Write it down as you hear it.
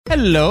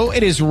Hello,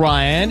 it is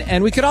Ryan,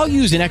 and we could all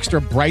use an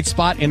extra bright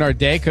spot in our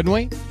day, couldn't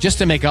we? Just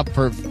to make up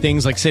for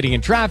things like sitting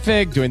in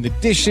traffic, doing the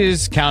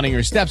dishes, counting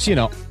your steps, you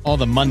know, all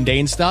the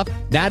mundane stuff.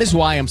 That is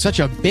why I'm such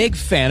a big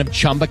fan of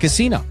Chumba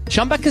Casino.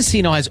 Chumba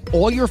Casino has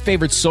all your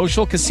favorite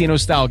social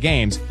casino-style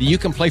games that you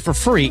can play for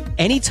free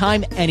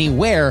anytime,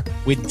 anywhere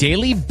with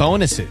daily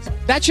bonuses.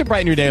 That should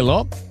brighten your day a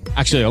little.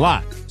 Actually, a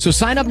lot. So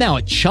sign up now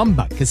at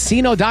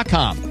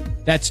ChumbaCasino.com.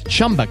 That's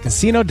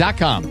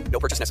ChumbaCasino.com. No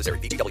purchase necessary.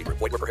 VGW Group.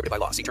 Void where prohibited by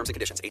law. See terms and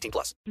conditions.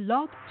 18+.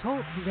 Blog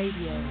Talk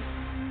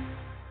Radio.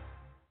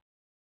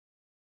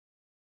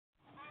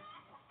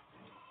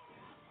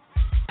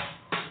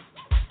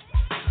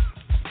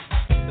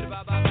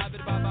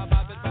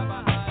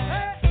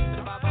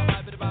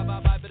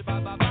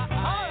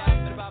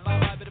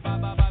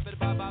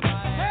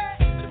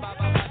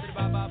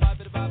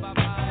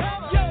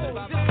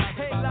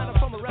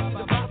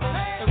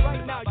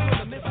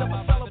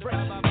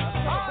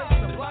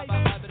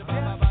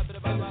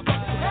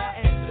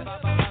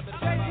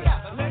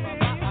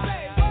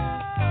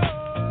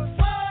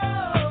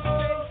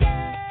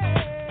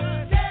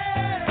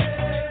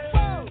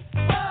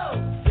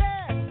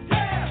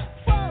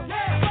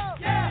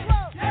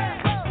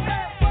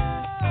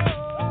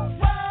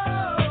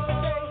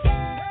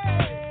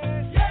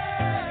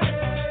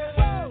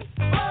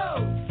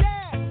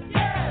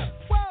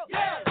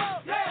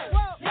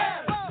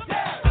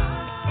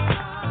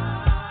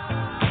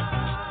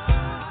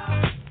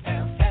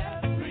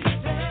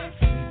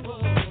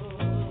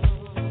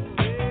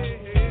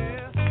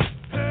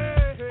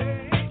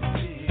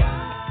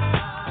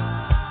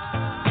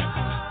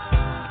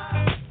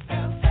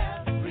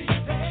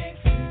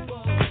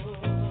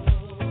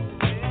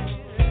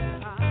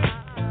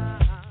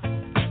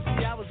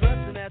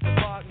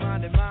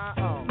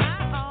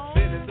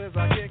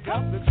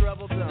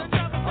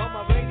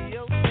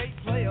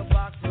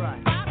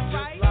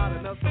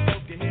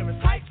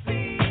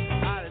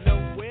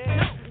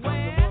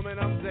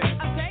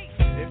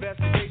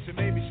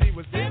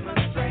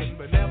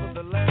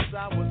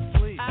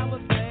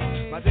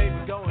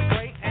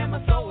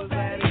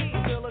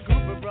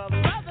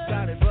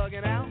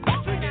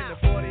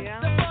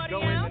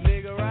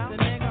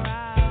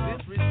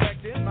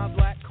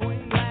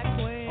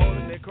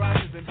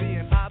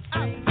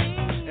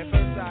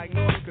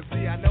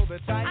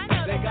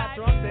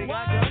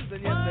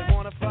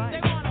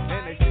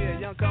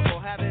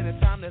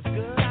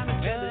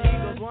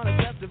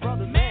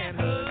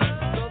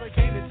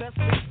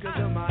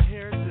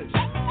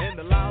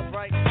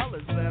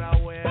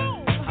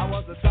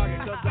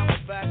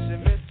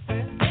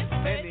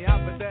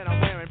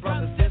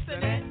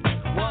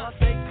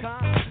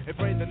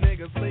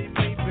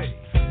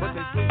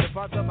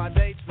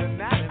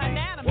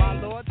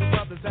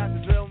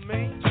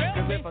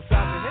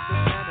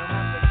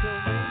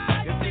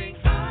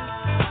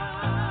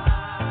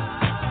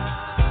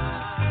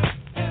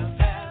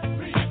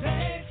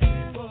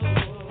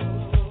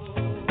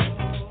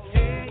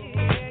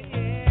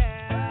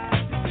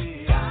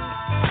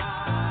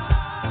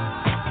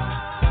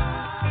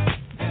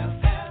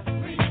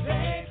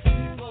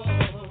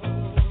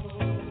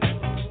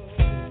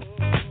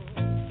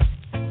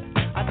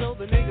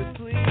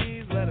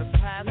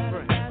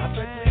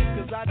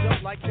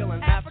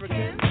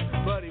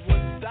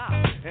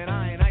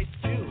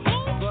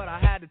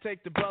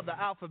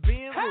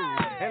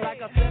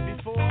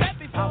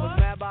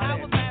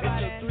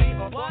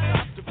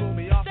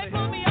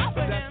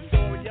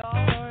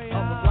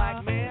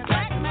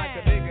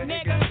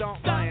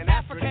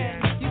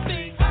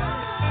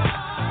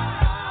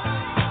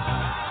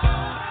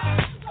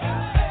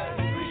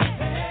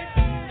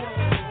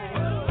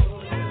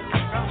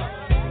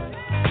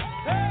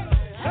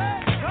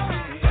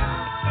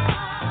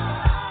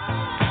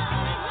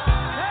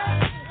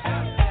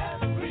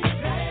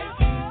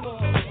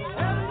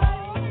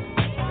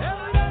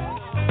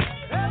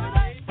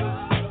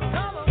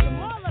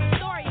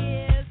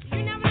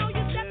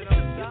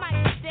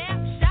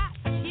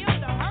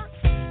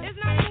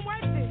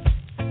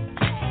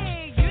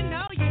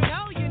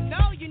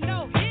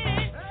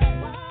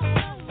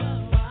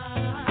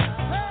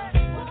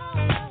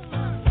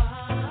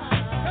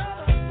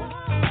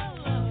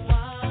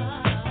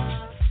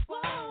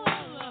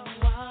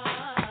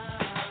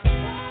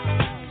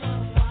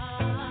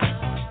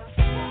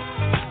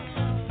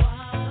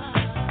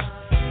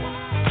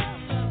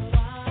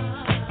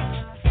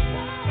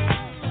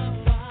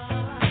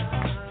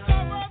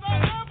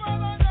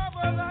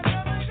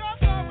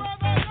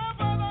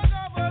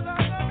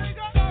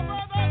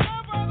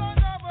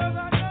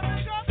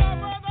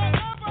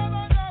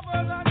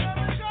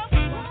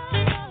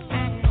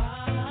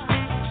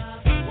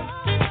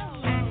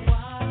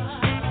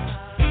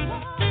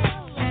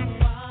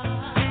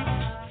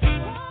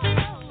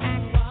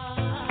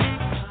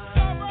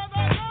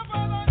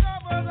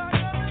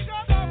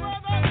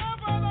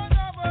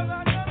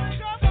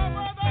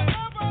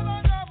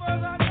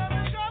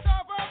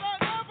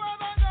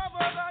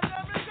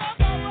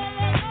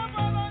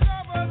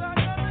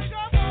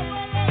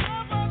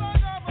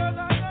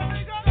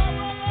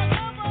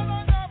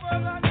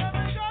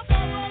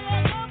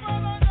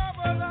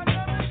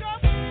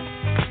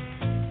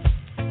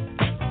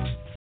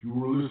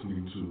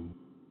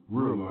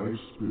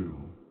 Spill.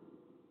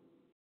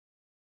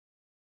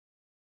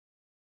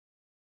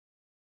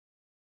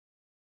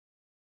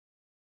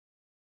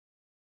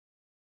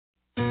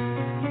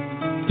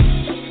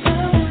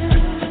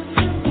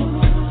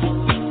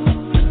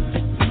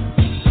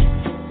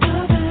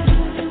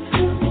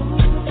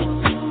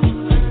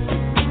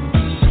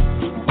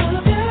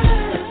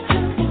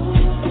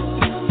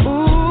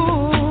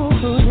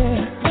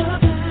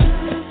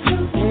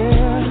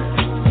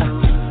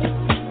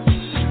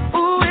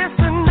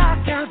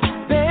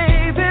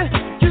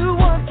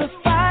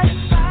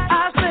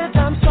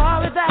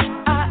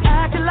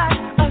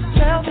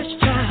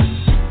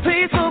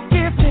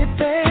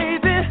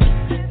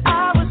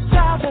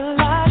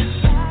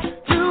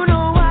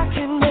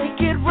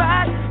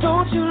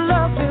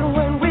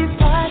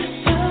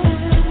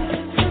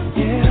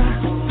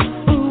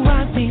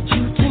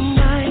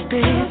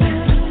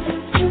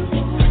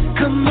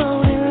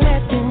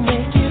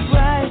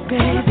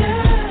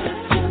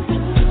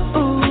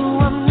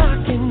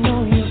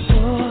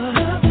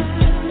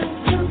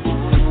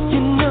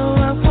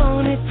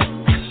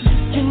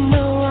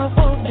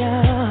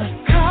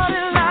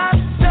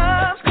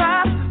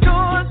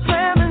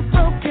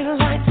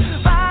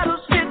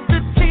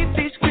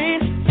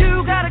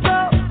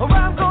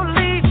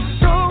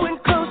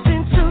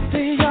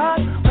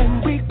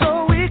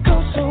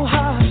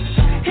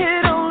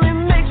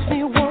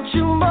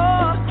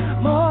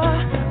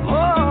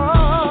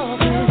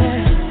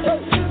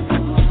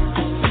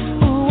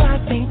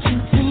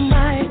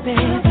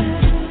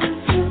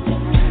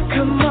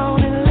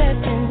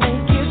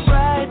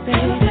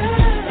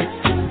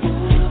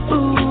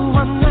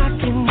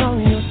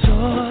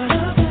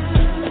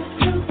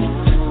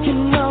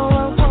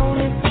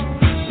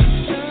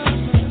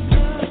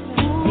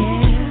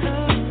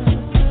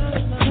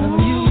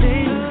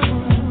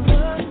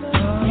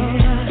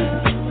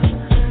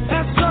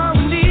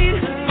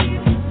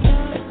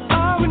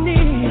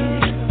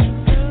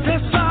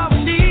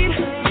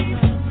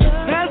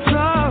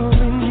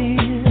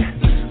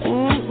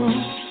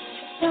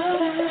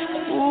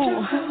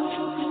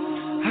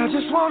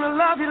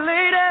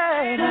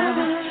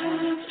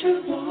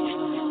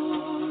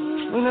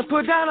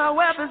 Put down our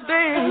weapons,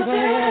 baby.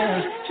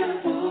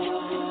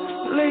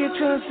 Lay your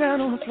trust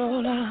down on the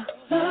floor now.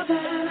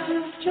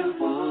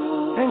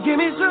 And give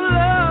me some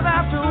love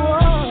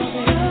afterwards,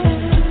 baby.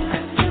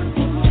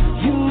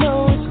 You know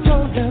it's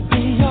gonna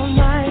be all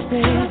night,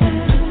 baby.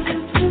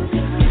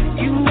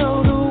 You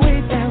know the way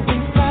that we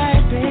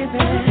fight,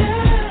 baby.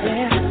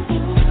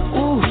 Yeah.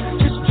 Ooh,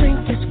 just drink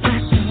this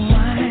glass of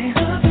wine.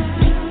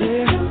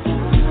 Yeah.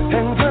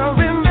 And girl,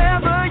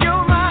 remember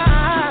you're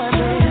mine,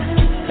 baby.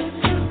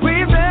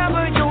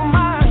 Remember you're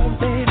mine,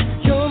 baby.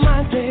 You're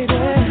mine,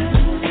 baby.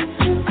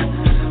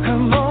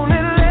 Come on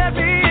and let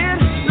me in,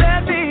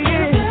 let me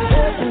in,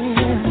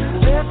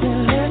 let me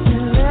in,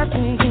 let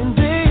me in,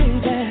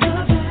 baby.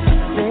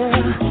 Yeah.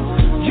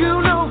 You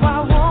know I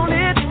want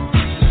it.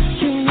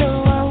 You know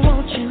I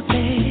want you,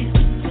 babe.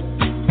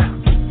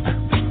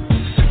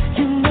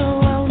 You know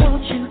I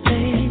want you,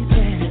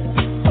 baby.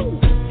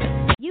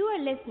 You are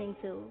listening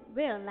to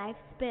Real Life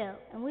Spill,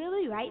 and we'll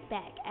be right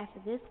back after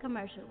this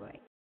commercial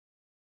break.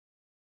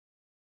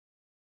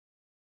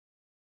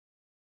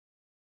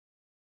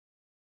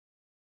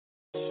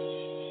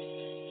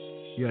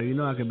 Yo, you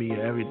know I can be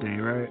your everything,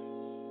 right?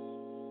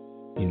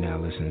 You're now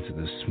listening to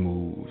the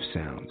smooth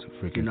sounds of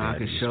freaking You know I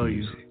can show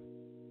you. music.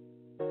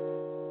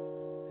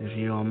 If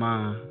you don't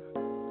mind,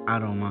 I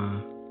don't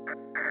mind.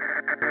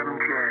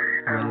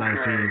 Real life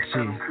ENT.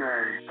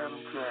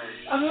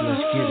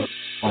 Let's get it.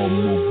 I'm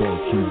about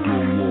to go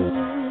low.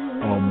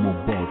 I'm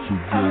about to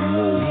go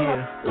low.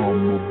 Yeah.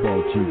 I'm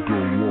about to go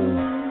low.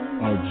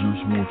 I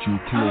just want your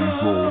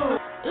clothes off.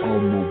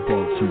 I'm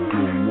about to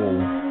go low.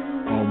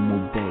 I'm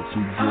about to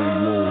go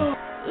low.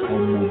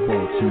 I'm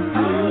about to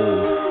go low.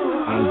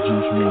 I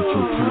just want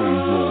your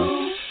clothes off.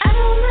 I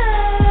don't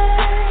mind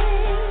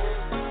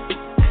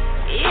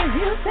if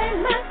you take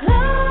my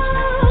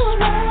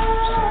clothes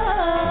off,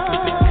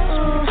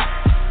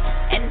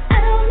 and I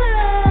don't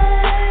mind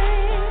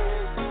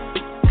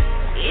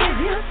if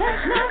you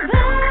touch my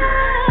body.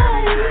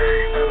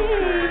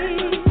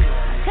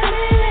 Come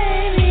and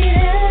lay me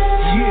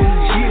down.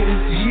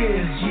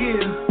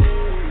 Yeah.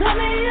 Tell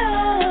me you're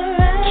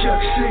right.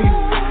 Chuck C.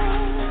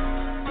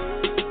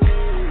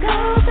 Go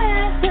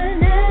faster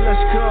now.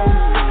 Let's go.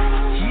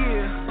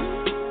 Yeah.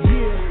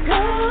 Go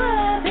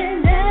up and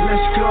down.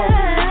 Let's go.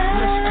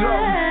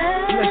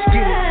 Let's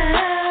get it.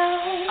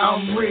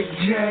 I'm Rick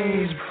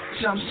James.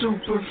 I'm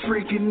super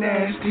freaking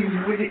nasty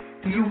with it.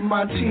 You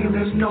my team,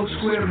 there's no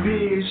square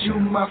bigs. You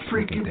my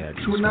freaking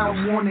when I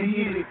wanna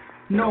hit it.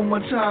 No more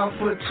time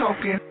for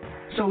talking.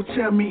 So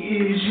tell me,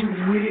 is you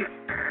with it?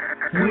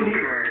 With it?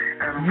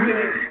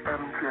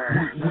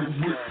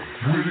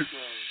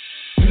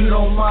 You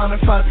don't mind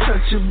if I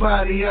touch your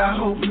body. I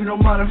hope you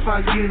don't mind if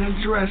I get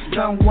undressed.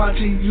 I'm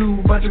watching you,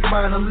 about to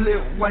bite a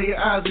lip while your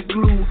eyes are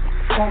glued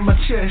on my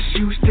chest.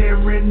 You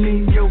staring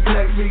in your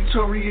black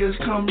Victorias.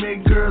 Come here,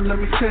 girl, let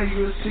me tell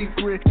you a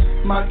secret.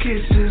 My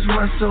kisses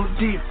run so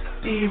deep.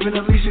 Even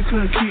Alicia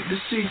couldn't keep the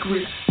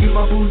secret. You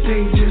my boo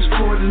thing just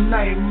for the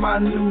night, my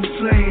new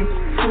flame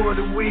for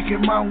the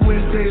weekend. My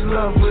Wednesday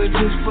love was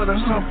just for the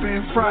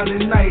humping.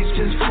 Friday night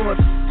just for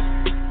the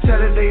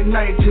Saturday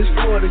night just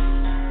for the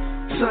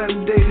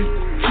Sunday to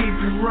keep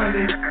you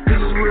running.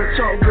 This is real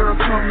talk, girl.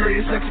 Come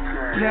lay a second.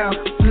 Now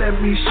let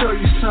me show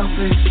you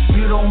something.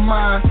 You don't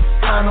mind,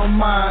 I don't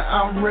mind.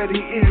 I'm ready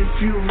if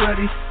you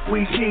ready.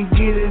 We can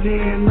get it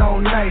in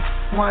all night.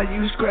 Why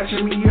you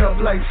scratching me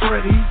up like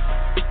Freddy?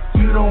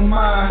 You don't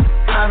mind,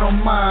 I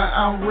don't mind.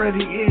 I'm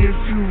ready if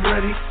you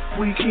ready.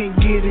 We can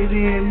get it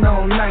in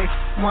all night.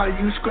 Why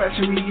you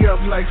scratching me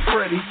up like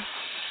Freddy?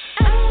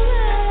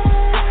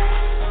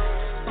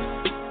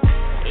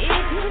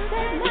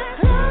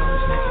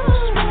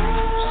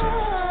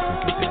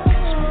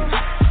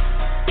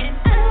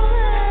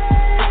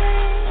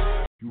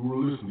 You are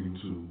listening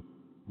to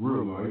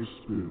Real Life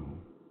Spill.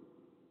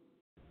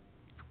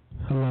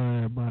 Hello,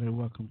 everybody.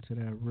 Welcome to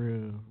that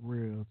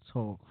Real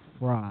Talk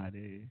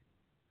Friday.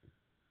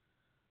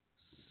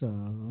 So,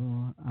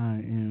 I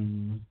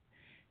am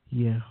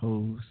your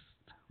host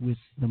with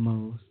the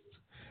most,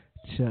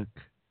 Chuck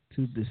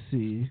to the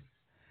C,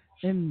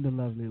 and the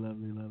lovely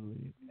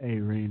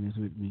A-Rain is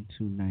with me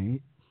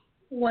tonight.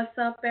 What's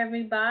up,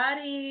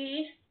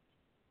 everybody?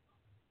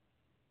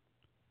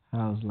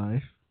 How's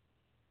life?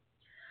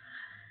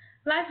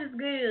 Life is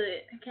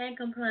good. I can't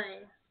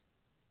complain.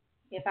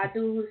 If I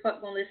do, who the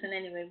fuck gonna listen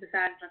anyway,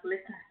 besides like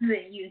listening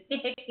to you?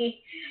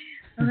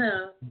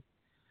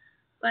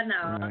 But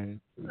no, Right.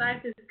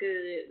 Life is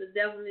good. The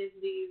devil is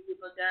busy,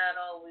 but God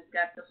always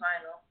got the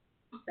final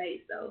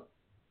say so.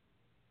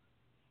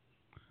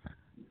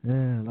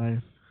 Yeah,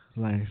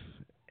 life,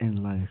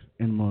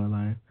 and more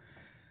life.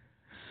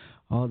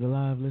 All the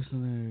live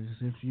listeners,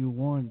 if you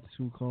want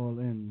to call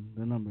in,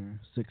 the number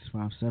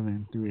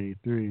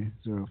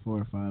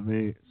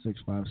 657-383-0458,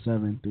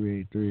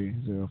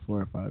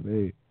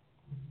 657-383-0458.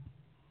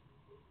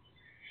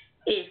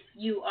 If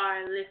you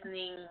are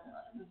listening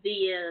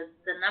via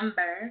the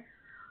number,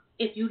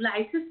 if you'd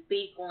like to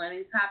speak on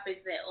any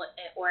topics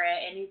or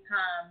at any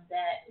time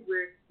that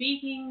we're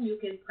speaking, you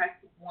can press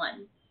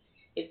 1.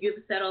 If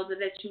you've settled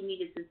that you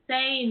needed to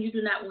say and you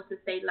do not want to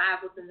stay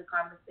live within the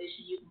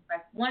conversation, you can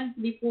press 1 to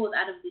be pulled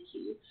out of the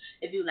queue.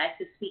 If you'd like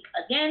to speak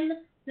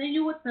again, then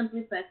you would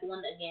simply press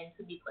 1 again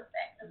to be put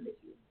back in the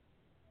queue.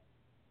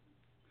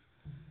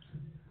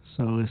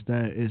 So it's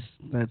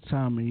that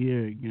time of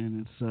year again.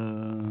 It's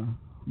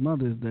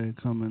Mother's Day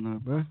coming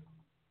up, right?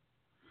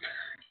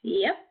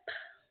 Yep.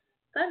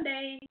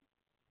 Sunday.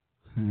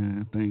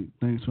 Yeah,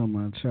 thanks for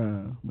my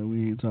child, but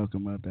we ain't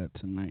talking about that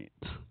tonight.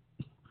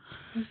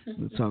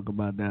 We'll talk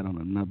about that on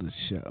another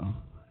show.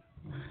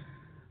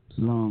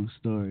 Long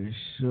story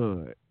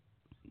short,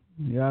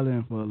 y'all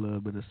in for a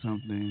little bit of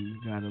something.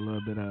 Got a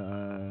little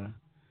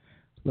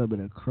bit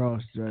of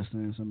cross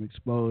dressing, some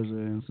exposure,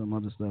 and some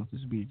other stuff to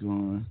speak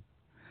on.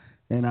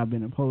 And I've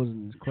been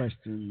posing this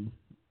question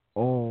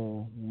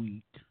all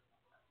week.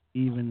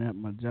 Even at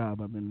my job,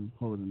 I've been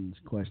posing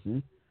this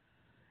question.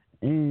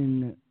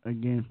 And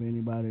again, for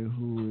anybody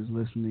who is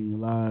listening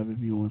live,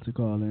 if you want to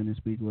call in and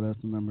speak with us,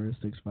 the number is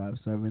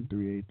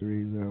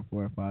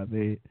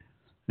 657-383-0458.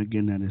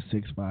 Again, that is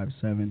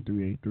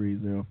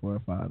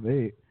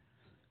 657-383-0458.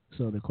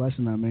 So the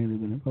question I've mainly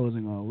been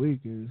posing all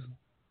week is,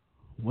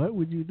 what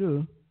would you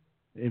do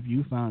if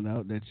you found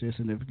out that your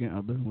significant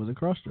other was a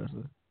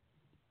cross-dresser?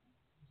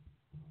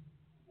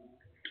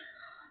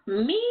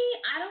 Me,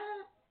 I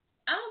don't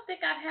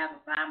think I'd have a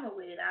problem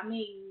with it. I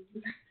mean,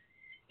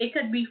 it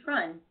could be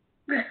fun.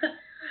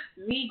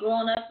 Me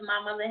growing up,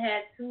 my mother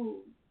had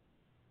 2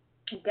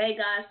 gay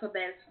guys for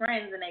best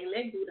friends, and they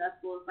lived with us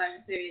for a certain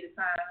period of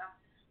time.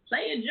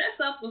 Playing dress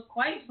up was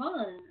quite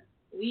fun.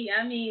 We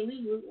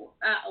was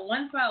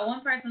one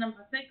person in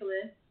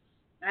particular.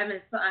 I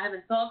haven't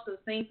talked to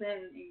him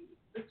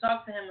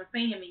or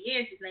seen him in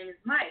years. His name is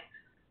Mike.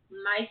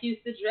 Mike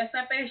used to dress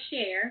up as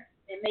Cher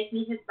and make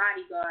me his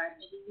bodyguard,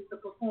 and he used to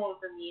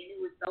perform for me, and it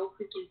was so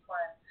freaking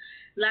fun.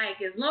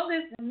 Like, as long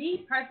as, for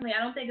me personally,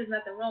 I don't think there's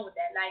nothing wrong with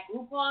that. Like,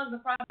 RuPaul is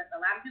a process.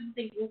 A lot of people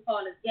think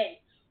RuPaul is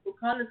gay.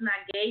 RuPaul is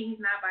not gay. He's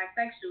not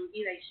bisexual.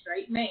 He's a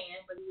straight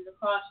man, but he's a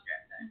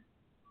cross-dresser.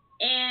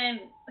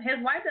 And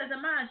his wife doesn't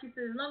mind. She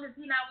says, as long as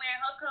he's not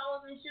wearing her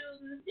clothes and shoes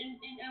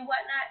and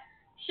whatnot,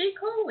 she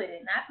cool with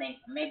it. And I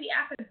think maybe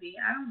I could be.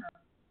 I don't know.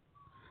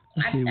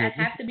 I'd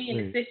have to be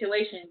in the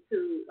situation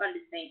to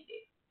understand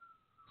it.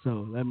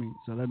 So let me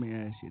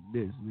ask you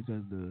this,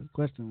 because the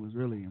question was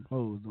really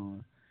imposed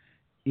on,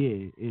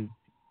 if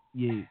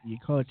you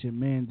caught your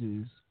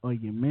man's or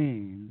your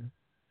man,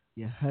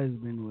 your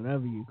husband,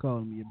 whatever you call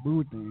him, your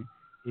boo thing,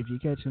 if you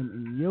catch him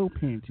in your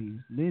panties,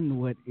 then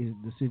what is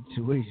the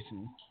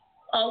situation?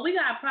 Oh, we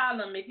got a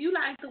problem. If you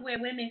like to wear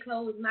women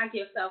clothes, knock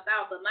yourself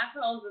out, but my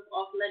clothes is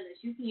off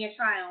limits. You can't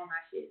try on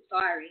my shit.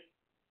 Sorry.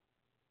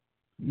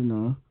 You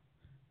know,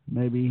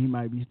 maybe he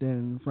might be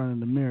standing in front of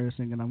the mirror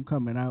singing "I'm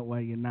coming out"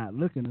 while you're not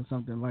looking, or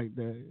something like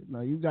that.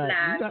 No, you got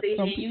see,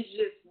 some you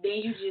just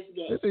gay.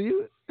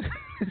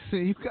 So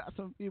you got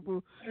some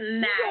people.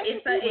 Nah,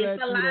 it's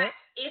a lot.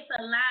 it's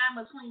a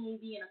line between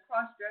being a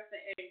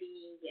cross-dresser and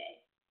being gay.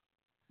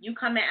 You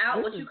coming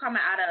out? What you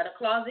coming out of the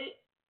closet?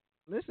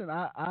 Listen,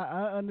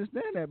 I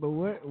understand that, but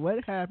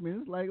what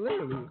happens? Like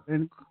literally,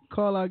 and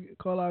call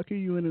key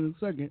you in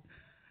a second.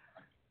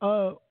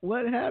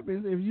 What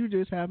happens if you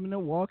just happen to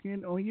walk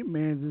in on your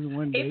man's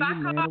one day, your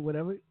man or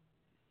whatever?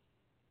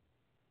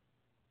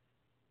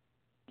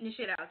 The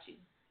shit out you.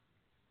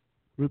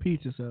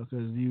 Repeat yourself,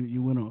 because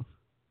you went off.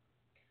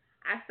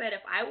 I said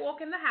if I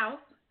walk in the house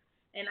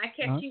and I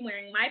catch you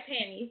wearing my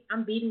panties,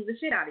 I'm beating the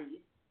shit out of you.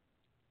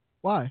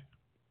 Why?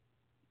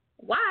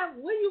 Why?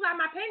 What you got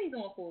my panties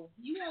on for?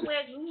 You want to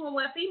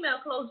wear female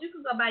clothes? You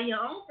can go buy your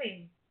own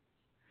panties.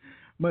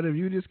 But if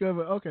you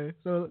discover, okay,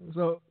 so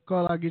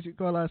Carl, I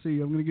see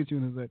you. I'm gonna get you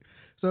in a sec.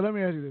 So let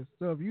me ask you this: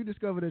 so if you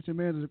discover that your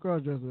man is a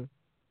crossdresser,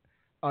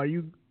 are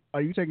you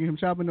taking him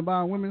shopping to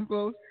buy women's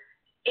clothes?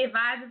 If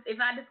I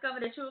discover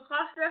that you're a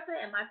crossdresser,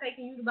 am I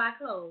taking you to buy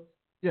clothes?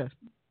 Yes.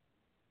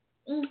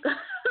 I'd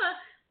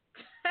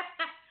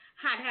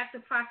have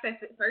to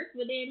process it first,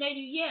 but then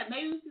maybe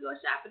we should go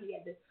shopping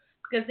together.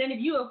 Because then if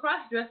you're a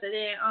crossdresser,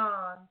 then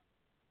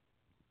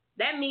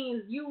that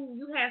means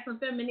you have some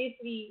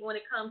femininity when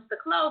it comes to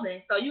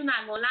clothing. So you're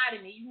not gonna lie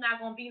to me. You're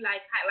not gonna be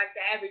like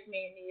the average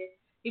man is.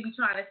 He be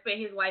trying to spare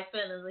his wife's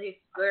feelings or his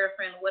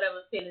girlfriend or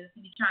whatever feelings.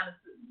 He be trying to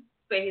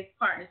spare his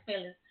partner's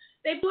feelings.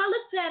 Babe, do I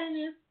look fat in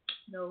this?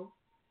 No.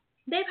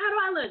 Babe, how do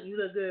I look? You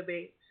look good,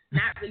 babe.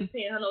 Not really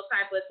paying her no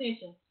type of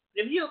attention.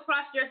 If you're a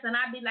crossdresser and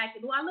I be like,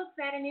 do I look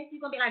fat in this?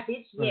 You're gonna be like,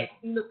 bitch, yes,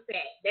 you look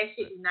fat. That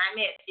shit is not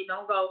net. It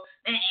don't go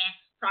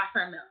cross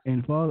her milk.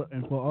 And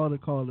for all the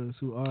callers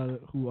who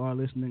are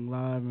listening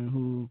live and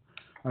who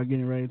are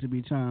getting ready to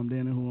be chimed in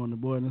and who are on the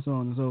board and so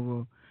on and so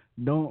forth,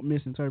 don't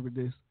misinterpret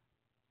this.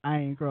 I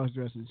ain't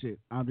cross-dressing shit.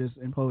 I'm just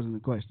imposing the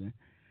question.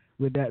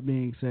 With that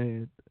being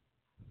said,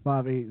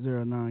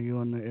 5809, you're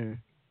on the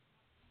air.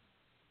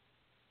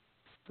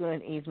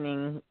 Good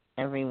evening,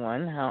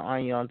 everyone. How are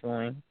y'all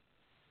doing?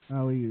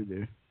 How are you,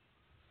 dear?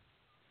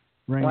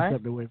 Rain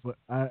stepped away for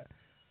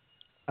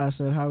I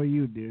said, how are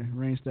you, dear?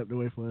 Rain stepped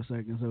away for a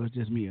second, so it's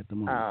just me at the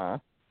moment. Oh,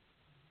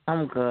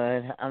 I'm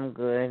good.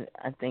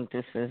 I think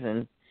this is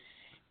an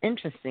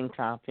interesting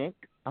topic.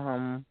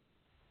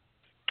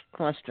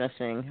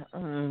 Cross-dressing.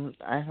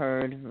 I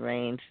heard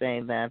Rain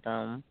say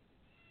that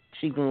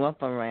she grew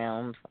up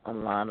around a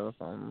lot of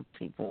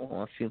people,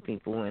 or a few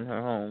people in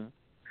her home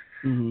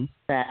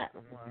that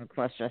were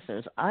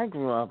cross-dressers. I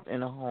grew up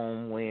in a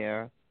home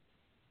where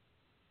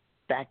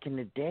back in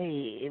the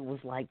day, it was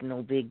like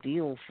no big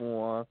deal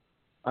for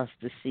us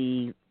to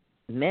see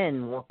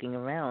men walking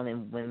around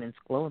in women's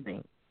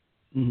clothing.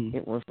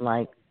 It was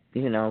like,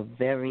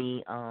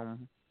 very,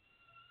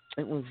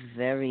 it was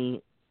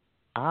very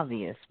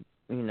obvious,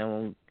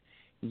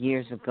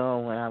 years ago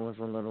when I was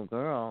a little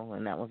girl,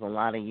 and that was a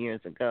lot of years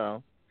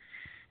ago.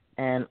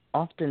 And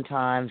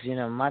oftentimes,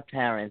 my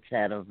parents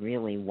had a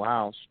really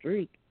wild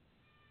streak.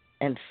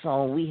 And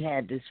so we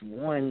had this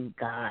one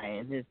guy,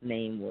 and his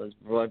name was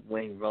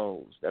Broadway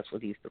Rose. That's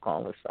what he used to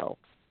call himself.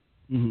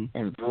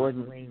 And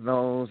Broadway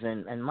Rose,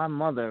 and my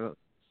mother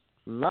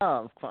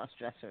loved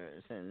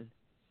cross-dressers,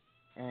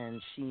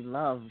 and she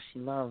loved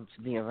to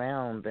be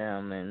around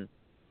them and,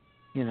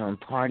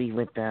 party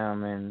with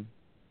them. And,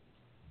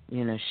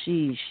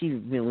 she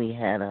really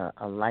had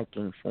a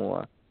liking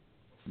for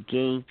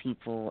gay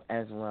people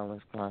as well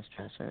as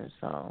cross-dressers.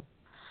 So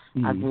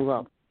I grew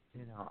up,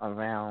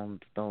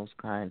 around those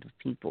kind of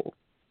people,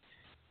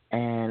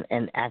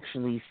 and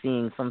actually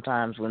seeing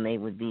sometimes when they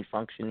would be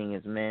functioning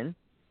as men,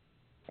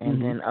 and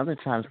then other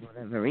times, for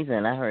whatever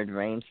reason, I heard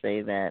Rain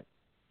say that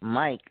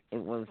Mike, it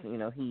was,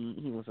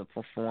 he was a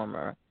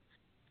performer,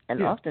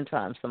 and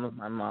oftentimes some of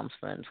my mom's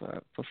friends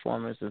were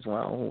performers as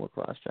well who were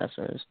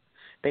cross-dressers.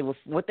 They were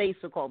what they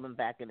used to call them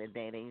back in the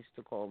day. They used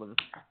to call them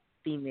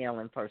female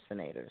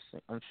impersonators.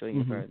 I'm sure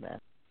you've heard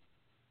that.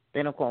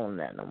 They don't call them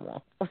that no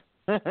more.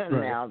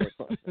 Now they're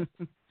called them.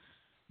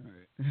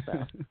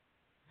 Right.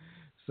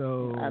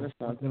 So I just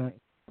want to make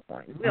a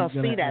point. We don't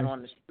see that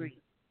on the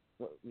street.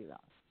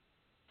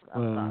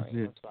 I'm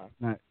sorry.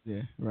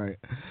 Right.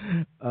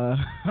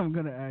 I'm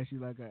gonna ask you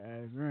like I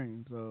asked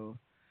Rain. So,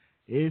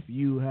 if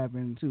you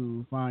happen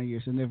to find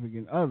your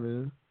significant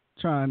other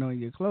trying on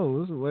your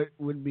clothes, what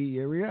would be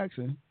your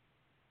reaction?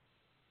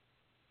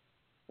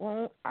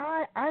 Well,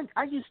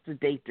 I used to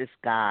date this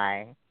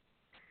guy,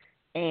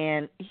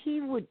 and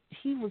he was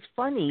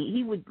funny.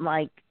 He would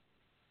like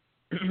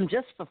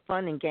just for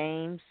fun and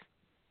games,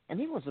 and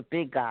he was a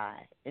big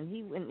guy, and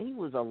he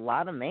was a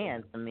lot of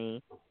man to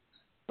me.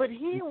 But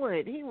he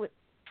would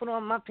put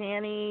on my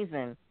panties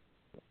and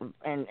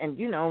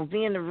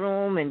be in the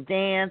room and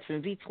dance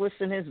and be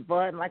twisting his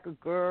butt like a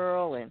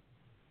girl, and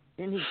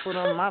then he'd put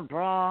on my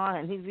bra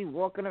and he'd be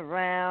walking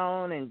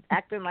around and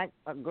acting like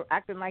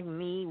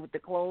me with the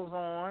clothes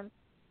on.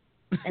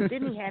 And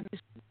then he had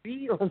this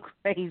real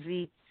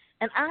crazy,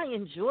 and I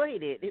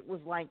enjoyed it. It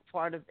was like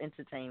part of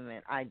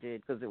entertainment. I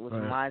did, because it was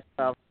my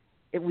stuff.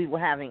 We were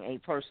having a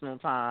personal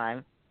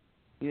time.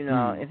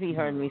 If he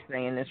heard me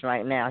saying this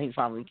right now, he'd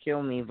probably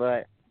kill me.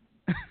 But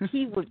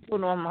he would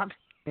put on my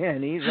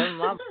panties and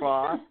my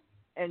bra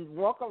and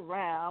walk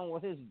around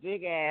with his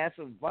big ass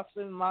and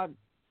busting my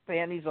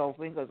panties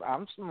open because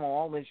I'm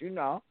small, as you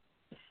know.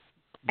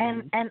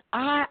 And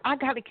I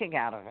got a kick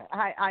out of it.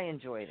 I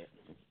enjoyed it.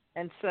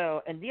 And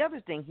the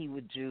other thing he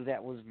would do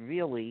that was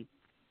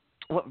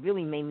what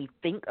really made me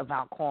think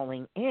about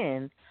calling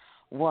in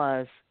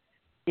was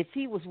if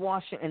he was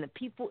washing, and the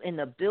people in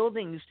the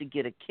building used to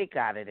get a kick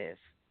out of this.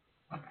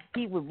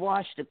 He would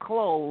wash the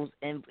clothes,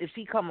 and if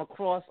he come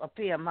across a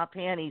pair of my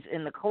panties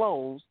in the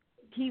clothes,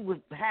 he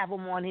would have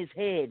them on his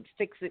head,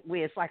 fix it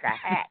where it's like a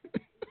hat.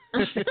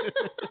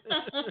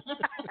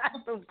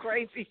 Some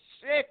crazy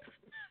shit.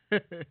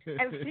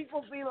 And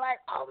people be like,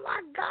 "Oh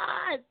my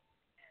God,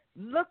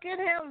 look at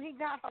him! He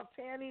got her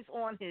panties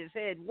on his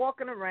head,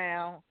 walking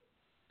around."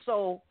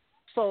 So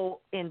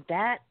in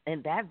that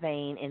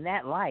vein, in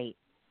that light,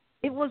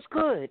 it was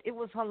good. It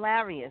was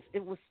hilarious.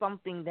 It was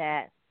something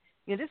that,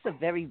 this is a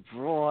very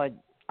broad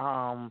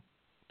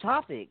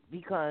topic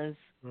because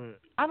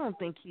I don't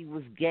think he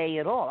was gay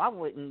at all. I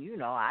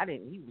wouldn't, I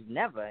didn't. He was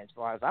never, as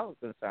far as I was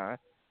concerned.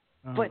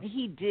 But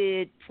he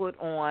did put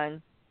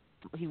on.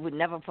 He would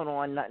never put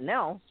on nothing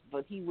else,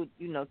 but he would,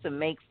 to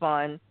make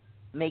fun,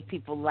 make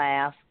people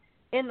laugh.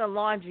 In the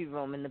laundry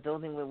room in the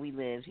building where we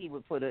lived, he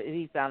would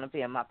he found a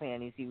pair of my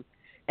panties.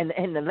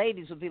 And the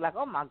ladies would be like,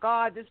 "Oh my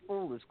God, this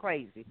fool is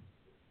crazy,"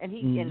 and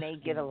they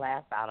get a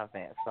laugh out of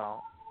it.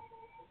 So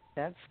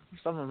that's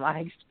some of my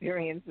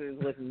experiences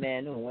with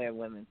men who wear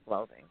women's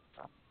clothing.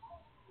 So,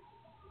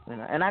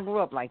 and I grew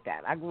up like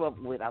that. I grew up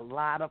with a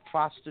lot of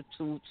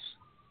prostitutes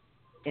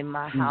in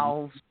my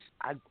house.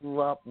 I grew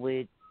up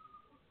with,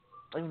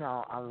 a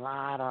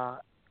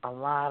lot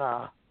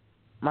of.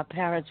 My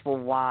parents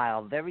were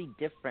wild, very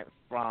different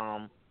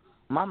from.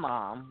 My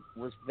mom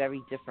was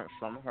very different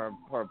from her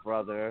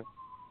brother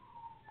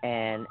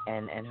and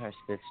her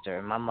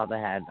sister. My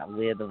mother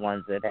we're the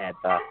ones that had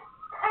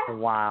the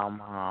wild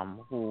mom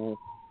who,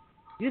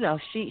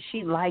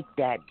 she liked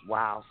that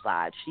wild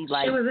side. She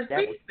was a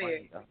free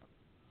spirit.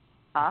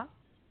 Huh?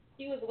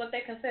 She was what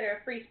they consider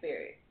a free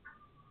spirit.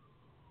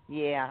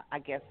 Yeah, I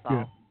guess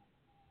so.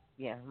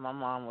 Yeah, my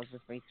mom was a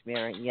free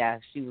spirit. Yeah,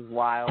 she was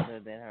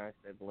wilder than her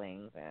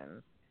siblings,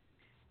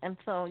 and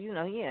so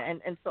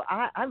and so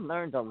I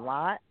learned a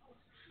lot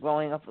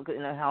growing up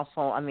in a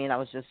household. I mean, I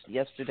was just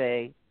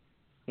yesterday,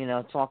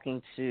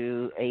 talking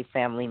to a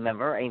family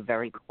member, a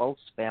very close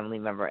family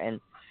member, and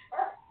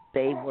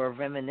they were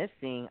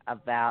reminiscing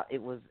about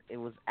it was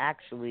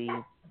actually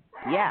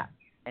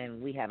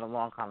and we had a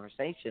long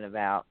conversation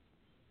about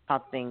how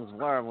things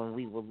were when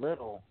we were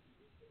little.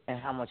 And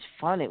how much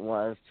fun it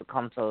was to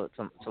come to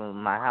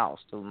my house,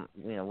 to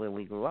where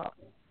we grew up.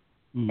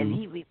 And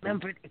he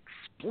remembered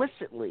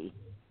explicitly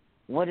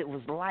what it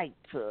was like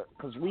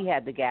because we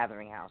had the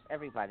gathering house.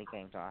 Everybody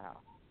came to our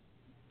house.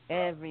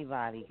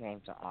 Everybody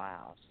came to our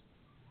house.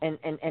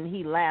 And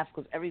he laughed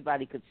because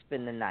everybody could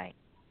spend the night.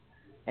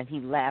 And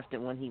he laughed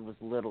at when he was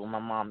little. My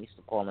mom used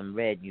to call him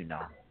Red,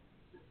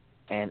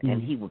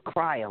 And he would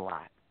cry a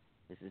lot.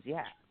 This is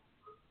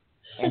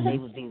And they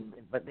would be,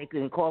 but they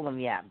couldn't call him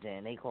Yap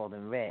then. They called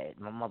him Red.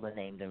 My mother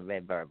named him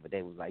Red Bird, but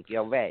they was like,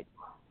 "Yo, Red."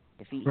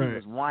 If he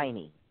was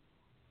whiny,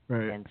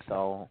 and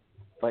so,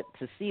 but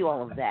to see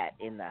all of that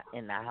in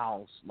the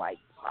house, like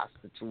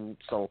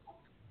prostitutes, so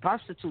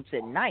prostitutes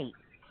at night,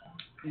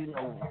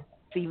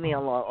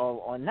 female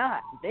or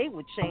not, they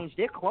would change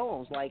their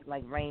clothes, like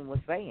Rain was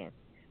saying.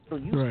 So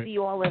you see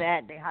all of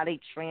that, how they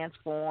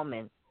transform,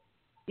 and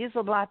there's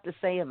a lot to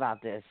say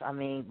about this. I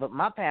mean, but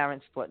my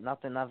parents put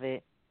nothing of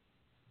it.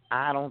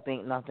 I don't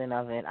think nothing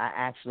of it. I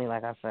actually,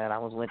 like I said, I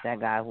was with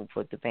that guy who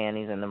put the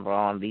panties in the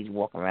bra and be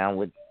walking around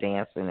with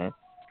dancing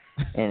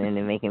and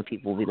then making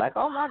people be like,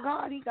 "Oh my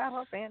God, he got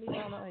her panties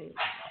on her head."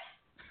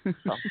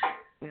 So,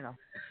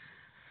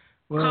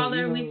 Well,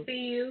 caller, we see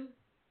you,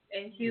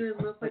 and Hugh,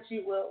 we'll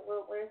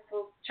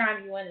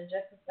chime you in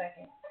just a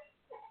second.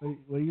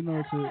 Well,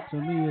 to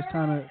me, it's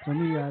kind of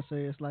I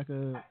say it's like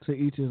a to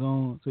each his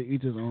own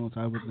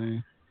type of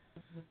thing.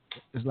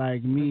 It's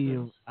like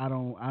me, I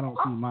don't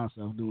see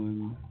myself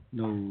doing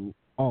no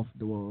off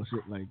the wall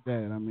shit like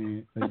that. I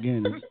mean,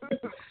 again,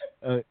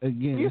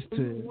 it's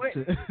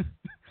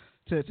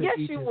to yes,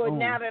 each you his would. own.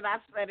 Now that I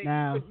said it,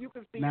 you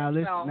can see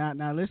yourself.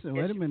 Listen.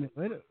 Yes,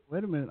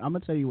 wait a minute. I'm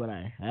gonna tell you what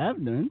I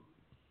have done.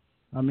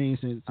 I mean,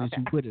 since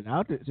you put it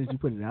out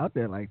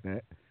there, like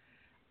that,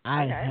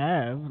 I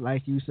have,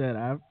 like you said,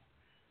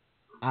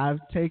 I've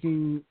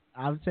taken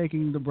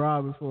the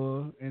bra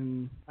before,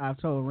 and I've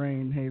told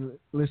Rain, "Hey,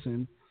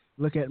 listen,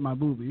 look at my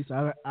boobies."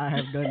 I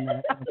have done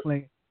that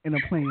in a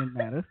playing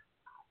manner.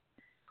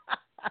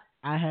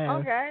 I have.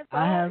 Okay, so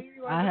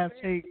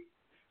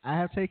I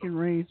have taken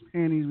Rain's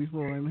panties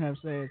before and have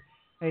said,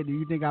 "Hey, do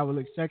you think I would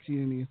look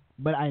sexy in these?"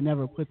 But I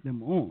never put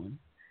them on.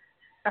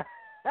 That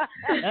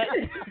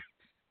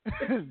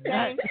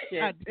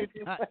I did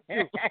not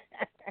do.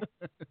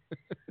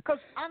 Because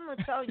I'm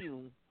gonna tell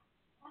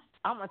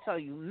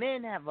you,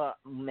 men have a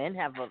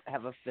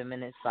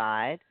feminine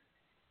side.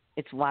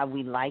 It's why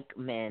we like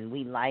men.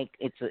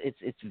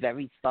 It's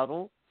very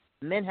subtle.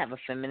 Men have a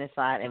feminine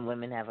side and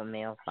women have a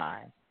male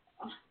side.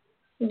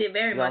 Yeah,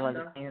 very Y'all much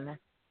understand that?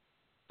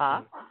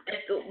 Huh?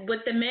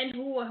 But the men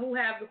who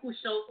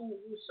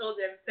show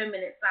their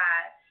feminine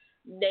side,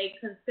 they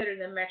consider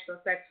them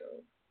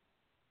metrosexuals.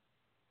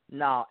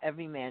 No,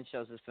 every man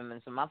shows his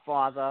feminine. So my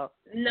father.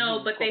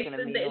 No, but they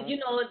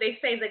they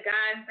say the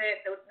guys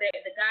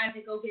the guys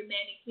that go get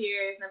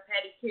manicures and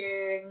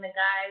pedicures and the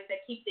guys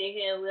that keep their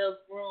hair well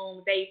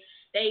groomed,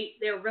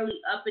 they're really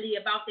uppity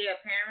about their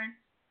appearance.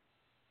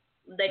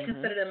 They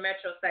consider them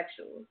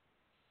metrosexuals.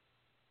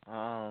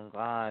 Oh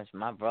gosh,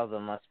 my brother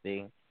must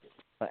be.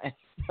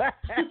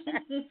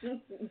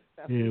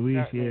 we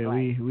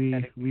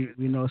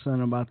know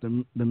something about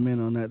the men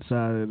on that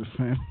side of the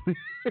family.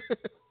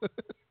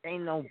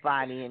 Ain't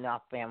nobody in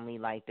our family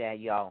like that,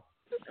 yo.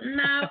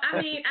 No,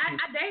 I mean I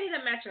dated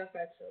a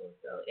metrosexual,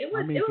 so it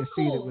was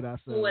cool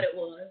for what it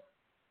was.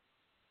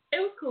 It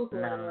was cool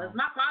for what it was.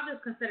 My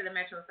father's considered a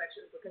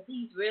metrosexual because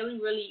he's really,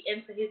 really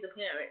into his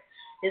appearance.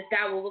 This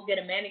guy will go get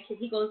a manicure.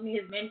 He goes to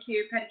his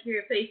manicure,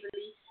 pedicure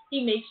faithfully.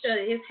 He makes sure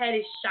that his head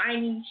is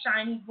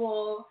shiny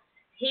bald.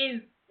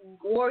 His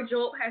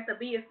wardrobe has to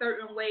be a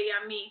certain way.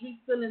 I mean, he's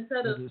feeling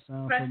to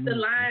press the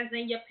lines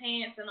in your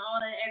pants and all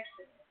that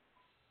extra.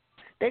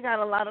 They got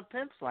a lot of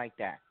pimps like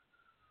that.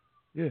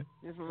 Yeah.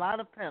 There's a lot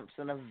of pimps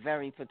that are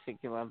very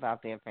particular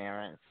about their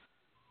appearance.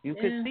 You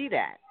could see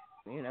that.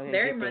 You know, they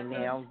get their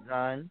nails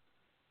done.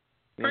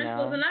 Prince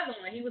was another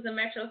one. He was a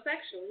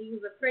metrosexual. He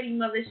was a pretty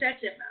mother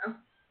shut your mouth.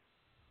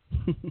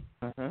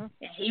 And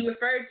he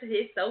referred to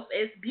himself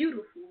as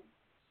beautiful.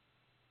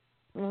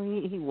 Well,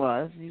 he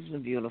was. He was a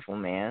beautiful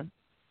man.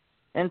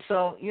 And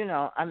so,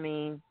 I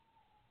mean,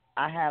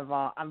 I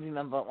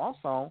remember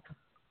also,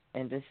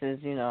 and this is,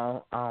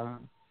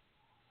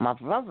 my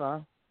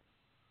brother,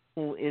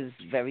 who is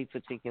very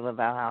particular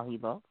about how he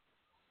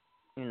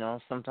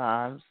looks,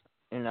 sometimes,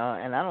 and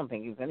I don't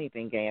think there's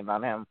anything gay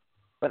about him.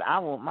 But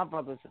my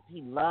brother,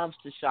 he loves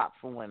to shop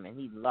for women.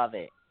 He love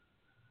it.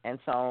 And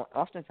so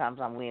oftentimes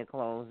I wear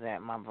clothes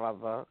that my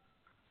brother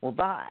will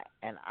buy.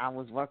 And I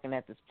was working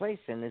at this place,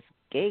 and this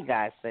gay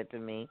guy said to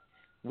me,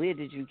 "Where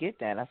did you get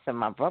that?" I said,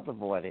 "My brother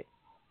bought it."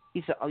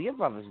 He said, "Oh, your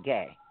brother's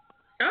gay."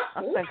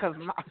 I said, "Because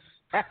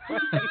that's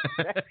what he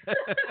said."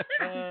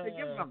 He said,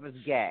 "Your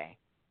brother's gay."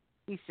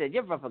 He said,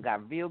 "Your brother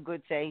got real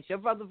good taste. Your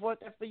brother bought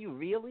that for you,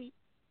 really?"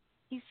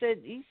 He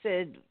said,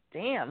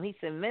 "Damn." He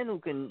said, "Men who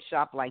can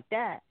shop like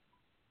that,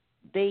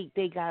 they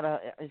got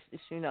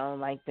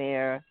like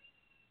they're,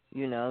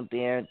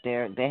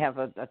 they have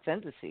a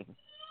tendency."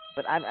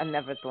 But I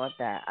never thought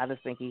that. I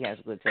just think he has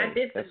good taste.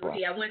 I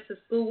disagree. I went to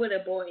school with a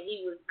boy.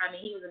 He was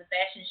in a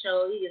fashion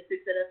show. He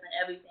assisted us in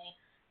everything.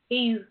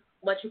 He's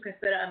what you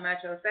consider a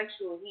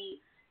metrosexual.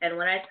 And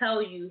when I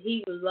tell you,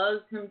 he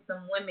loves him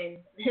some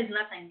women. There's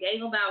nothing gay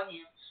about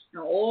him.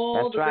 And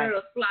all the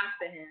girls flock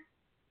to him.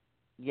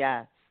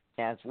 Yes,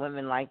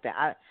 women like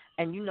that.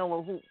 And you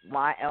know who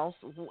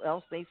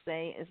else they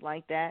say is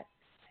like that?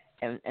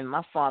 And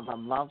my father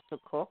loves to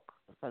cook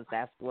because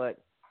that's what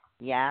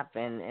Yap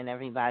and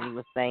everybody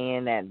was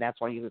saying, that's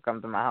why you could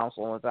come to my house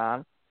all the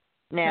time.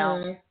 Now,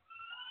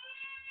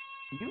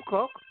 you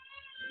cook.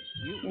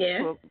 You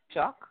cook,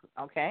 Chuck,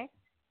 okay?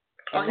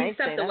 Oh, he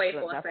stepped away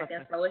for a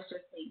second, so it's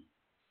just me.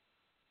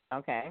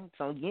 Okay,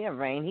 so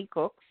Rain, he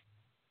cooks.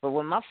 But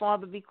when my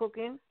father be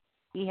cooking,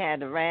 he had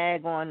the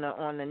rag on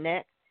the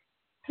neck.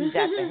 He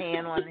got the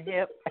hand on the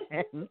hip.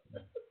 And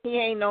he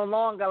ain't no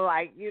longer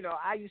like,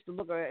 I used to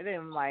look at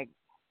him like,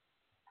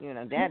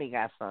 Daddy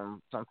got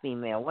some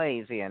female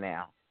ways here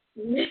now.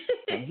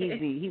 And he'd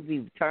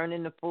be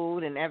turning the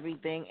food and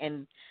everything.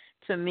 And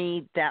to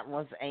me, that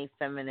was a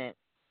feminine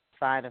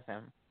side of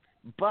him.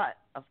 But,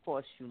 of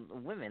course,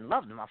 women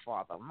loved my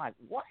father. I'm like,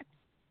 what?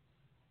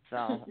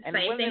 So, and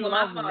same women thing with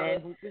love my father.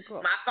 men who can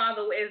cook. My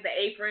father wears the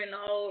apron, the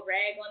whole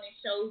rag on his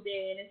shoulder,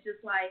 and it's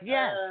just like,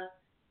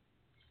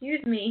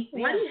 excuse me,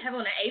 why do you have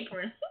on an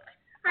apron?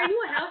 Are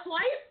you a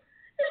housewife?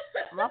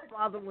 My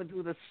father would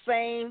do the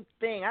same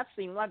thing. I've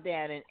seen my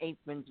dad in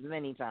aprons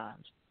many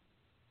times.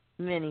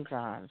 Many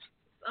times.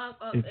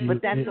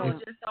 But that's all.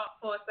 Just talk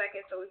for a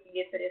second so we can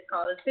get to this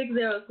call. It's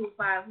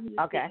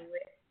 6025. Okay.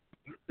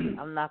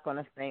 I'm not going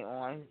to stay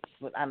on,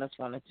 but I just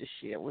wanted to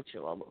share with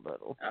you all a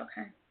little.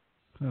 Okay.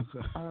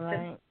 All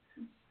right.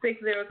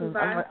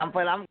 6025.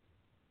 But I'm.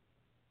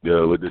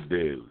 Yo, with the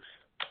deals.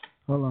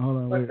 Hold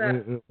on. What's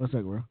wait. 1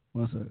 second, bro.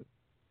 1 second.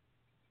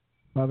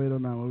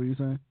 5809, what were you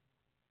saying?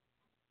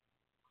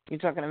 You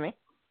talking to me?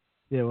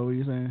 Yeah, what were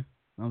you saying?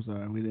 I'm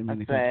sorry, we didn't mean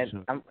to cut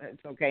you short.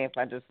 It's okay if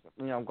I just,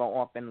 go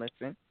off and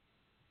listen.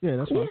 Yeah,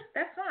 that's fine. Yeah,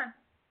 that's fine.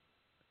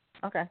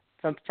 Okay.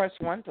 So press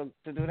 1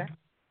 to do that?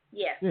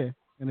 Yeah. Yeah,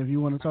 and if you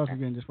want to talk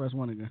again, just press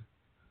 1 again.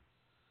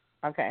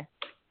 Okay.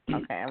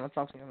 I'm going to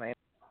talk to you later.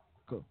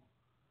 Cool.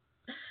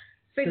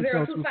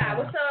 6025,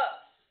 what's up?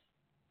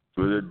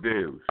 For the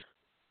deals.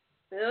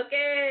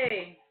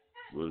 Okay.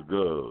 What's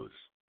good?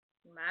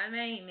 My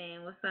main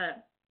man, what's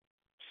up?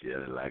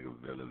 Chilling like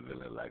a villain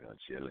like I'm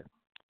chilling.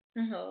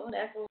 Oh,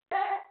 that's what.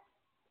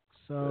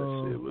 So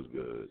that shit was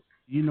good.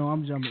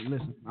 I'm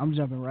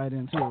jumping right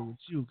into it with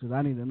you because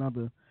I need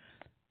another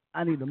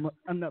I need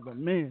another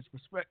man's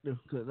perspective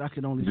because I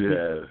can only speak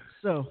for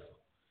myself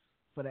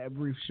for that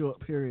brief, short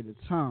period of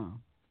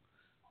time.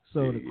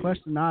 So the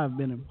question I've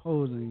been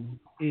imposing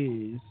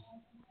is,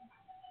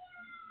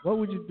 what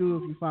would you do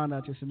if you found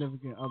out your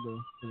significant other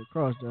was a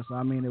cross-dresser?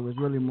 I mean, it was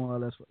really more or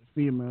less for the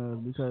females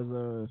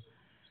because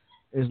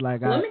it's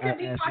like I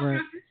asked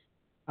Ren.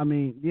 I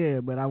mean, yeah,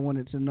 but I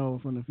wanted to know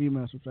from the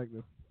female's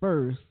perspective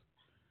first,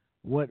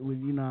 what would,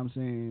 you know what I'm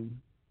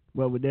saying,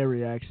 what would their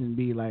reaction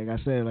be? Like I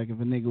said, like if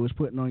a nigga was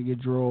putting on your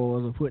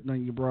drawers or putting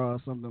on your bra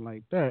or something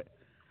like that.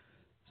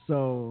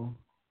 So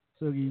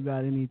you got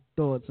any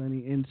thoughts,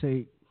 any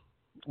intake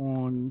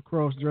on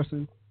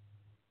cross-dressing?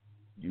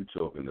 You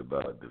talking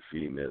about the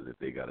females if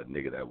they got a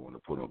nigga that want to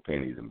put on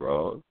panties and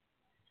bras?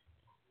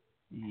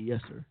 Yes,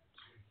 sir.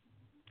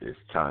 It's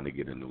time to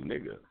get a new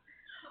nigga.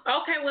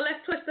 Okay, well,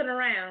 let's twist it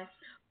around.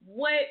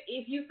 What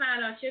if you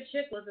found out your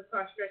chick was a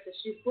cross-dresser?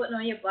 She's putting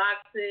on your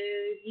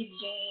boxes, your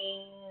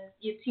jeans,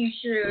 your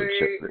T-shirt.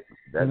 She's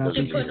putting on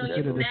your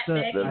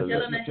snapback and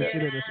chilling her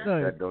hair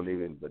down. That don't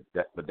even, but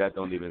that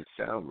don't even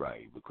sound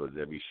right because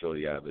every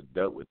shorty I ever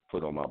dealt with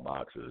put on my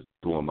boxers,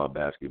 threw on my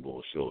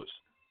basketball shorts.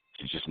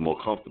 It's just more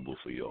comfortable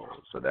for y'all.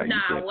 So that you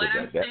can't what put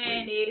I'm that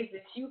saying way. is,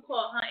 if you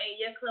caught her in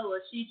your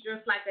clothes, she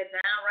dressed like a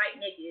downright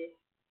nigga.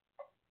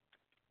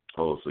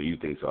 Oh, so you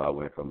think so? I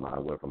went from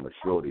a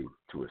shorty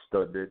to a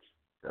stud bitch.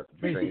 That's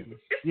what you're saying?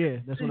 Yeah,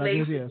 that's what I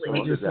just said. So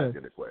I'm just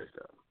asking the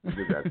question. I'm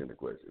just asking the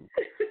question.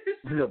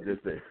 I'm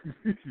just saying.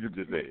 You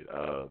just say.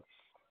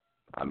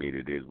 I mean,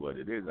 it is what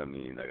it is. I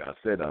mean, like I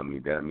said, I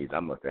mean that means I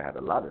must have had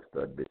a lot of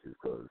stud bitches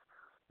because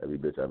every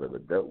bitch I've ever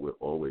dealt with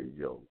always,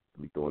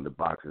 let me throw in the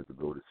boxes to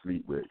go to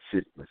sleep with.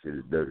 My shit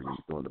is dirty. Let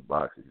me throw in the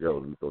boxes.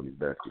 Let me throw in these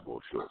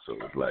basketball shorts. So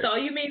it's like. So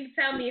you mean to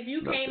tell me if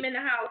you came in the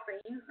house and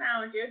you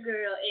found your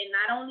girl in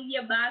not only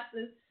your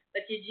boxes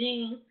but your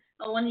jeans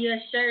or one of your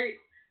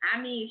shirts, I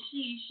mean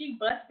she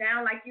bust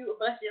down like you would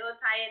bust your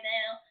tire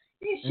down.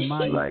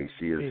 Like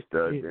she is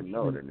stud.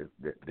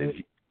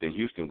 Then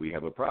Houston, we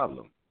have a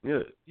problem.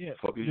 Yeah.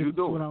 Fuck is you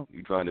doing?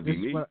 You trying to be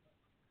me?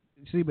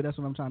 See, but that's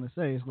what I'm trying to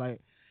say. It's like.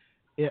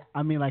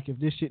 I mean, like, if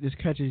this shit just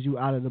catches you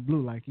out of the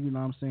blue, like, you know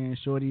what I'm saying,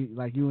 Shorty,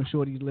 like, you and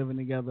Shorty's living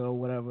together or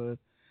whatever,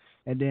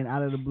 and then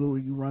out of the blue,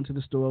 you run to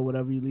the store or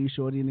whatever, you leave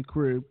Shorty in the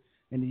crib,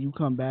 and then you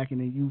come back,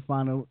 and then you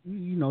find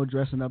her,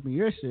 dressing up in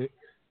your shit,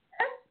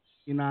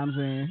 you know what I'm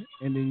saying,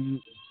 and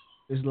then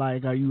it's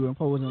like, are you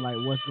imposing, like,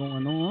 what's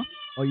going on,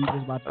 or you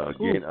just about to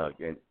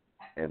Again,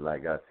 and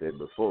like I said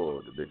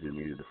before, the bitches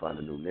needed to find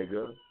a new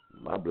nigga,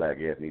 my black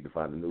ass need to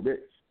find a new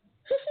bitch.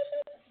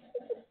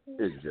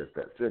 It's just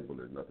that simple.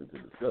 There's nothing to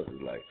discuss.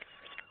 It's like,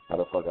 how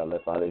the fuck I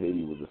left out of here?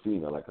 You was a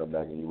female. I come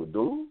back and you a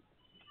dude?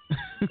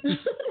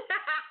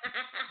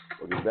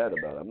 What is that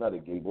about? I'm not a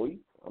gay boy. You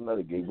know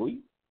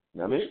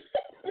what I mean?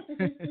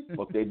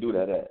 Fuck they do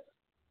that at?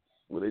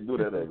 Where they do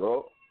that at,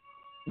 girl?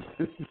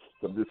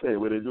 I'm just saying,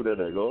 where they do that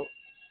at, girl?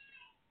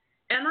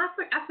 And I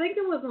think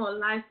it was on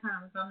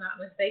Lifetime, if I'm not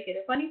mistaken.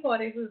 The funny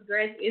part is it's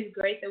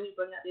great that we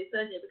bring up this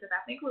subject because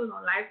I think it was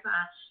on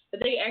Lifetime,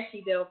 but they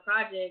actually did a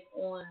project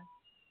on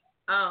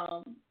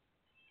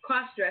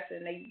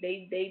cross-dressing.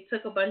 They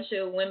took a bunch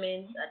of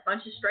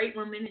straight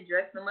women and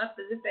dressed them up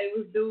as if they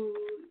was dudes.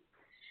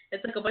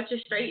 They took a bunch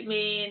of straight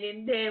men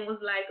and then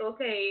was like,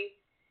 okay,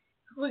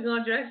 we're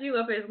going to dress you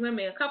up as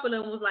women. A couple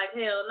of them was like,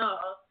 hell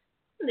no.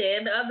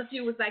 Then the other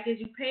few was like, is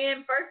you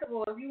paying? First of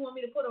all, if you want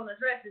me to put on a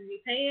dress, is you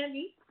paying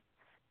me?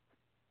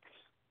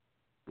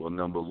 Well,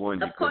 number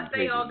one, of course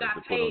they all got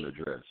paid. Of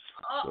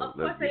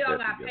course they all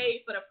got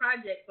paid for the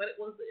project, but it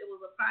was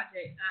a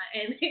project.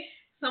 And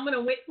some of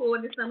them went for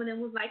it, and some of them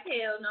was like,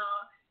 hell no.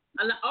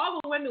 All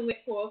the women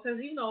went for it because,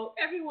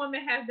 every woman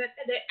has that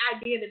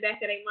idea in the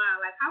back of their mind.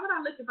 Like, how would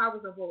I look if I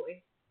was a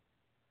boy?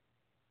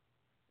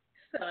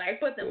 So I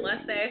put the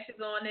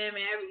mustaches on them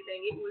and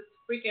everything. It was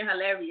freaking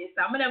hilarious.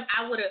 Some of them,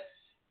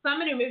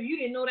 if you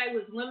didn't know they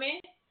was women,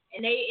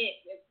 and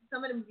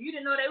some of them, if you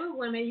didn't know they were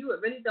women, you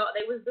would really thought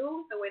they was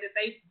dudes. The way that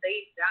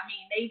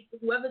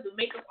whoever the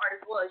makeup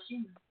artist was, she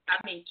was,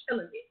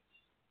 killing it.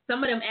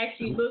 Some of them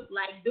actually looked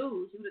like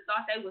dudes. You would have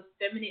thought they was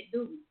feminine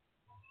dudes.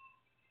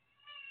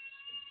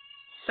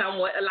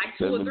 Somewhat, like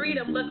 2 or 3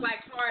 of them looked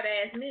like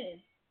hard-ass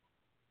men.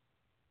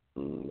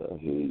 I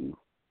hear you.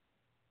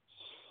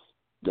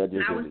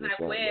 And I was like,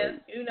 well,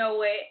 you know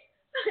what?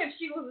 If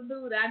she was a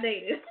dude, I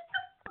dated.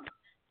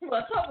 Well,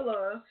 a couple of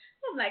them.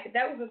 I'm like, if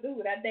that was a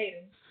dude, I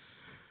dated.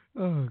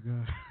 Oh,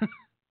 God.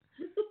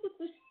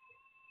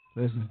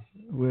 Listen,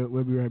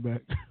 we'll be right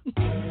back.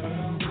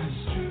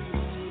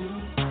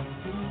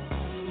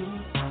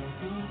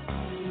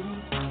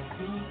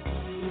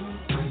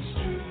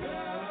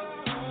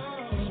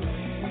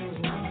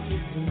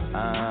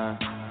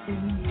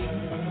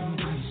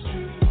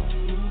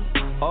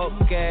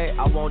 Okay,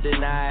 I won't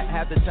deny it.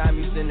 Half the time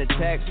you send a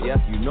text, yep,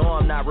 you know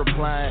I'm not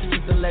replying.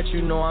 Just to let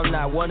you know I'm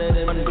not one of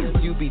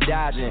them you be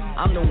dodging.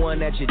 I'm the one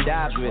that you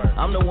dodge with.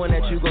 I'm the one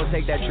that you gon'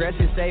 take that dress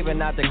you're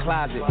saving out the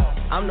closet.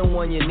 I'm the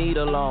one you need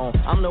alone.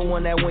 I'm the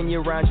one that when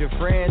you're around your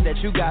friends that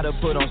you gotta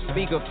put on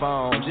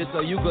speakerphone, just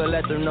so you could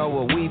let them know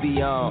what we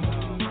be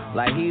on.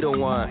 Like he the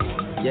one.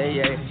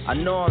 Yeah. I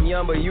know I'm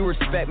young, but you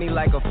respect me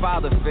like a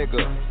father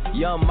figure.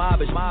 Young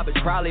mobbish,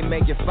 probably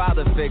make your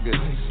father figure.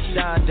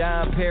 Shine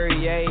down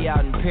Perrier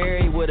out in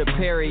Perry with a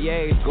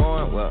Perrier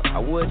going. Well, I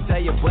would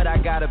tell you, but I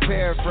gotta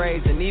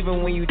paraphrase. And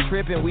even when you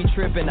trippin', we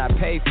trippin', I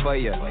pay for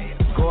you.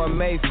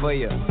 Gourmet for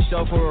you,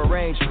 chauffeur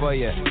arrange for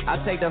you.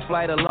 I take the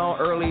flight alone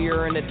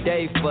earlier in the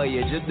day for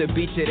you. Just to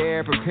beat you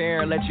there,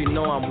 prepare and let you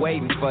know I'm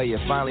waiting for you.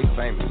 Finally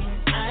famous.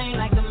 I ain't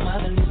like the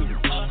mother. And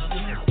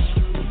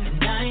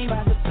I ain't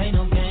about to play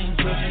no games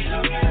with you.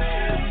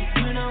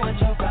 You know what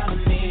your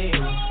problem is.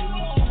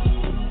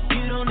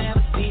 You don't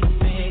ever see the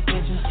big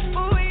picture.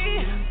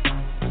 Ooh,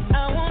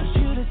 I want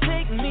you to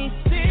take me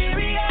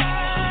serious.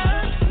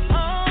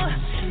 Oh,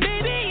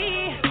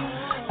 baby,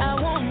 I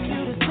want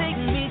you to take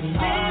me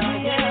serious.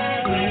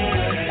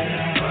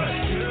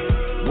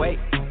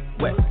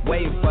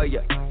 Wait for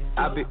you.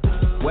 I be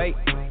waiting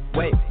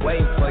for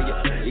you.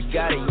 You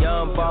got a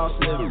young boss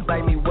nigga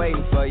like me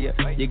waiting for you.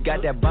 You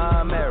got that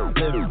bomb arrow,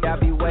 nigga, I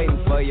be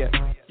waiting for you.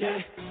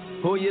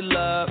 Who you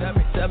love?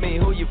 Tell me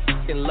who you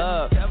fucking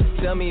love.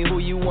 Tell me who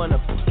you wanna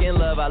fucking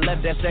love. I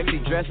left that sexy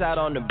dress out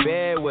on the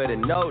bed with a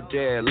note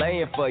there,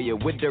 laying for you.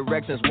 With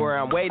directions where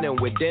I'm waiting,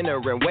 with dinner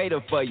and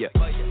waiting for you.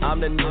 I'm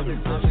the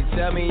nigga. She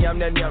tell me I'm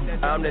the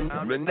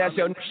nigga. And that's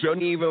your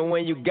even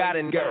when you got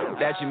a girl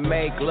that you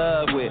make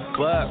love with.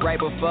 But right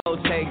before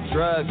take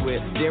drugs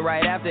with. Then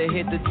right after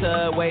hit the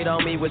tub, wait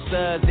on me with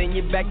suds. Then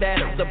you back that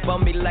up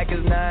on me like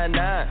it's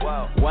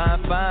 9-9.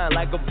 Wine fine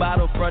like a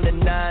bottle from the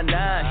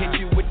 9-9. Hit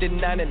you with the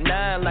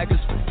 99 like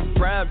it's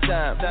prime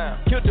time.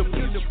 Killed the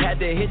had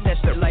to hit that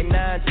shit like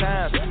 9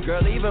 times.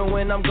 Girl, even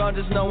when I'm gone,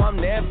 just know I'm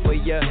there for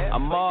ya.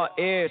 I'm all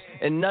ears,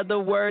 in other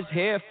words,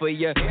 here for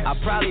ya. I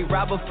probably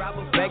rob a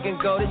bank and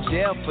go to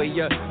jail for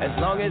ya. As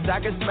long as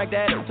I can smack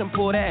that up and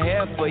pull that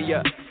hair for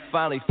ya.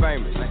 Finally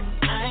famous.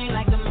 I ain't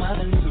like the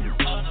mother. And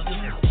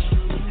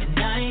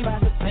I ain't about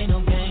to play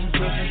no games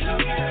with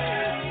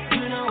you.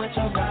 You know what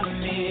your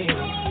problem is.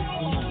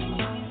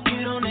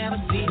 You don't ever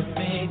see the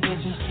big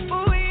picture.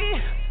 Ooh,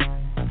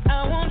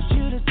 I want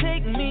you to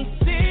take me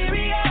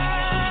serious.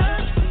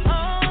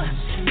 Oh,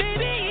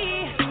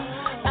 baby,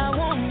 I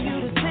want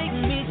you to take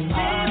me serious.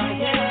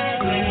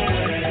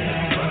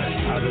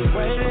 I've been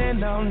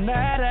waiting all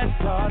night,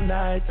 that's all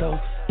night though.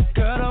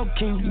 Girl, don't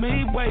keep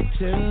me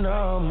waiting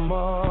no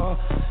more.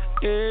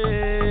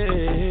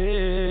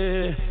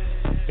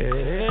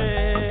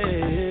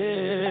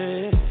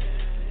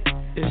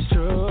 It's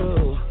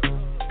true.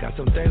 Got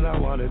some things I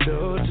wanna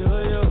do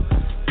to you,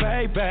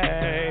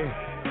 baby.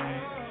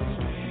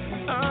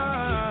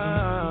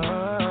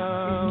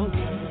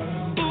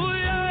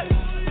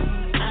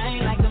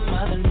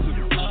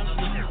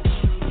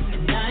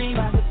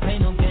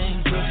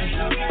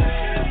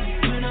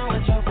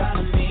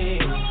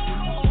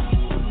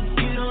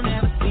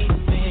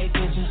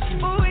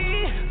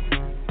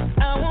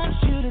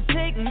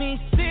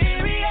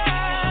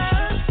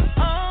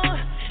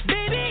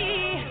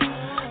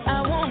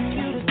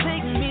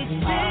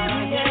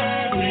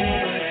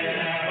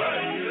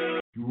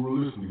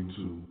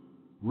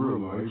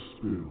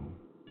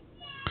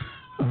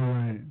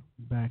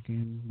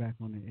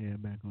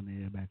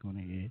 Back on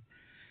the air.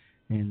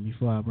 And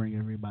before I bring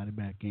everybody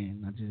back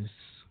in,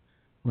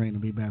 Rain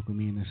will be back with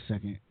me in a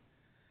second.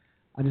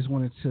 I just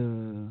wanted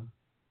to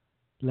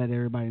let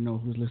everybody know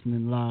who's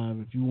listening live.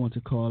 If you want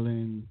to call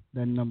in,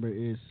 that number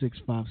is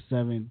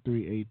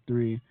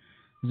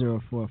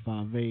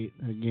 657-383-0458.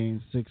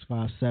 Again,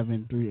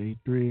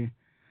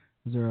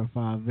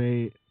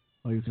 657-383-0458.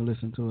 Or you can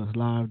listen to us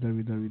live,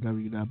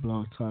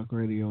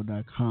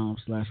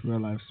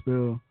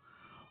 www.blogtalkradio.com/reallifespill.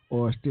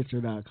 or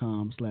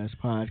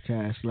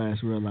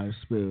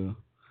Stitcher.com/podcast/reallifespill.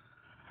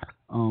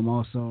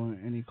 Also,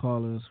 any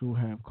callers who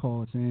have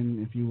called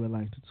in, if you would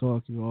like to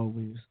talk,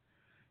 you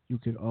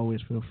could always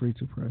feel free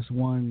to press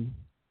 1,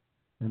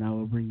 and I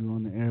will bring you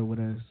on the air with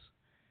us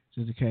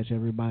just to catch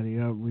everybody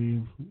up.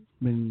 We've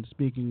been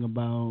speaking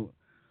about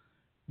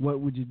what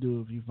would you do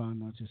if you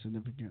found out your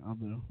significant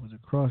other was a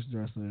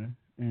cross-dresser,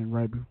 and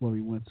right before we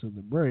went to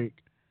the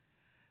break,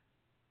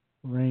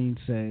 Rain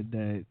said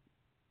that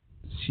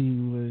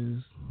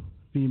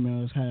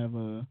females have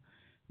a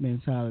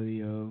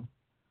mentality of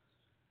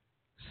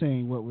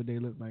saying what would they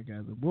look like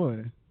as a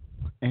boy.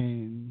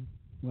 And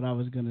what I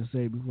was going to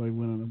say before we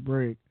went on a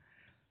break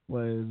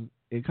was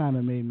it kind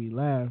of made me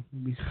laugh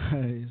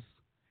because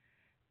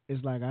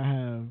it's like I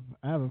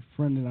have a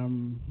friend that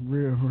I'm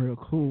real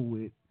cool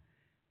with,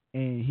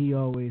 and he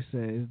always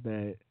says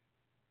that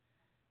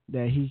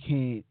he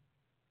can't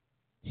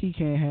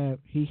have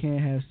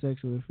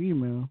sex with a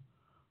female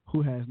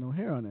who has no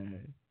hair on her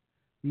head.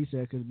 He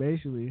said, because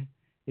basically,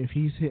 if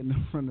he's hitting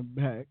her from the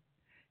back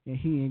and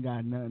he ain't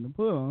got nothing to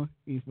put on,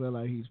 he feel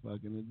like he's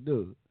fucking a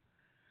dude.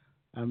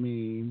 I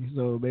mean,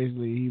 so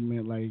basically he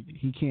meant like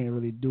he can't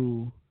really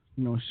do,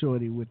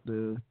 shorty with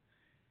the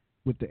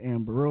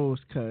Amber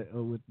Rose cut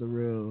or with the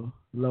real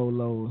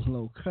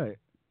low cut.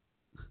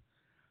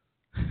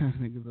 I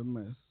think it's a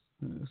mess.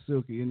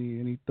 Silky,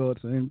 any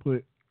thoughts or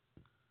input?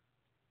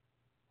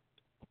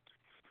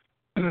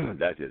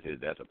 That's just his.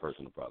 That's a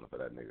personal problem for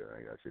that nigga. I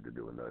ain't got shit to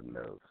do with nothing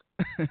else.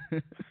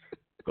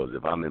 Because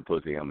if I'm in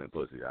pussy, I'm in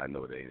pussy. I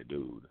know it ain't a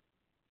dude.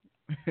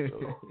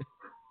 So,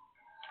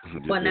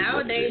 well,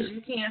 nowadays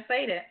you can't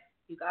say that.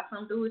 You got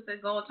some dudes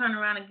that go turn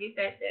around and get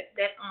that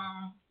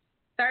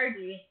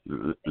surgery.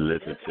 Listen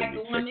to me.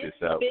 Check this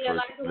out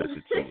first.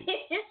 Listen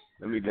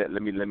to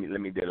me.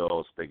 Let me get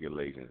all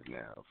speculations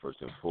now.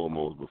 First and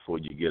foremost, before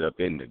you get up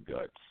in the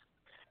guts,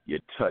 you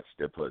touch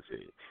the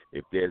pussy.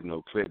 If there's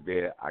no clit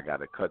there, I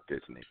gotta cut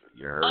this nigga.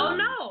 You heard? Oh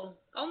no!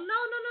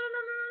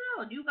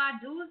 You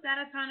got dudes that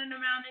are turning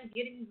around and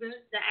getting the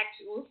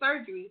actual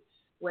surgery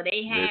where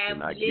they have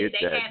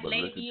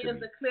lady of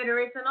the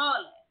clitoris and all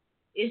that.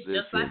 It's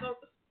just like a.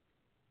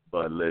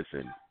 But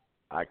listen,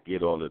 I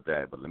get all of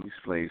that, but let me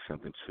explain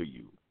something to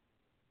you.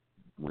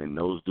 When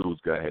those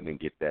dudes go ahead and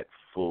get that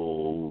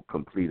full,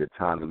 complete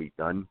autonomy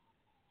done,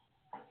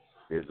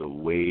 there's a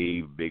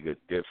way bigger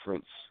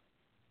difference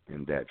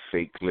in that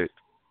fake clit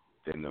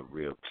than the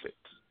real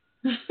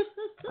clit.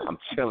 I'm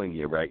telling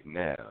you right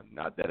now,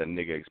 not that a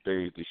nigga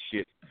experienced the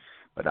shit,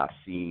 but I've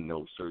seen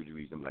those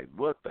surgeries. I'm like,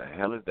 what the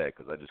hell is that?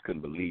 Because I just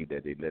couldn't believe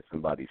that they let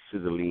somebody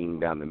sizzling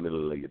down the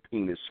middle of your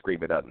penis,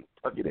 scrape it out, and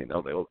tuck it in. I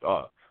was like, oh,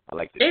 God, I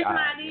like the It's eye,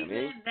 not you know even,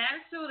 what I mean?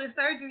 that's true. The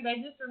surgery, they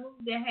just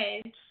removed their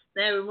head,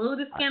 they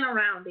removed the skin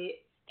around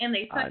it, and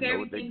they tuck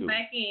everything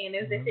back in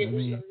as if it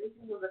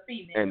was a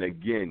female. And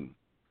again,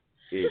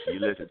 if you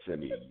listen to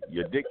me,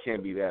 your dick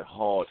can't be that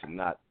hard to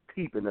not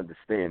peep and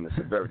understand the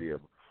severity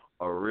of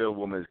a real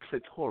woman's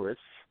clitoris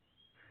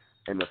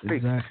and a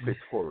fake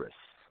clitoris.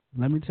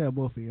 Let me tell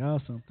both of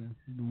y'all something,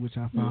 which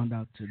I found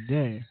out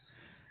today.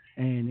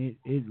 And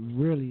it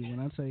really, when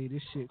I tell you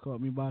this shit caught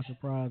me by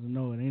surprise, and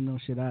no, it ain't no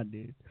shit I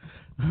did.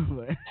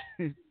 But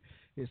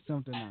it's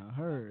something I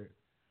heard.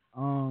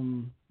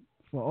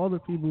 For all the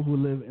people who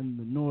live in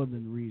the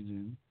northern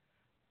region,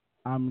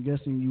 I'm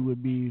guessing you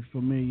would be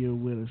familiar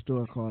with a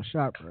store called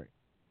ShopRite.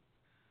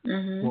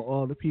 Mm-hmm. For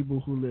all the people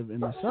who live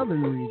in the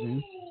southern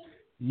region,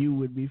 you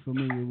would be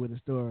familiar with a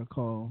store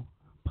called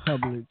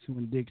Publix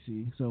and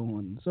Dixie, so on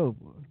and so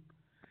forth.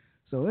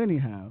 So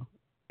anyhow,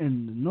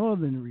 in the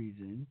northern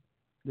region,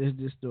 there's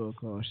this store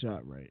called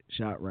ShopRite.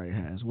 ShopRite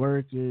has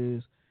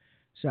workers.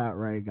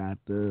 ShopRite got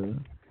the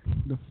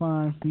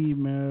fine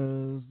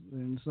females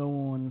and so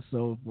on and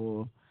so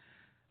forth.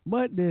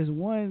 But there's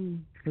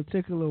one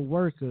particular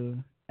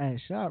worker at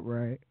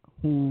ShopRite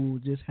who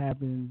just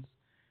happens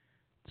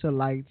to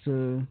like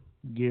to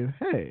give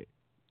head.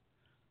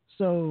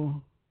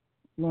 So,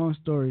 long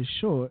story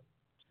short,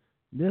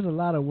 there's a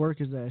lot of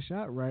workers at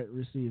ShopRite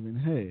receiving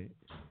head.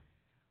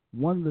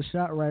 One of the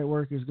ShopRite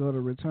workers go to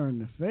return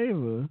the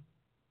favor.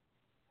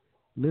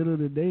 Little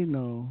did they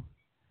know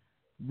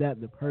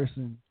that the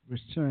person was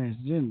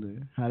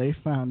transgender. How they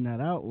found that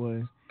out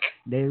was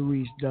they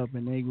reached up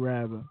and they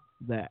grabbed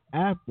the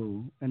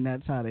apple, and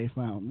that's how they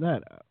found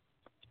that out.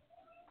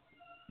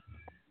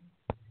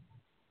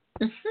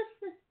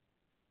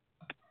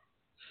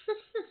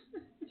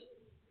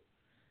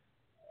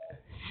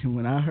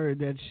 When I heard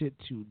that shit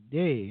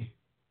today,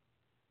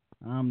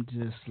 I'm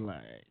just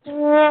like,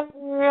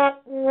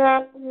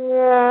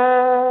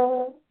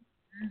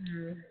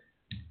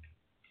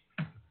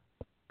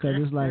 cause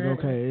it's like,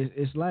 okay,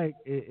 it's like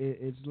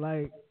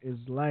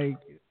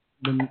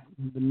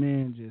the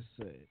man just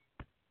said,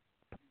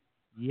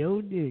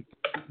 your dick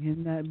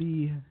cannot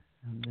be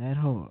that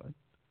hard,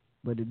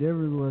 but the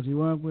difference was he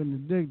wasn't putting the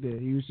dick there;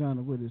 he was trying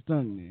to put his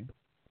tongue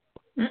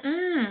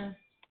there.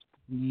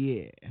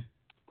 Yeah.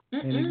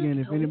 And again,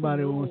 if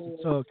anybody wants to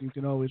talk, you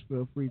can always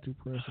feel free to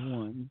press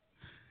 1.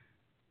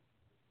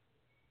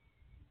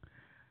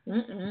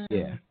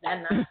 Yeah.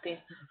 That's nasty.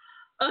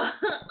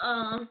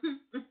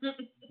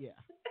 Yeah.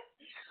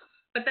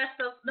 But that's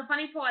the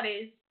funny part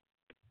is,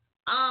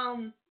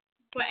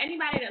 for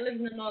anybody that lives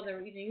in the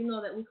northern region, you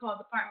know that we call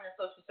Department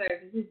of Social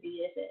Services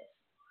DSS.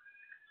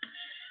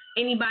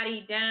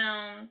 Anybody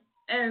down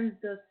in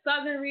the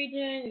southern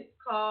region, it's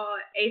called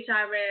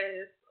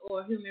HRS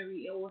or Human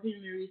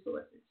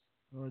Resources.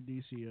 Or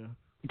DCF.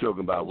 You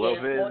talking about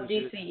welfare? Or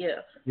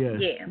DCF.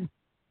 Yeah.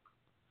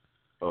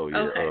 Oh yeah.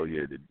 Okay. Oh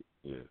yeah.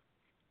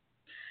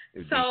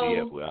 It's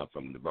DCF where I'm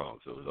from, the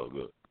Bronx, so it's all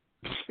good.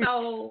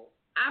 So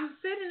I'm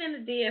sitting in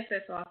the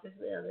DSS office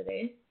the other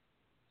day,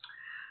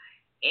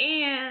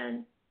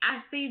 and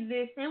I see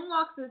this. In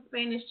walks this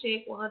Spanish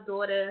chick with her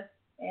daughter,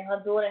 and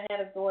her daughter had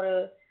a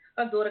daughter.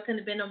 Her daughter couldn't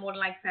have been no more than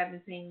like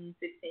 17,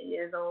 16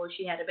 years old.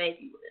 She had a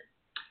baby with her.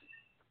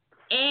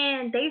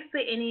 And they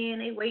sitting in,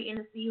 they waiting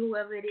to see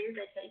whoever it is,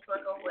 that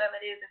caseworker or whoever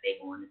it is that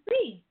they going to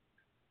see.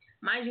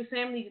 Mind you,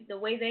 family, the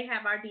way they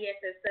have our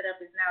DSS set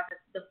up is now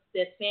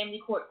the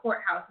family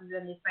courthouse is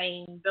in the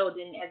same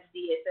building as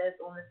DSS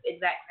on the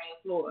exact same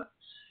floor.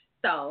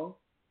 So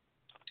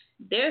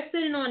they're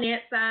sitting on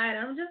that side.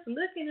 I'm just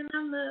looking, and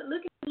I'm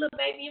looking at the little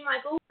baby. I'm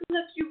like, oh,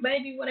 look, cute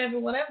baby, whatever.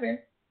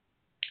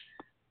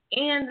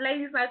 And the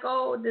lady's like,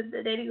 oh, the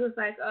lady was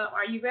like,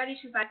 are you ready?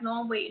 She's like,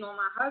 no, I'm waiting on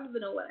my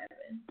husband or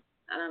whatever.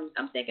 And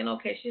I'm thinking,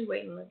 okay, she's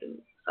waiting on the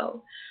dude.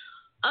 So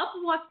up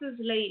walks this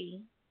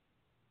lady.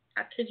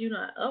 I kid you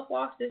not. Up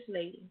walks this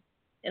lady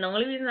And the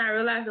only reason I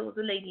realized it was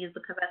a lady is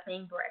because I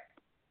seen breasts.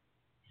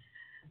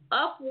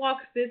 Up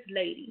walks this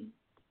lady.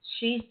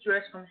 She's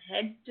dressed from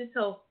head to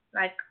toe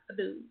like a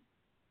dude.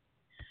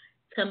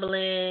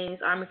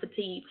 Timberlands, army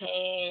fatigue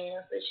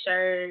pants, a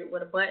shirt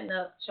with a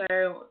button-up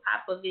shirt on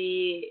top of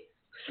it,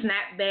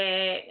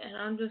 snapback, and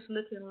I'm just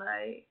looking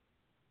like.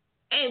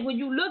 And when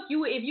you look,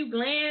 if you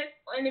glance,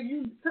 and if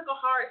you took a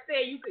hard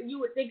stare, you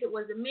would think it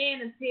was a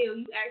man until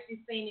you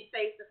actually seen it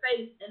face to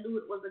face and knew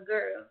it was a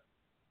girl.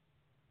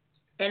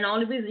 And the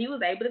only reason you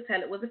was able to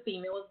tell it was a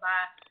female was by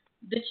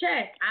the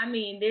chest. I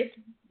mean,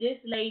 this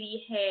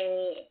lady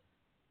had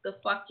the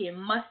fucking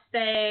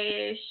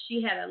mustache.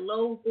 She had a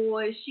low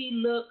voice. She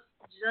looked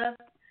just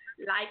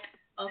like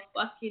a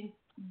fucking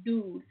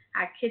dude.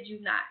 I kid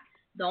you not.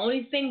 The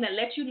only thing that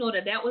let you know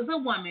that was a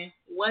woman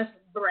was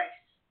breasts.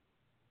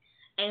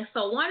 And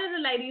so one of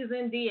the ladies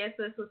in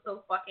DSS was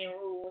so fucking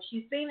rude.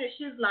 She seen it.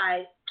 She's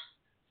like,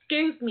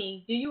 "Excuse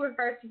me, do you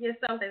refer to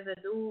yourself as a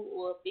dude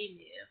or a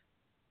female?"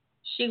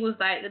 She was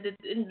like, the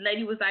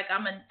lady was like,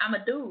 I'm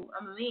a dude.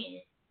 I'm a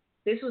man.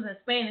 This was in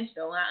Spanish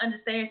though. I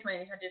understand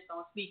Spanish. I just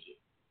don't speak it.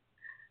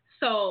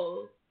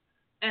 So,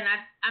 and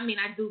I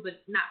mean I do,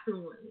 but not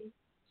fluently.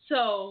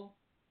 So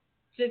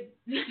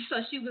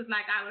she was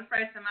like, I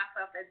refer to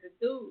myself as a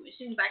dude. And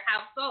she was like,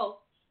 how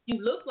so?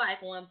 You look like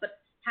one,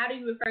 but how do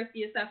you refer to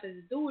yourself as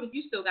a dude if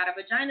you still got a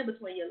vagina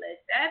between your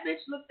legs? That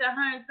bitch looked at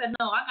her and said,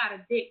 no, I got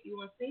a dick. You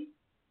want to see?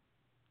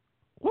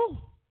 Woo.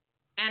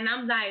 And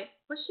I'm like,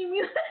 what she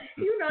mean?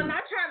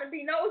 Not trying to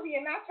be nosy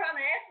and not trying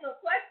to ask no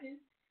questions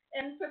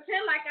and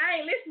pretend like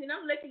I ain't listening.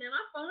 I'm looking at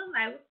my phone. I'm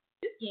like,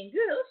 this getting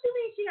good. What she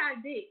mean she got a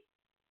dick?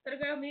 So the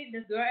girl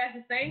asked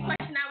the same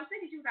question I was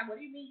thinking. She was like, what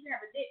do you mean you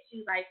have a dick?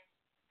 She was like,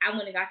 I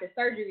went and got the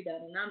surgery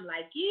done. And I'm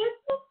like, get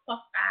the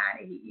fuck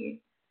out of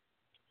here.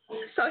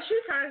 So she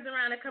turns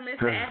around and comes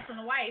to asking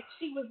the wife.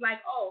 She was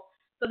like, oh,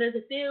 so does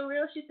it feel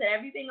real? She said,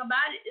 everything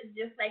about it is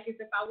just like as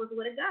if I was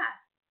with a guy.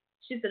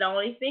 She said, the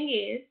only thing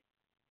is,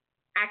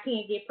 I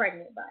can't get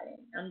pregnant by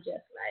him. I'm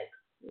just like,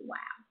 wow.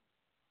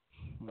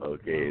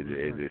 Okay,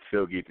 is it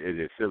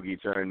Silky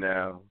turn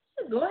now?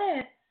 Go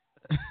ahead.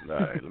 All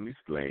right, let me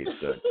explain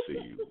something to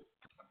you.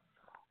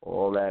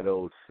 All that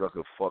old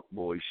sucker fuck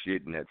boy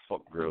shit and that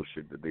fuck girl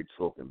shit that they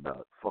talking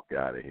about, fuck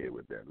out of here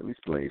with that. Let me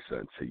explain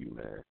something to you,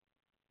 man.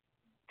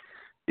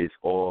 It's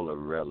all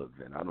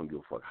irrelevant. I don't give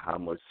a fuck how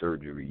much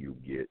surgery you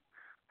get,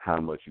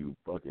 how much you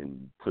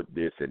fucking put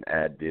this and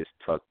add this,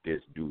 tuck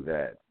this, do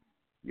that.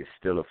 You're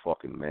still a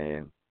fucking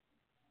man,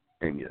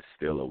 and you're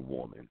still a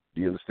woman.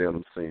 Do you understand what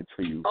I'm saying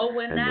to you? Oh,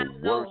 well,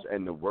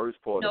 and the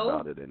worst part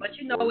about it, but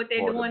you know what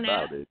they're doing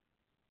now.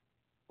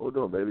 Hold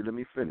on, baby. Let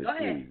me finish,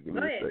 please. Give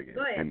me a second.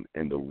 Go ahead.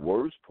 And the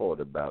worst part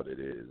about it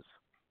is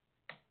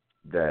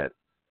that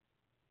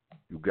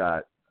you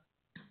got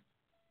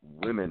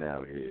women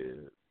out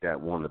here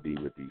that want to be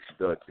with these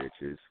stud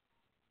bitches.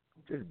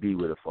 Just be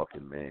with a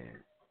fucking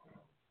man.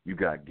 You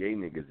got gay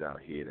niggas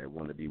out here that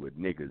want to be with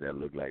niggas that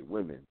look like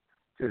women.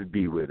 Just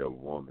be with a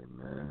woman,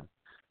 man.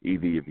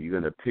 Either if you're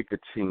going to pick a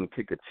team,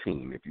 pick a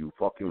team. If you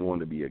fucking want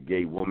to be a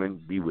gay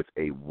woman, be with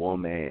a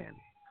woman.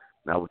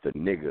 Not with a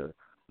nigga.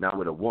 Not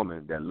with a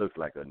woman that looks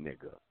like a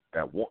nigga,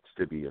 that wants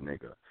to be a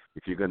nigga.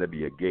 If you're going to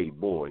be a gay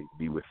boy,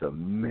 be with a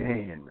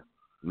man.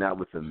 Not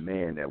with a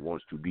man that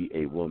wants to be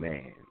a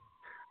woman.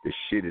 This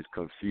shit is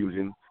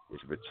confusing.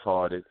 It's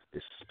retarded.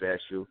 It's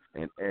special.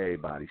 And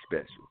everybody's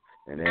special.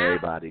 And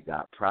everybody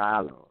got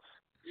problems.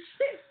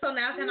 So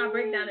now can I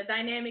break down the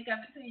dynamic of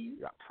it to you?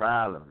 You got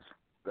problems.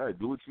 Go ahead,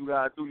 do what you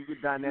gotta do. You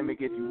get dynamic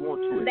if you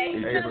want to.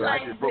 I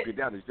just broke it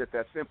down. It's just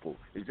that simple.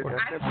 No,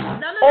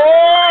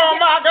 oh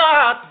my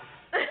God!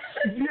 I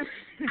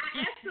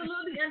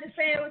absolutely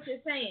understand what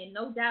you're saying.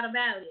 No doubt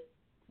about it.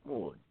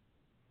 Boy.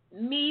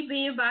 Me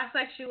being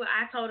bisexual,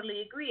 I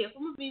totally agree. If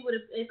I'm gonna be with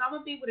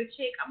a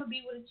chick, I'm gonna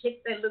be with a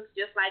chick that looks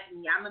just like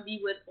me. I'm gonna be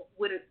with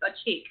a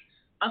chick,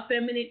 a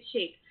feminine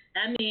chick.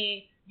 I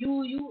mean,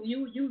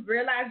 you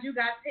realize you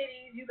got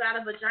titties, you got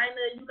a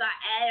vagina, you got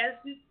ass,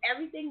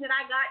 everything that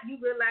I got, you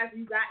realize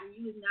you got, and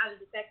you acknowledge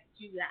the fact that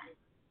you got it.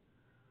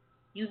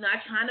 You're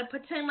not trying to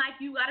pretend like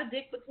you got a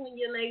dick between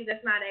your legs.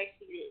 That's not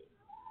actually it.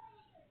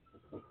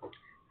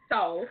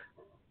 So,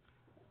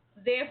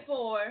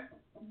 therefore,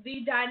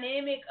 the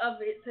dynamic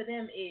of it to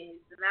them is,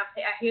 and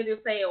I hear them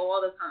say it all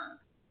the time,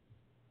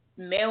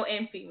 male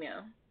and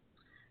female.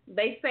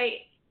 They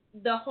say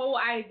the whole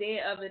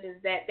idea of it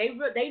is that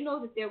they know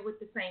that they're with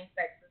the same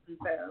sex as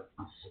themselves.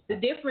 The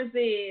difference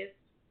is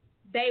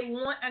they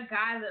want a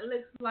guy that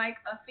looks like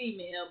a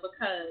female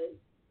because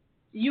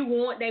they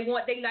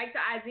like the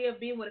idea of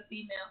being with a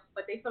female,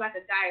 but they feel like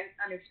a guy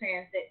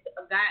understands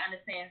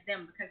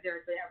them because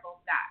they're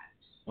both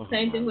guys.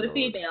 Same thing with a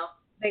female.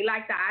 They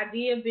like the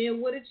idea of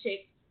being with a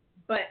chick,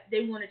 but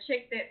they want a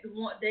chick that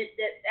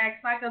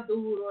acts like a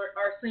dude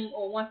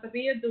or wants to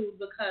be a dude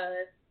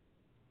because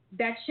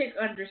that chick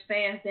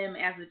understands them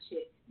as a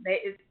chick.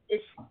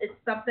 It's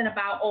something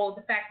about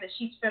the fact that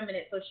she's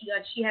feminine, so she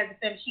understands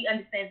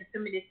the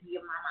femininity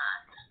of my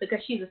mind because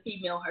she's a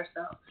female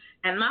herself.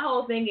 And my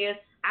whole thing is,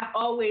 I've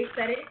always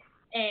said it.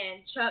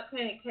 and Chuck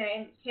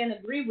can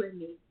agree with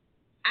me.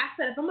 I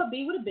said if I'm gonna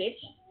be with a bitch,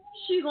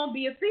 she gonna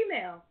be a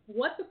female.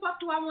 What the fuck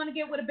do I want to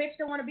get with a bitch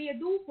that want to be a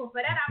dude for?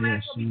 For that, I might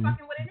as well be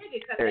fucking with a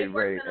nigga because they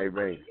worse than a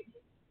fucking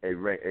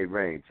nigga. Hey,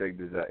 Rain, check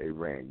this out. Hey,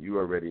 Rain, you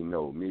already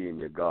know me and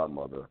your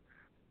godmother,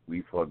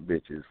 we fuck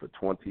bitches for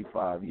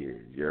 25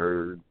 years. You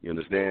heard? You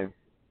understand?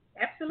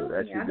 Absolutely,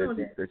 So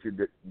that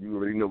shit, you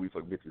already know we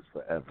fuck bitches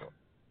forever.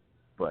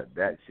 But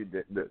that shit,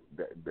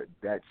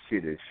 that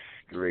shit is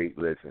straight.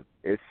 Listen,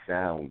 it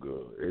sound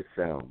good.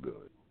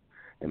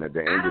 And at the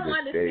end of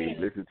the day,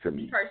 listen to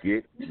me.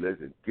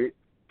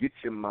 Get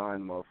your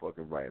mind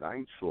motherfucking right. I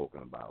ain't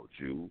talking about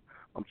you.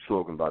 I'm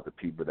talking about the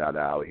people that are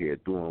out here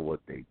doing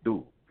what they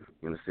do.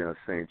 You understand what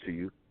I'm saying to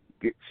you?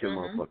 Get your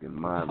motherfucking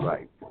mind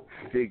right.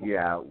 Figure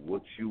out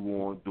what you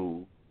want to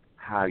do,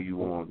 how you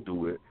want to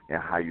do it,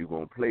 and how you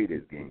going to play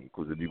this game.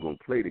 Because if you're going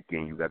to play the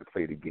game, you got to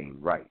play the game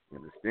right. You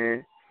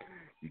understand?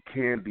 You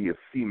can't be a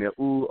female,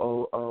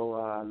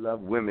 I love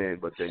women,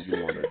 but then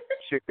you want a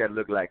chick that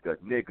look like a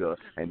nigga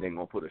and then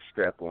going to put a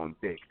strap on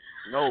dick.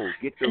 No,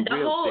 get the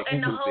real dick.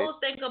 And the whole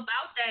thing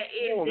about that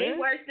is they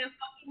worse than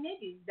fucking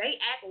niggas. They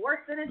act worse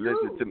than a dude.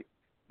 Listen to me.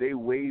 They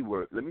way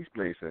worse. Let me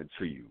explain something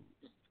to you.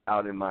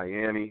 Out in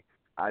Miami,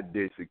 I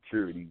did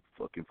security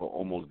fucking for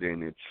almost damn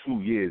near 2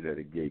 years at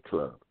a gay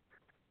club.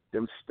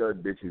 Them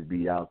stud bitches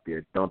be out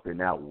there dumping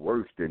out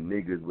worse than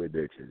niggas with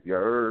bitches. You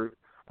heard?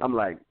 I'm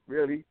like,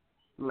 really?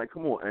 I'm like,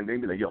 come on. And they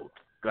be like, yo,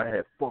 go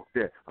ahead, fuck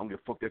that. I'm going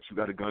to fuck that. You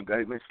got a gun. Go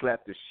ahead, man,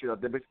 slap this shit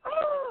up that bitch.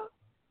 Ah!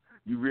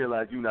 You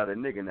realize you're not a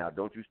nigga now,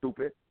 don't you,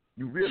 stupid?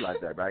 You realize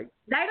that, right?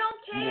 They don't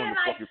care. You on the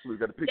fucking floor. You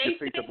got to pick your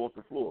face up off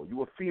the floor.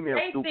 You a female,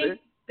 stupid.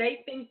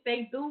 They think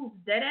they do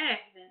dead ass.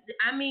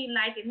 I mean,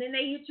 like, and then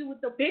they hit you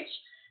with the bitch.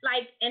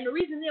 Like, and the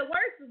reason it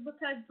works is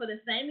because for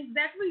the same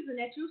exact reason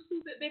that you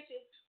stupid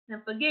bitches,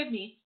 and forgive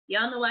me,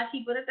 y'all know I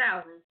keep it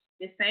 1,000.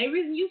 The same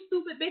reason you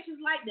stupid bitches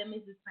like them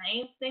is the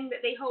same thing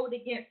that they hold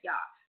against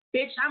y'all.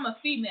 Bitch, I'm a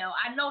female.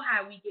 I know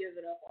how we give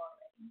it up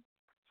already.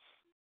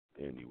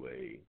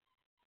 Anyway,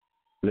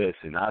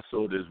 listen, I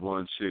saw this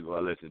one chick.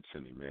 Well, listen to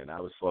me, man. I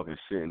was fucking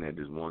sitting at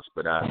this one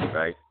spot,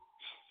 right?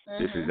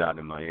 This is out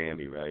in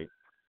Miami, right?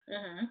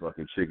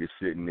 Fucking chick is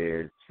sitting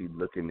there. She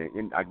looking at,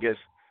 and I guess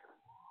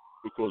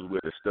because where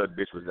the stud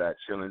bitch was at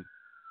chilling,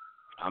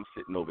 I'm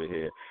sitting over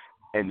here,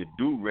 and the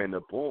dude ran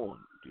up on.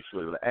 You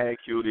sure like, hey,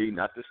 cutie,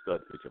 not the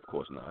stud bitch, of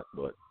course not,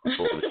 but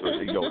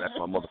yo, that's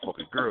my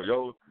motherfucking girl,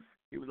 yo.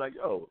 He was like,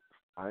 yo,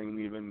 I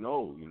didn't even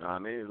know, you know what I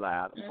mean? He's like,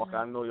 how the fuck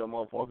I know your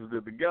motherfuckers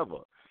live together?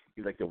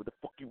 He's like, yo, what the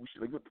fuck you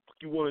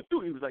want to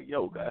do? He was like,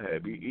 yo, go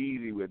ahead, be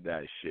easy with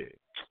that shit.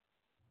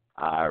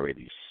 I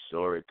already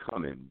saw it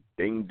coming.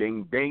 Ding,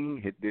 ding,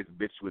 ding, hit this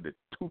bitch with a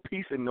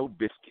 2-piece and no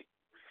biscuit.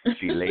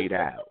 She laid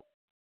out.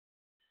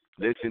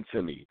 Listen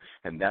to me,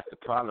 and that's the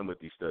problem with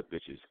these stud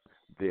bitches.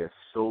 They're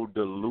so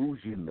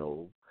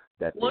delusional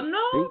that they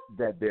think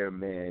that they're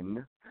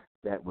men,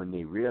 that when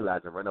they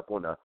realize and run up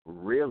on a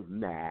real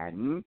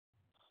man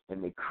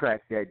and they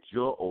crack that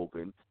jaw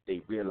open,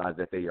 they realize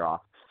that they are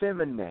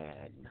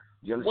feminine.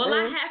 You understand? Well,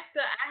 I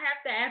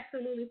have to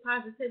absolutely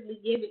positively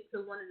give it to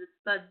one of the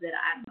studs that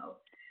I know.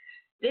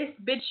 This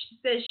bitch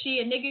says she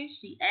a nigga.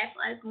 She acts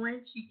like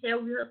one. She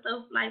tells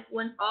herself like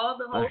one. All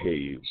the whole. I hear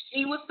you.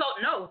 She was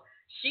so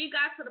She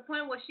got to the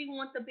point where she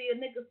wants to be a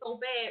nigga so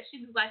bad. She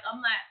was like, I'm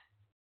not.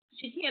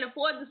 She can't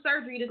afford the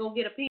surgery to go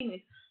get a penis,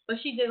 but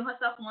she did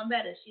herself one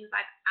better. She was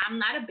like, I'm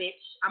not a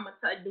bitch.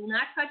 Do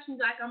not touch me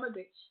like I'm a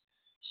bitch.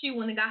 She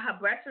went and got her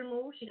breast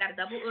removed. She got a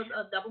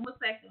double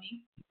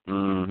mastectomy. I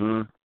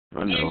know.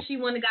 And she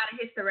went and got a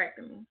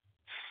hysterectomy.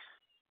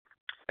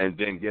 And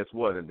then guess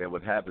what? And then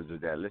what happens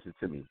is that, listen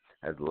to me,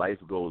 as life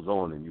goes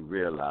on and you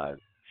realize,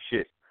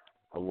 shit,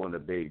 I want a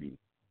baby.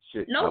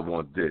 Shit, I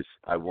want this.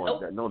 I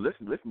want that. No,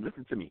 listen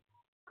to me.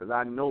 Because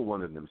I know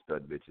one of them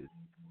stud bitches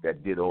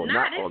that did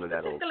not all of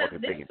that old fucking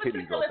taking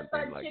titties or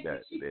something like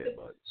that.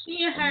 But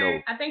she and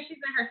her, I think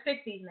she's in her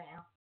 60s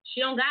now.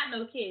 She don't got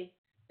no kids.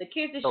 The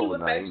kids that she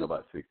referred to,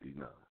 about 60s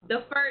now.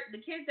 The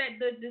kids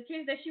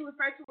that she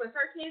referred to as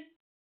her kids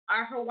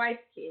are her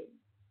wife's kids.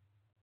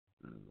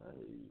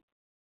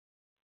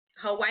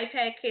 Her wife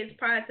had kids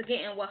prior to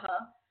getting with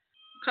her.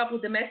 A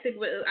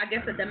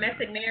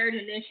domestic marriage,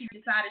 and then she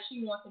decided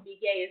she wants to be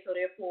gay, so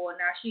therefore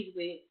now she's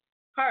with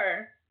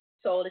her.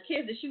 So the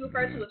kids that she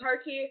referred to as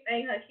her kids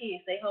ain't her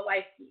kids, they her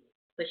wife's kids.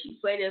 But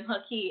she sweated them her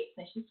kids,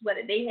 and she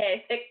sweated they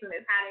had sex, and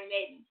that's how they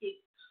made them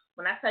kids.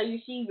 When I tell you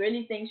she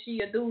really thinks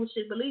she a dude,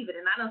 she believe it.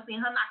 And I done seen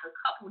her knock a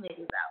couple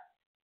niggas out.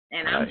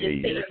 And I'm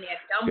just sitting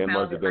there dumbfounded. There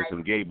must have been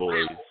some gay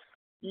boys.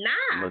 Nah.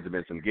 There must have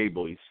been some gay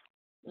boys.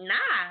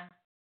 Nah.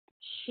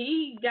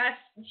 She got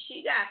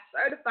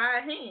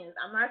certified hands.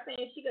 I'm not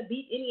saying she could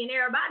beat any and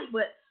everybody,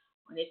 but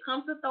when it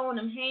comes to throwing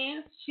them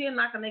hands, she'll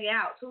knock a nigga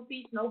out. 2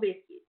 piece, no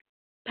biscuit.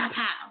 Pow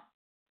pow.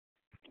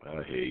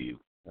 I hear you.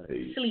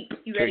 Sleep.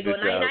 You ready to go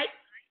night night?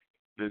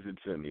 Listen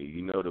to me.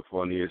 You know the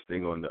funniest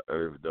thing on the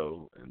earth,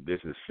 though, and this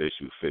is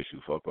fishy.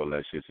 Fuck all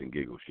that shit and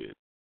giggle shit.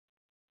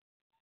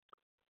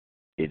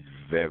 It's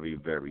very,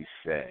 very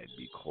sad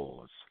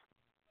because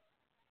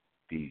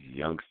these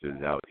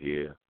youngsters out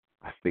here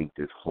I think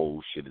this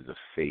whole shit is a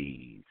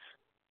phase.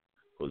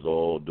 It was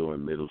all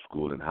during middle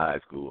school and high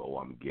school. Oh,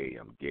 I'm gay,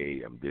 I'm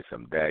this,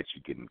 I'm that.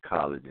 You get in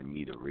college and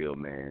meet a real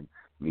man,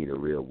 meet a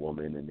real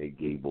woman, and they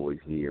gay boys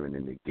here, and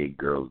then they gay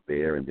girls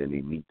there, and then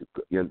they meet the.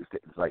 You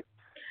understand? It's like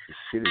this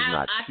shit is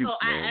not cute,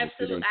 man. I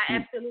absolutely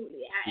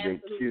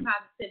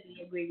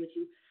positively agree with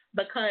you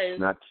because it's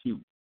not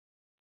cute.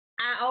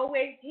 I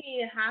always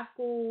hear high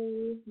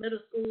school, middle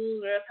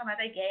school girls come out,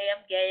 they gay,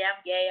 I'm gay, and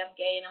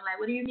I'm like,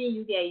 what do you mean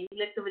you gay? You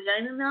lick the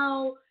vagina?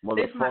 No,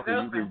 this is my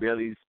girlfriend.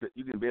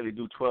 You can barely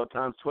do 12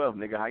 times 12,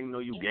 nigga. How you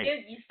know you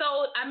gay?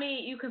 So I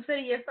mean, you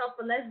consider yourself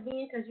a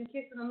lesbian because you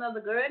kissing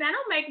another girl. That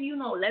don't make you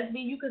no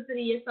lesbian. You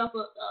consider yourself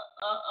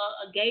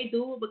a gay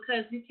dude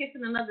because you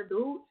kissing another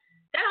dude.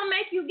 That don't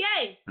make you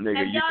gay.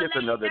 Nigga, you kiss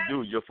another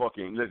dude, you're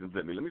fucking. Listen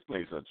to me. Let me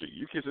explain something to you.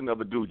 You kiss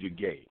another dude, you're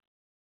gay.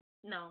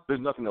 No. There's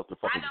nothing else to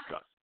fucking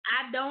discuss.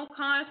 I don't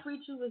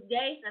treat you as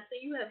gay until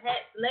you have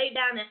laid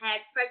down and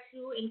had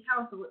sexual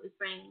encounter with the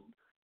same.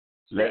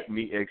 Let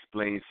me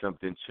explain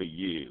something to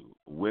you.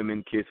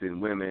 Women kissing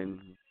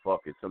women,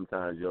 fuck it.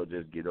 Sometimes you'll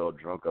just get all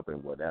drunk up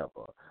and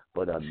whatever.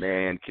 But a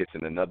man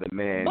kissing another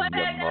man,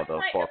 you're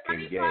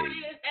motherfucking gay.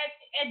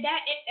 At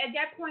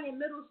that point in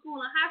middle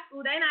school and high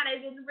school, they're not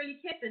even really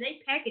kissing. They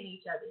pecking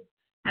each other.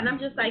 And I'm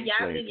just like,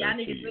 y'all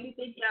niggas really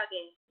think y'all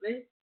gay.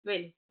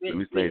 Really. Let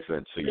me explain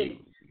something to you.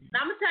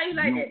 Now, I'm going to tell you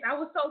like this. I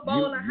was so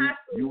bold in high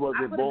school. You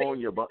wasn't born.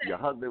 Your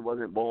husband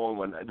wasn't born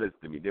when, listen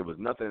to me, there was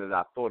nothing that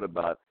I thought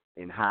about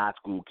in high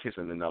school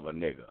kissing another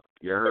nigga.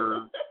 You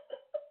heard?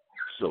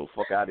 So,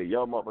 fuck out of here.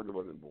 Your motherfucker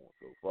wasn't born.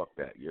 So, fuck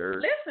that. You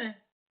heard? Listen,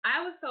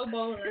 I was so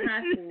bold in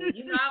high school.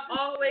 You know, I've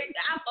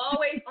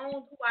always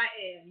owned who I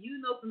am. You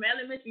know, from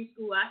elementary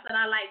school, I said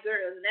I like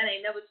girls, and that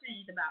ain't never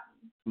changed about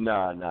me.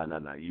 No.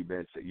 You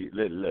been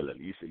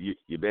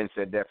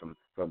said that from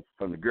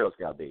the Girl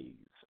Scout days.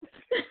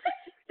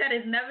 That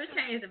has never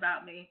changed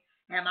about me.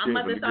 And my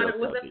mother thought it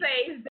was a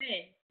phase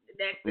then.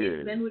 That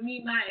phase been with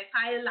me my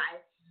entire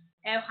life.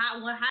 And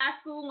when high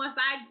school, once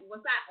I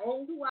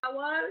owned who I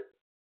was,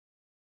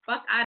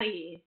 fuck out of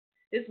here.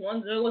 This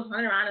one girl was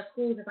running around the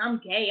school because I'm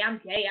gay.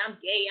 I'm like,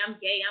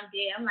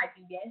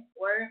 you gay?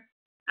 Word?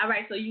 All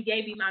right, so you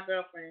gay, be my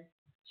girlfriend.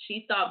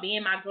 She thought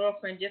being my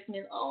girlfriend just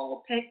meant,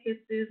 pet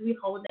kisses, we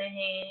holding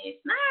hands.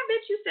 Nah,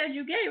 bitch, you said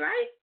you gay,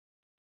 right?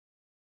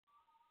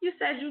 You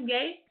said you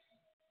gay.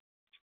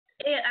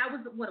 And I was,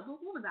 what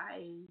was I,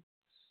 a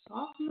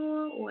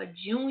sophomore or a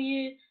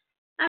junior?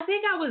 I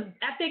think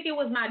it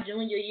was my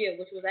junior year,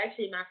 which was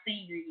actually my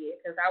senior year,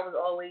 because I was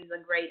always a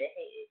grade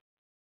ahead.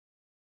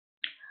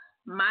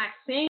 My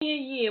senior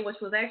year,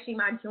 which was actually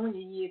my junior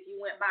year, if you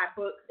went by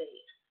book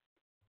day.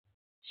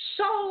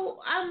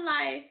 So I'm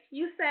like,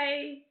 you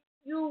say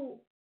you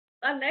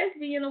a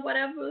lesbian or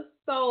whatever,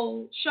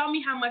 so show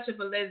me how much of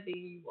a lesbian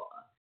you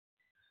are.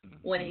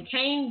 Mm-hmm. When it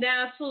came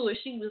down to it,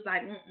 she was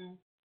like,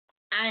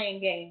 I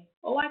ain't gay.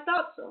 Oh, I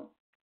thought so.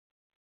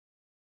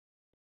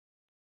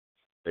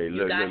 Hey,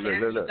 look. You got down to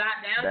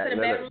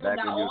the bedroom,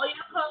 got all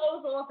your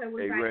clothes off, and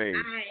was like, Rain.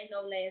 I ain't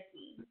no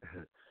lesbian.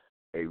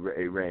 Hey,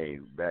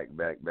 Rain, back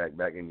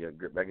in your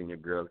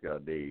Girl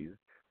Scout days,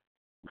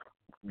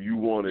 you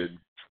wanted,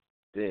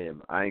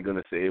 I ain't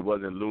gonna say it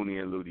wasn't Looney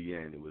and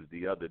Ludienne. It was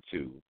the other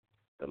two,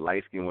 the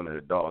light skinned one and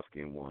the dark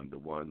skinned one, the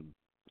one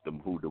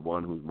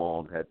whose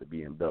mom had the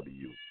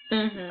BMW.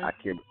 Mm-hmm. I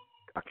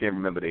can't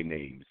remember their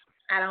names.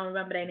 I don't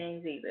remember their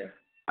names either.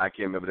 I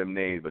can't remember them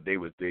names, but they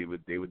were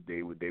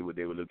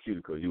little cute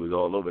because you was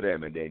all over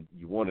them, and then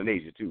you wanted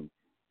Asia too.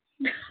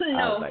 No,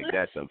 I was like,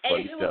 that's some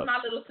funny Asia stuff. was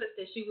my little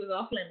sister. She was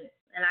off limits,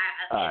 and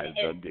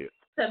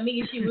to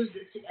me, she was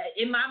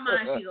in my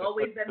mind. She's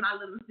always been my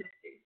little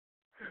sister.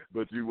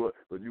 But you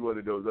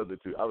wanted those other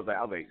two. I was like,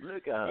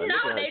 look at her.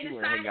 No, they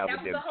decided that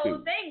was the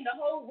whole thing.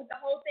 The whole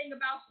thing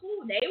about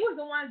school. They were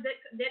the ones that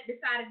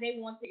decided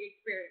they wanted to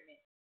experiment.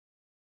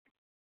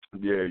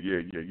 Yeah.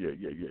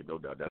 No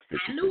doubt. That's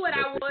 50, I knew what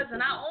I was,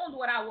 and I owned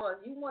what I was.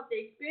 You want to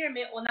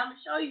experiment? Well, I'm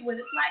gonna show you what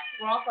it's like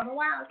to walk on the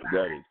wild side.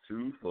 That is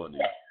too funny.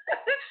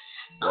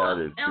 That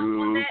is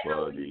too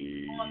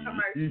funny.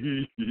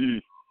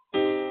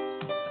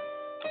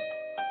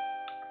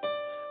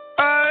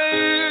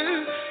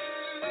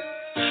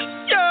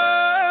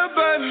 Yeah,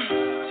 baby.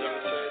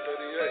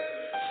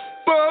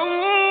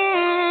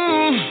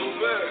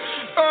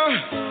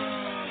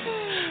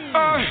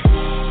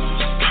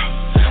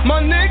 My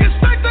niggas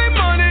stack they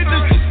money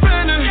just to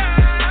spend it.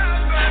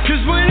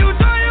 'Cause when you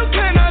die, you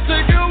cannot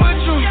take it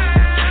with you.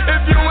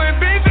 If you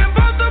ain't beefing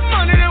about the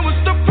money, then what's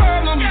the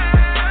problem?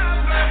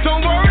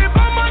 Don't worry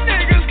about my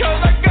niggas,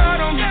 'cause I got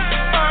them.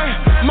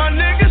 My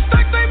niggas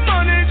stack they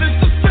money just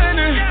to spend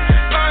it.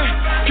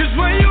 'Cause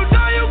when you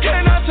die, you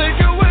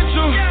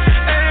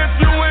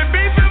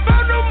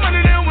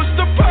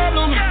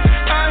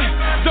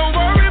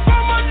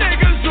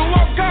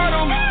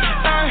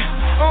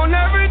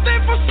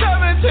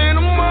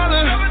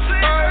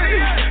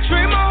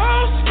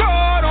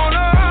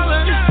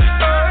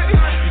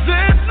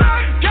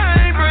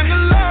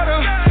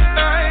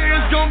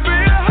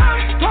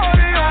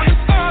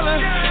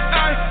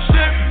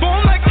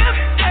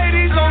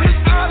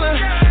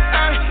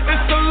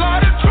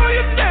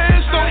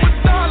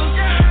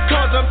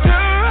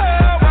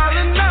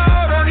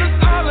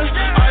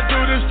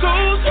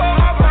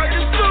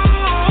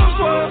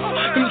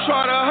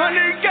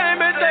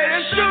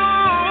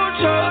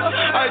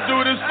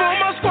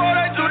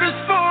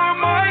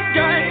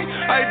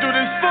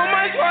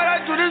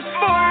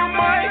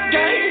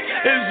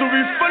It's to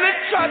be fully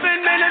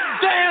trapping and a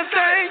damn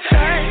thing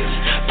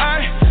changed.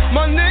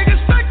 My niggas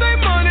stack their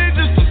money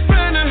just to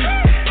spend it.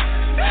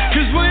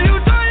 Cause when you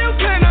die, you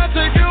cannot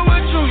take it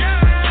with you.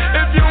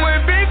 If you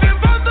ain't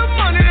beefing about the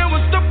money, then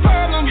what's the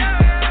problem?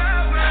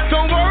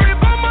 Don't worry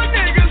about my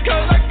niggas,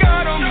 cause I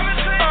got them.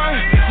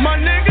 My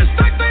niggas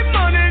stack their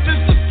money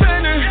just to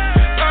spend it.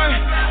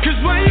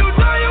 Cause when you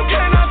die, you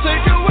cannot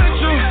take it with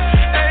you.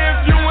 And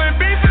if you ain't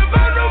beefing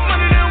about the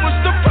money, then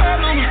what's the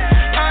problem?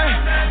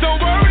 Don't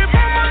worry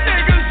about my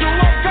niggas, you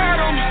I got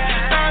them.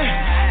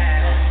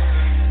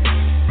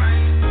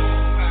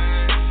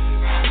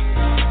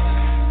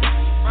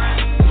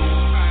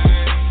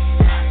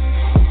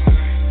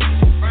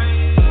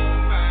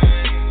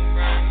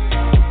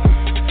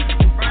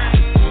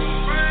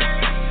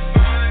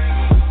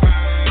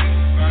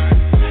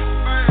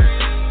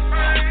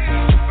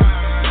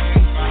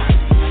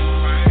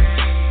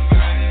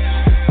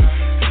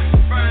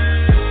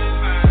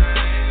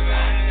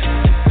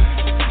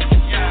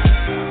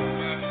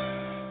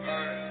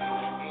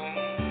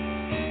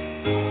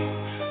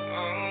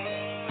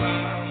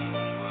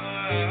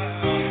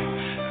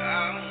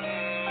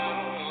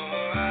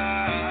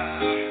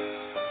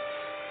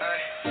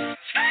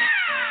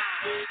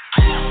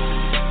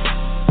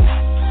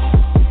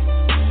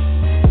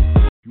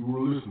 You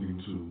are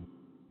listening to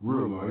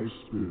Real Life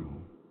Spill.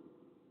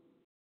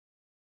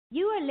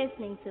 You are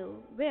listening to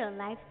Real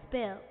Life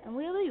Spill, and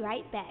we'll be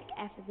right back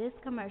after this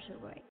commercial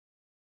break.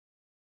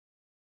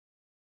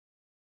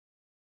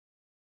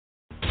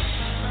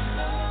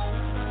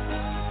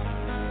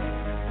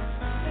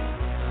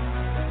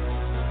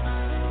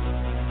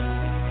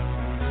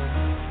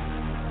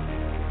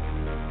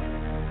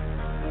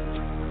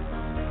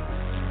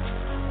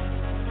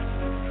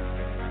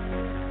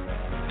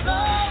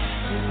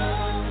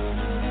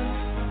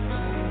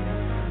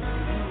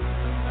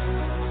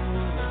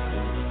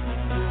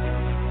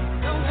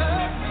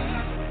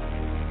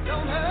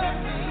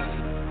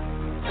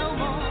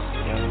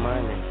 Young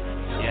Money,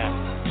 yeah.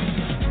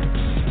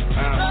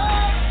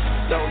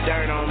 Throw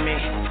dirt on me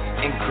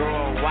and grow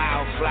a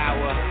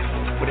wildflower.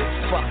 But it's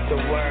fuck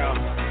the world,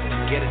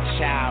 get a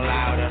child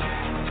out her.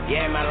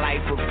 Yeah, my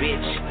life a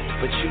bitch,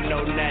 but you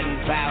know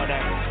nothing about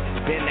her.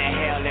 Been to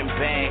hell and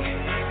back,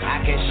 I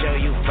can show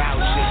you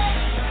vouchers.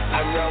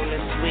 I'm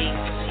rolling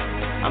sweets,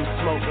 I'm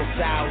smoking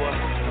sour.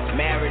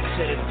 Married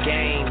to the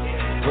game,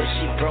 but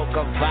she broke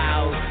her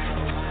vows.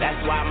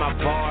 That's why my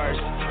bars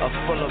are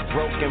full of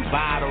broken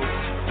bottles,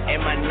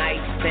 and my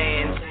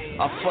nightstands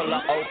are full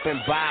of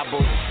open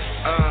Bibles.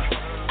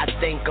 I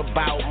think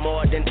about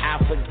more than I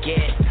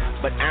forget,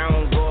 but I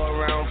don't go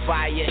around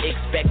fire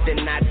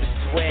expecting not to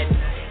sweat.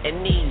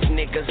 And these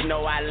niggas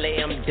know I lay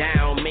them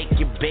down, make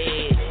your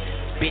bed.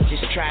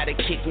 Bitches try to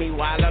kick me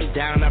while I'm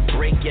down, I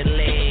break your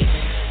leg.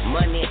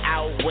 Money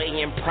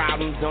outweighing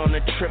problems on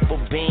a triple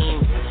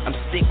beam. I'm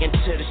sticking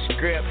to the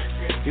script,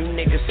 you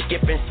niggas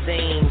skipping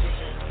scenes.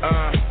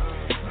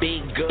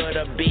 Be good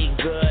or be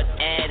good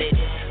at it.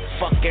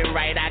 Fucking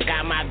right, I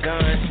got my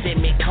gun,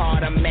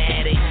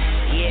 semi-automatic.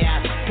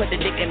 Yeah, put the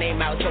dick in their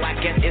mouth, so I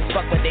guess it's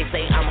fuck what they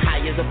say. I'm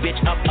high as a bitch,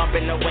 up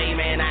and away,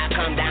 man. I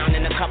come down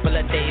in a couple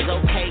of days.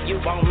 Okay, you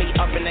want me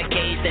up in the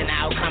cage, then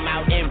I'll come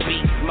out in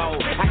beast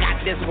mode. I got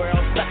this world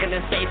stuck in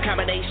a safe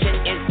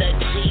combination. It's the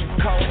cheat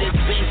code. It's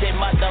beastin'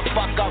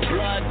 motherfucker,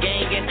 blood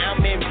gang, and I'm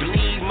in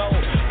bleed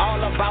mode.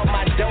 All about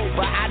my dough,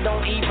 but I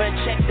don't even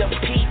check the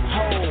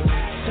peephole.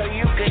 So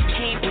you could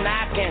keep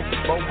knocking,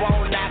 but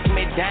won't knock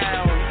me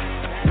down.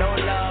 No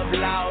love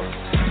lost,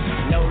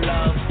 no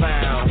love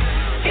found.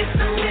 It's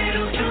a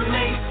little too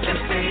late to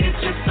say that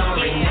you're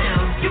sorry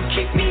now. You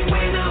kicked me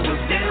when I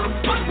was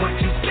down, but what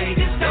you say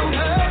just don't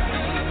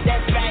hurt.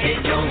 That's right,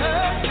 it don't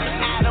hurt.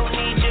 I don't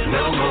need you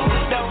no more.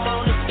 Don't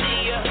wanna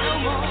see you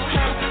no more.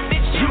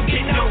 Bitch, you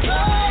get no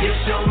love. You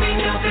show me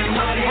nothing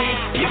but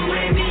hate. You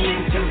ran me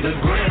into the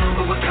ground,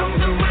 but what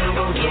comes around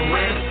goes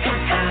around.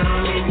 I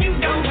don't mean you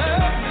don't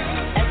hurt.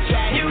 That's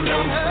right, you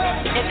don't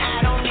hurt. And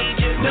I don't need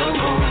you no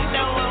more.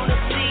 Don't wanna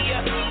see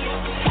you.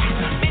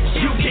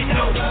 Bitch, you get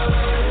no love.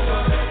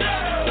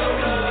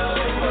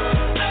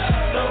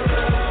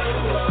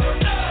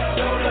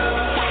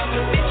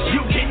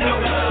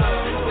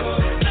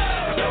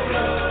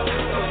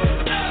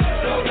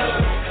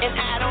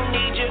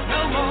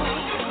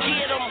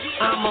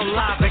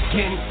 Alive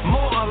again,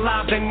 more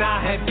alive than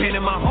I have been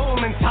in my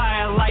whole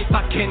entire life.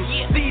 I can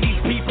see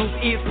these people's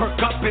ears perk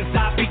up as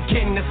I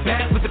begin to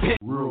spaz with the pit.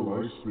 Real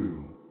Life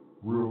Spill,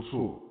 real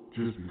talk,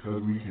 just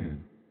because we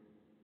can.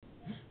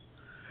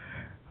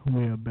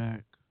 We are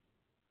back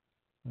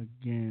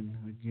again,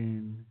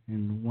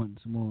 and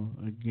once more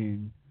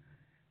again.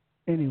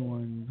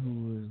 Anyone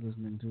who is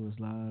listening to us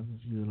live,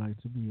 if you would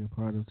like to be a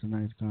part of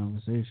tonight's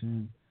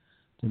conversation,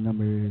 the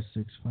number is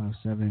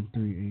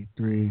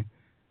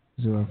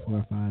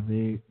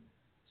 657-383-0458,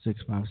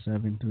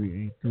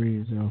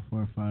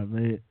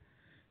 657-383-0458.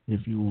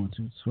 If you want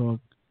to talk,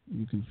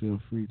 you can feel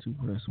free to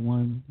press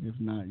 1. If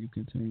not, you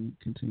continue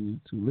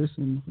to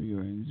listen for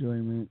your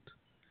enjoyment.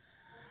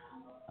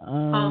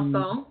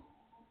 Also,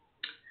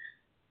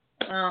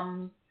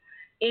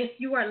 if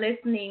you are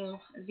listening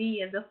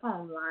via the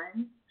phone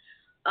line,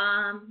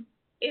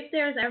 if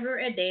there's ever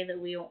a day that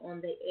we are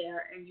on the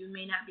air and you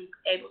may not be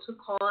able to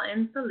call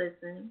in to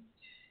listen,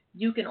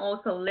 you can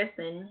also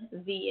listen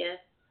via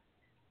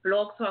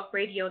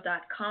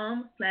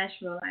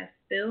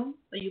blogtalkradio.com/reallifespill,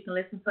 or you can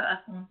listen to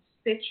us on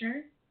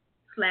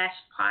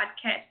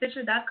Stitcher/podcast,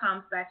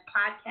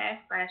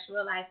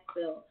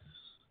 Stitcher.com/podcast/reallifespill.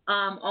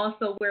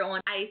 Also, we're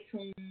on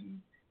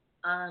iTunes,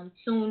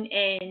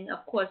 TuneIn.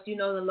 Of course, you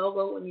know the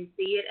logo when you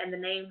see it, and the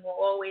name will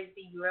always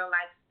be Real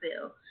Life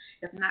Spill.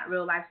 If not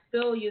Real Life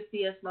Spill, you'll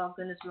see us logged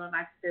in as Real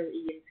Life Spill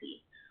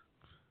ENT.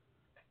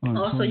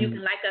 Also, you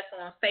can like us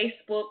on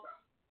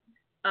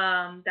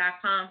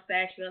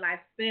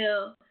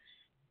Facebook.com/reallifespill,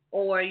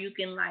 or you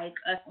can like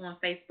us on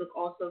Facebook,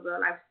 also Real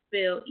Life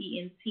Spill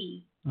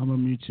ENT. I'm gonna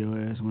mute your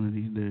ass one of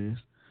these days.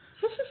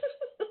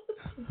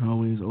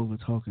 Always over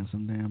talking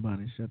some damn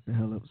body. Shut the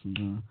hell up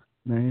sometimes.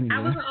 Now, anyway. I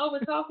wasn't over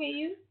talking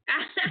you.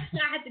 I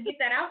had to get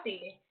that out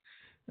there.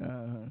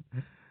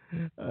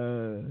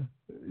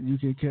 You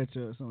can catch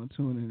us on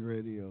TuneIn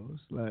Radio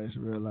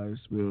 /Real Life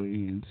Spill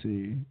ENT.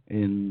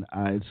 In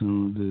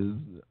iTunes is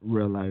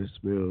Real Life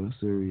Spill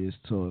Serious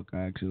Talk,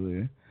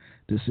 actually.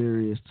 The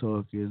Serious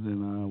Talk is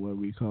in what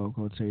we call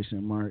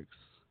quotation marks.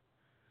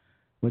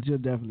 But you'll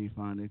definitely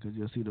find it because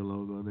you'll see the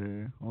logo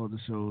there. All the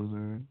shows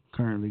are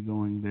currently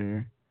going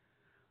there.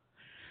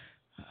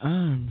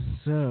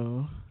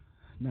 So,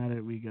 now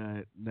that we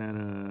got that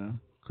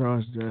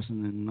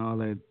cross-dressing and all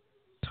that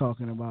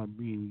talking about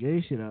being gay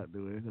shit out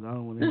the way, because I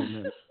don't want to hear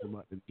nothing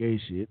about the gay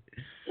shit.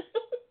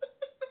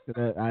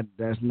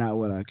 That's not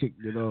what I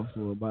kicked it off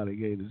for, about a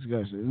gay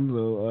discussion.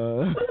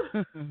 So,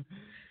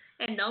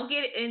 and don't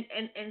get it,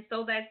 and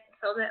so that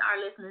our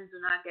listeners do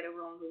not get it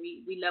wrong.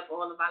 We love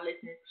all of our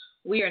listeners.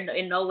 We are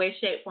in no way,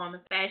 shape, form, or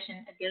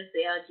fashion against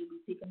the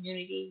LGBT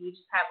community. We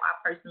just have our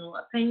personal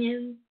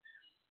opinions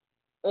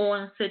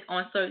on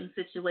certain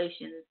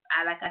situations.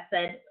 Like I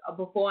said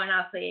before, and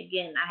I'll say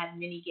again, I have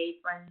many gay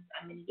friends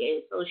and many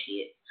gay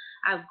associates.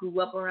 I grew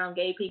up around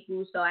gay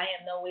people, so I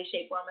am no way,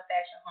 shape, form, or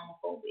fashion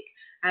homophobic.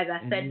 As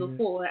I said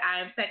before, I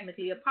am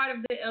technically a part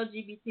of the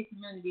LGBT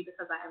community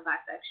because I am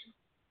bisexual.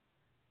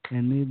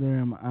 And neither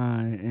am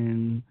I.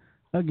 And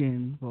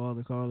again, for all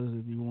the callers,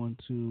 if you want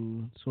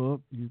to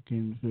talk, you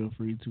can feel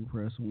free to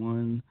press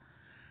 1.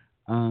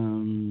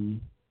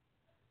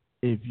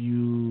 If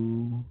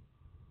you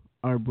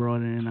are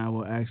brought in, I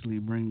will actually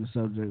bring the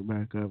subject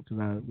back up because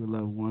I would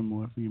love one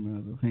more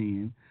female's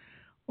opinion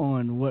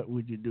on what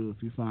would you do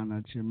if you found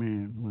out your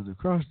man was a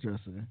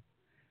cross-dresser.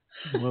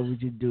 What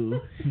would you do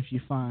if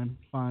you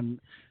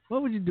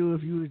what would you do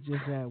if you was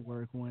just at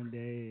work one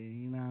day,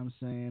 you know what I'm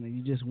saying, and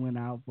you just went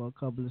out for a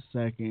couple of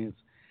seconds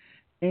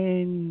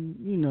and,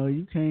 you know,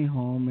 you came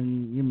home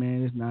and your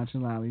man is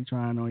nonchalantly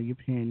trying on your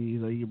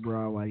panties or your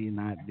bra while you're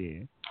not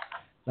there.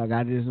 Like,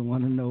 I just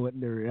want to know what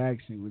the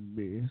reaction would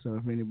be. So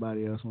if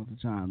anybody else wants to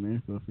chime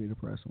in, feel free to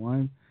press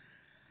 1.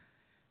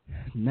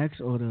 Next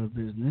order of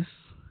business.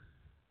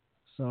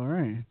 So,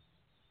 Rain.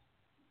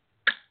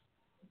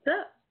 What's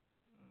up?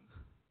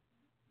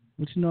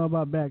 What you know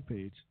about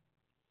Backpage?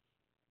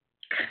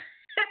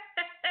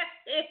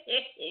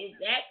 Backpage.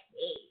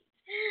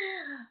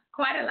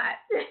 Quite a lot.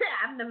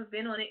 I've never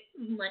been on it,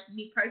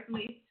 me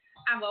personally.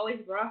 I've always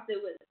browsed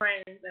it with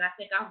friends, and I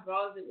think I've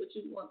browsed it with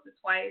you once or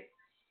twice.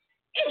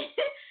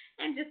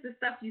 And just the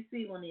stuff you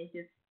see on it is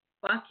just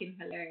fucking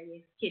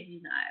hilarious. Kid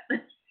you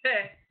not.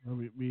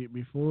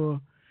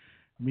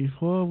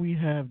 Before we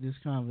have this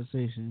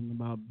conversation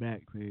about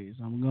Backpage,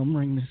 I'm going to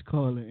bring this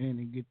caller in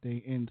and get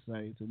their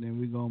insights, and then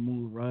we're going to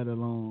move right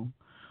along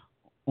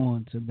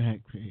on to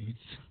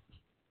Backpage.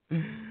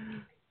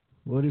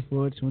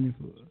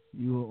 4424,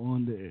 you are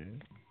on the air.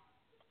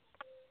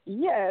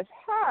 Yes,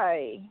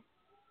 hi.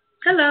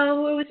 Hello,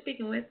 who are we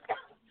speaking with?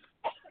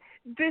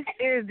 This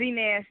is D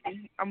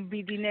Nasty. I'm going to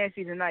be D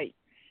Nasty tonight.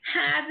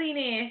 Hi, D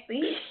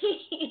Nasty.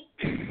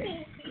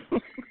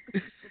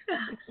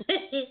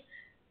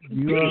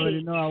 You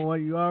already know I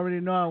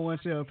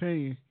want your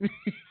opinion.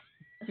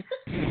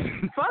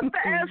 Fuck the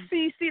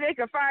FCC. They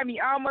can find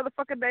me all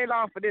motherfucking day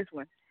long for this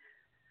one.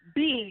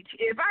 Bitch,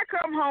 if I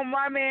come home,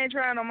 my man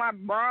trying on my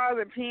bras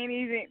and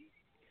panties, and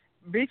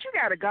bitch, you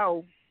gotta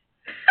go.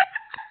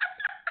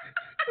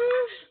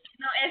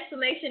 No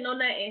explanation, no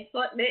nothing.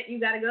 Fuck that, you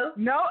gotta go.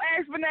 No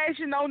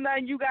explanation, no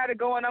nothing. You gotta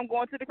go, and I'm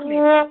going to the clinic.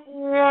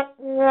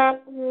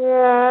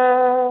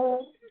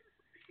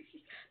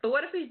 But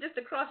what if he's just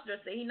a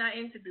cross-dresser? He's not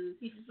into dudes.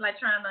 He's just like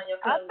trying on your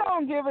clothes. I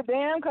don't give a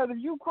damn, because if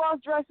you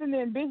cross-dressing,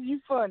 then bitch, you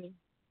funny.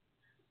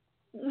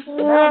 And I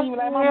don't even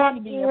like my money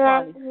being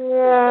funny.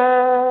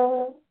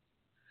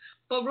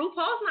 But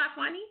RuPaul's not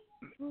funny.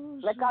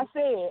 Like I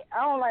said,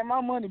 I don't like my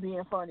money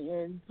being funny.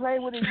 And play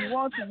with it if you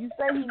want to. You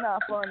say he's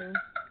not funny.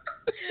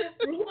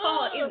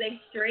 RuPaul is a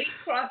straight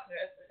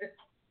cross-dresser.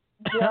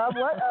 Yeah,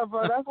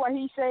 whatever. That's why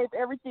he shaved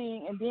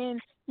everything, and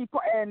then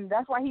and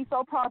that's why he's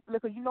so popular.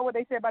 Because you know what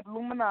they say about the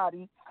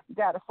Illuminati? You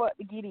gotta fuck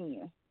to get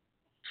in.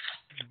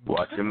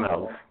 Watch your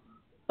mouth.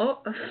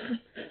 Oh.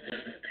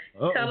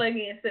 Tell her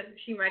again, so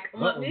she might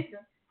come up missing.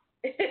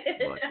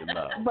 Watch your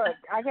mouth. But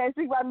I can't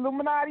speak about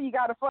Illuminati. You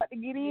gotta fuck to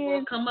get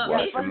in. Come up, you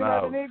gotta Watch fuck your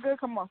another mouth. nigga.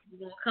 Come on. You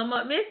gonna come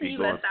up missing? You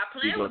better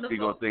stop playing with the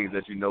Speak on folks. things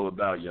that you know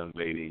about, young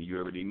lady, and you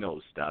already know.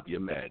 Stop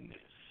your madness.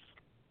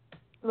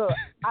 Look,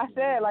 I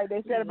said like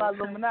they said about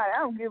Illuminati. I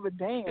don't give a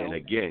damn. And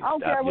again, I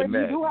don't stop care your if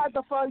madness. you do have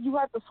to fuck, you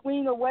have to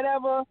swing or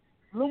whatever.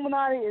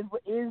 Illuminati is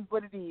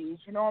what it is.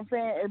 You know what I'm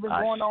saying? It's been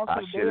going on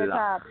since the day of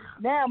time.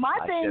 Now, my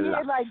thing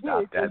is like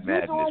this: if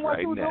you're doing what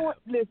you're doing,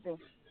 listen.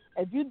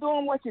 If you're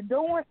doing what you're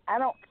doing, I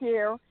don't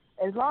care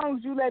as long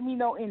as you let me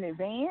know in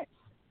advance.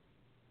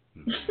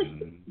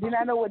 Then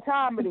I know what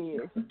time it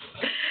is.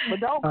 But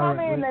don't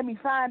come in and let me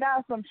find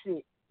out some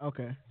shit.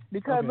 Okay.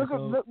 Because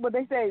look what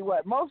they say.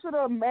 What most of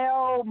the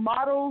male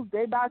models,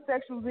 they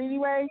bisexuals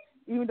anyway.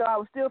 Even though I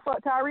would still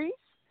fuck Tyrese.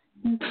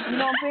 You know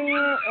what I'm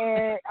saying?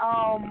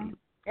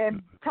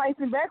 And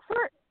Tyson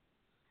Beckford.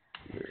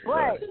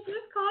 But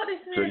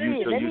So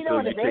you take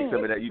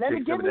some of that. You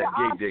take some of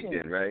that gay dick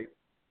then, right?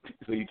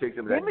 So you take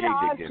some of that gay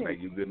dick then, right?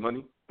 You good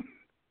money?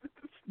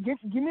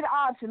 Give me the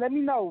option. Let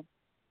me know.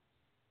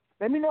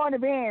 Let me know in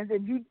advance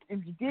if you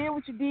did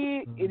what you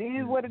did. It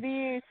is what it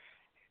is.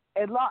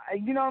 You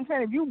know what I'm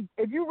saying?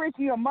 If you rich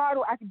and you're a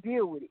model, I can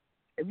deal with it.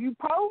 If you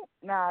po,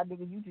 nah,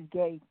 nigga, you just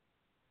gay.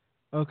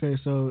 Okay,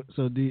 so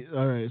D,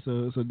 all right,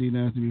 so D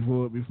Nasty,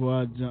 before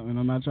I jump, and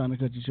I'm not trying to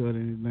cut you short or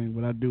anything,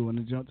 but I do want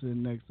to jump to the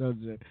next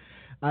subject.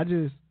 I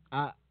just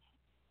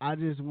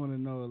want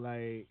to know,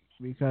 like,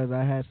 because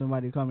I had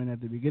somebody come in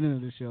at the beginning of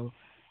the show,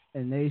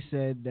 and they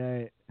said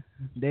that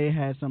they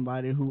had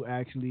somebody who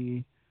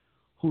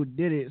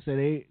did it, so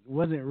they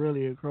wasn't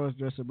really a cross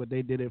dresser, but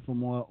they did it for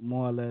more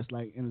or less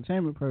like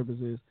entertainment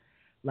purposes.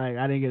 Like,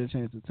 I didn't get a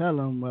chance to tell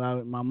them,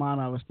 but in my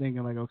mind I was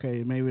thinking like,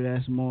 okay, maybe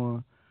that's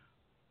more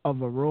of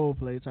a role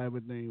play type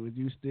of thing. Would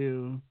you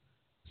still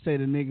say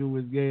the nigga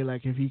was gay,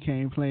 like if he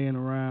came playing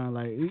around,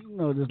 like, you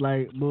know, just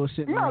like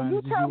bullshitting around? No,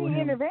 you tell me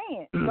in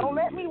advance. Don't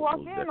let me walk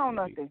in on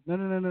nothing. No,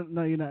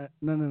 you're not.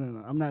 No.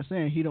 I'm not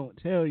saying he don't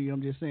tell you.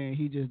 I'm just saying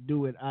he just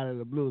do it out of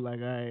the blue. Like,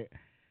 all right,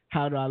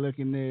 how do I look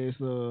in this?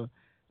 Or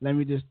let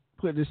me just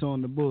put this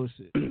on the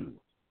bullshit.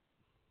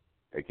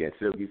 Hey, can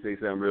Silky say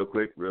something real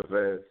quick, real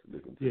fast?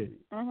 Listen to me.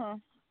 Uh-huh.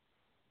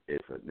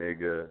 If a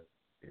nigga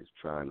is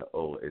trying to,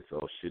 it's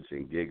all shits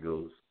and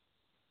giggles,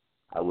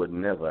 I would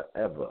never,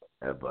 ever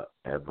fuck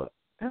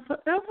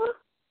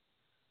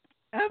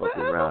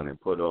around and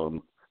put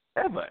on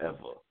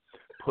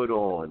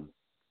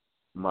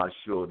my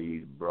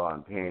shorty's bra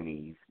and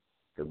panties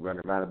to run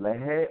around and be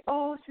like, hey,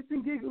 shits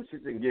and giggles.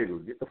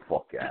 Get the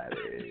fuck out of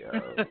here, yo.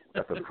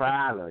 That's a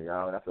problem,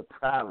 yo. That's a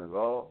problem,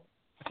 bro.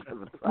 That's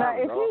a problem, now,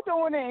 if bro. he's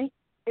doing it,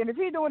 and if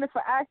he's doing it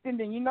for acting,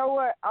 then you know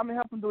what? I'm gonna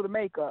help him do the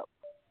makeup.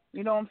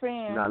 You know what I'm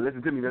saying? Now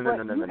listen to me. No.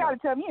 You gotta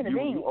tell me in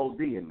advance. You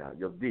ODing now.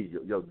 Yo, D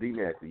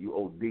Nasty, you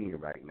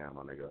ODing right now,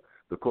 my nigga.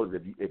 Because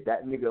if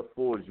that nigga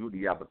affords you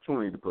the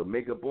opportunity to put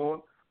makeup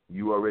on,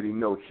 you already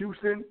know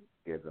Houston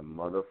is a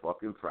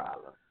motherfucking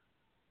problem.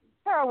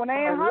 Hell, when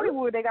they in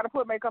Hollywood, they gotta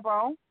put makeup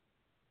on.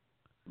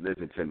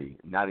 Listen to me.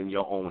 Not in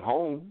your own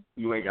home.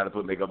 You ain't gotta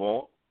put makeup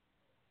on.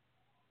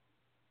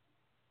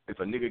 If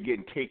a nigga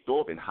getting caked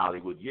off in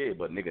Hollywood, yeah,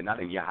 but nigga not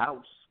in your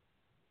house.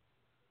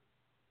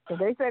 So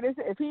they said this,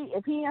 if he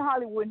in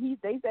Hollywood,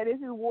 they said this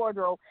is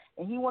wardrobe,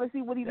 and he want to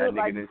see what he look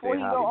like before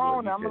he go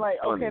on. I'm like,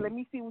 okay, let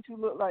me see what you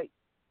look like.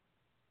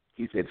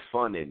 He said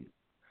fun and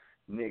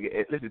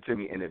nigga. Listen to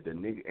me, and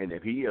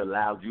if he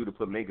allowed you to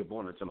put makeup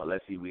on or something,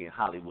 let's see, we in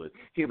Hollywood,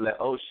 he'd be like,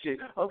 oh shit,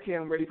 okay,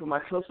 I'm ready for my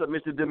close up,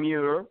 Mr.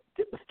 Demure.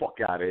 Get the fuck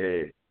out of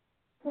here.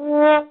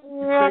 You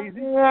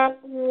crazy? I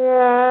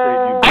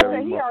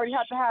said he already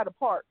have to have the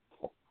part.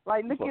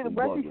 Like look at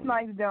Wesley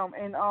Snipes them,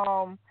 and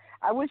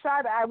I wish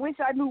I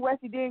knew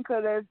Wesley didn't,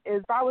 cause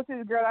if I was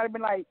his girl, I'd have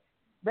been like,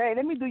 babe,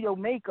 let me do your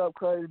makeup,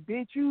 cause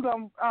bitch, you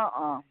don't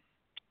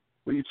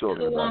What are you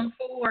talking about? Wong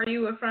Fu, are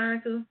you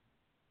referring to?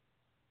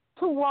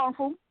 To Wong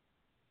Fu.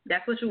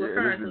 That's what you're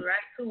referring to,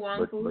 right? To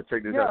Wong Fu. But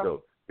check this out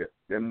though.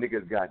 Them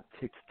niggas got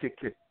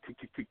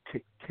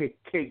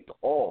caked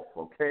off,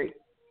 okay?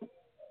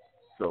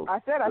 So I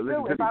said I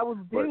feel if I was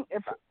dating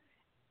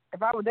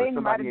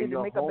him, I'd have did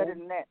the makeup better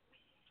than that.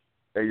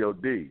 Hey yo,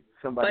 D,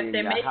 somebody in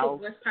your house. But the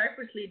makeup was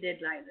purposely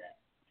did like that.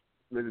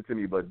 Listen to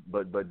me, but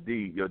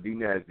D, yo, D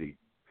Nasty,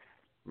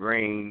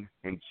 Rain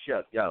and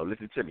Chuck, yo,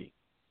 listen to me.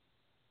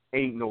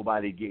 Ain't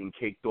nobody getting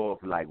caked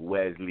off like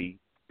Wesley,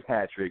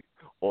 Patrick,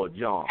 or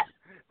John.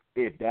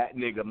 If that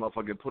nigga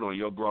motherfucking put on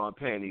your bra and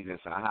panties and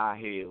some high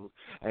heels,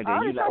 and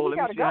then you like,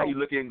 let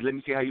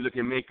me see how you look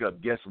in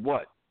makeup. Guess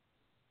what?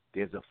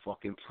 There's a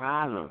fucking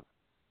problem.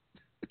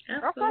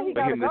 I thought he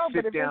gotta go,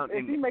 but if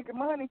he making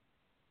money.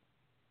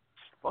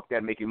 Fuck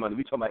that making money.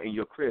 We talking about in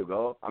your crib,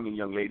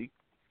 young lady.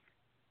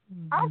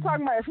 I'm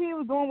talking about if he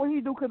was doing what he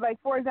do, cause like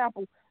for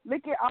example,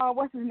 look at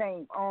what's his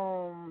name?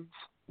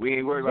 We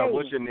ain't worried about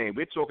what's your name.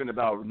 We're talking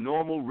about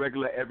normal,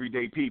 regular,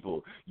 everyday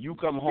people. You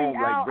come home,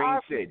 like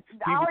Rain said.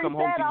 People come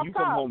home to you. You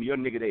come home, your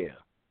nigga there.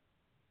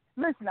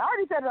 Listen, I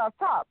already said it off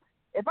top.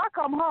 If I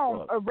come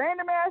home, a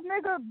random ass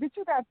nigga, bitch,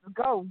 you got to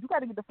go. You got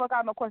to get the fuck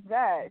out, no questions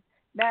asked.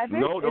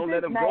 No, don't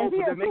let him go.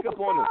 Put the makeup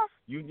on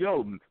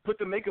him. Put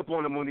the makeup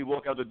on him when he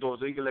walk out the door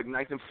so he can look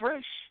nice and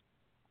fresh.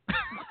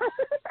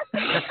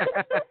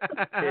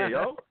 Yeah,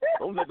 yo.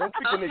 Don't kick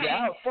the nigga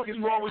out. What the fuck is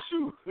wrong with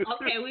you?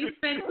 Okay, we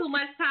spent too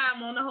much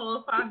time on the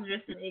whole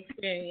cross-dressing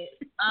experience.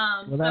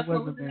 Well, that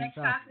was the main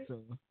topic. So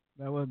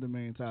that was the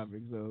main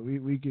topic. So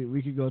we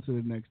could go to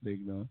the next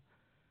thing though.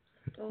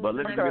 But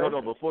listen, hold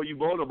on. Before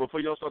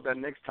y'all start that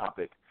next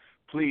topic,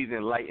 please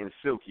enlighten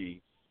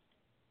Silky.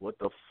 What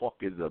the fuck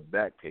is a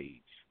back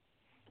page?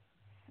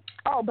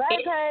 Oh, back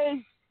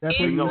page. That's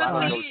where you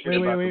find.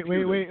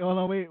 Wait. Hold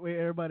on. Wait.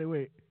 Everybody,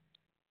 wait.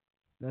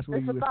 That's where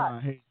you would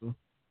find Hazel.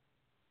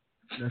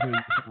 That's where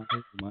you find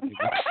Hazel, my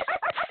nigga.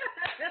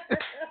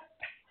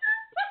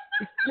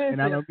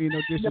 And I don't mean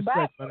no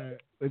disrespect, but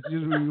it's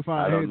just where you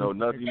find Hazel. I don't know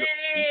nothing.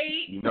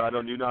 You know, I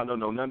don't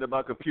know nothing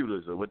about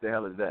computers. Or what the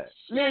hell is that?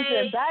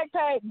 Listen, back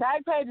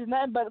page is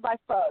nothing but like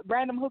for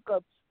random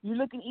hookups. You're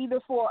looking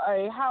either for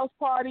a house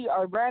party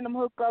or a random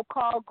hookup,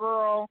 call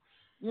girl.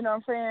 You know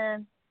what I'm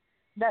saying?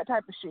 That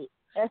type of shit.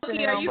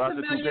 Okay, are you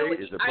familiar with?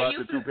 Is a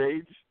prostitute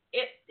page?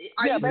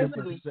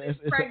 Basically. It's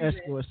an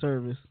escort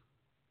service.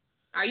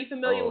 Are you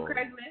familiar with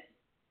Craigslist?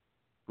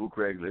 Who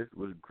Craigslist?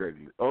 What's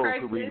Craigslist? Oh,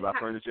 Craigslist. Could we buy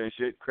furniture and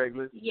shit?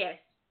 Craigslist? Yes.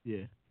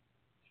 Yeah.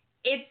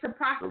 It's a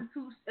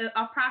prostitute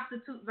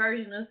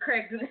version of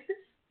Craigslist.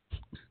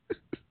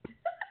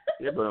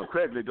 Yeah, but on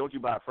Craigslist, don't you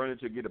buy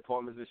furniture, get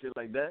apartments and shit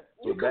like that?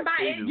 You can buy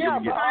anything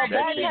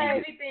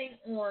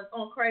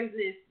on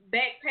Craigslist.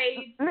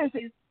 Backpage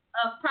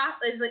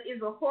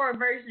is a horror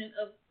version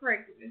of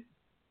Craigslist.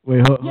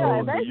 Wait,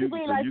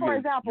 basically, for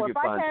example, if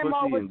I came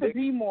over to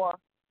B-More,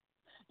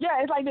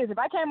 it's like this. If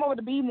I came over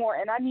to B-More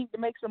and I need to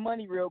make some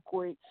money real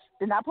quick,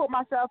 then I put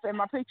myself and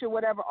my picture,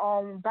 whatever,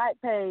 on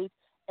Backpage,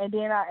 and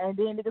then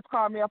niggas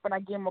call me up and I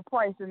give them a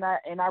price, and I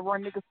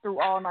run niggas through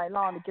all night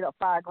long to get up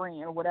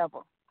 $5,000 or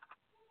whatever.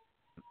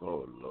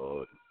 Oh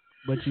Lord.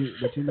 But you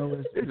know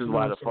what's this is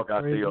why the fuck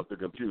I stay off the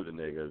computer,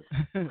 niggas.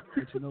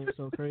 But you know what's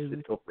so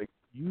crazy?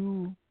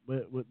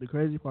 But what the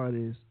crazy part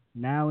is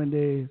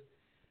nowadays.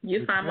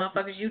 You find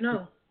motherfuckers you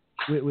know.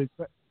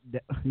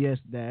 Yes,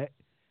 that.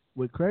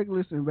 With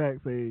Craigslist and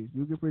Backpage,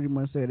 you can pretty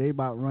much say they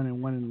about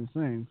running one and the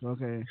same. So,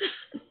 okay.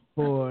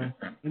 For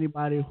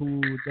anybody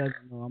who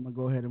doesn't know, I'm gonna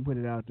go ahead and put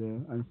it out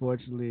there.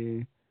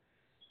 Unfortunately,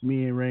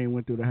 me and Rain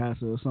went through the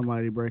hassle of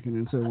somebody breaking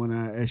into one of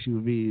our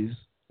SUVs.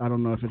 I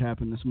don't know if it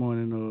happened this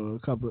morning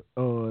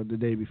or the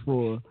day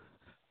before.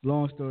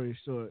 Long story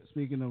short,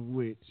 speaking of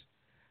which,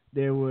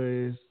 there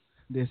was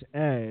this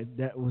ad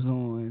that was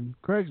on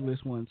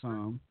Craigslist one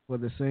time for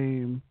the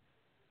same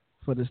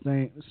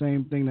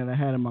thing that I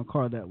had in my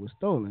car that was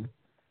stolen.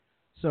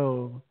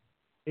 So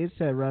it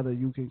said rather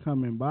you can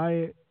come and buy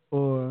it,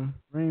 or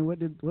Rain, what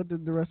did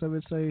the rest of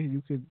it say?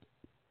 You could.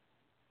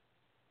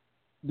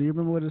 Do you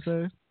remember what it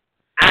said?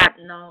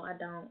 No, I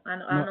don't. I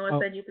know it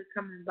said you could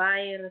come and buy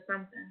it or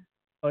something.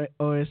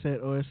 Or it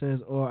says,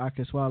 or I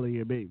can swallow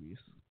your babies.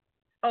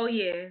 Oh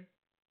yeah.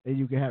 And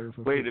you can have it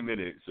for free. Wait a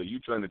minute. So you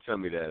trying to tell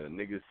me that a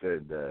nigga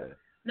said that?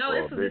 No,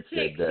 this was a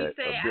chick. A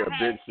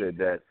bitch said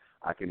that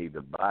I can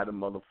either buy the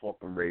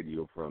motherfucking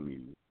radio from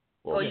you,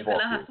 or you can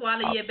let her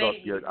swallow your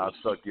baby. I'll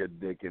suck your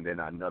dick and then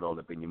I nut all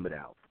up in your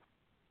mouth.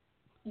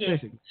 Yeah,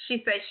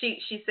 she said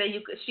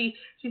you could. She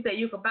said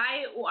you could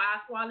buy it, or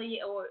I'll swallow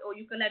it, or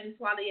you can let me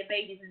swallow your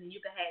babies and then you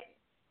can have it.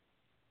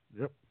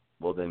 Yep.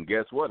 Well, then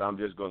guess what? I'm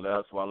just going to let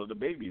her swallow the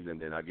babies, and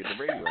then I get the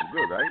radio. I'm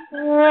good, right?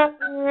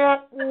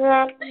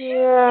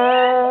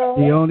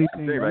 The only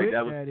thing right,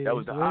 that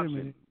was the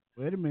option.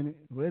 Wait a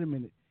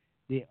minute.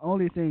 The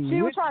only thing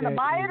she was trying to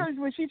buy it, or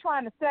was she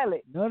trying to sell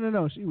it?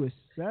 No. She was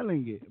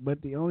selling it.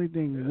 But the only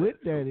thing with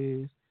that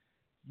is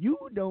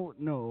you don't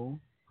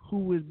know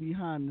who is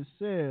behind the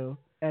sale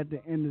at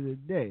the end of the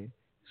day.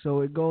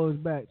 So it goes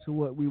back to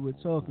what we were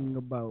talking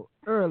about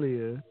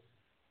earlier.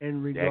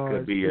 In regards that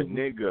could be a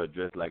nigga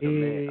dressed like a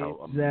man,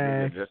 a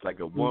nigga dressed like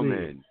a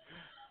woman.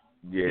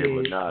 Yeah,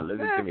 but nah,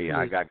 listen to me.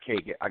 I got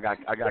cake. I got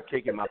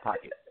cake in my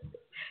pocket.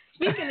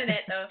 Speaking of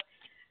that though,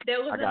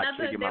 I got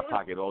cake in my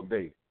pocket all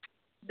day.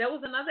 There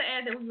was another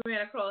ad that we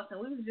ran across,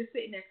 and we was just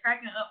sitting there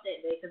cracking up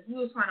that day because we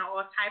was trying all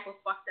type of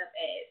fucked up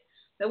ads.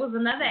 There was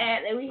another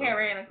ad that we had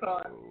ran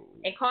across,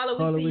 and Carla,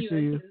 we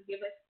see you. Just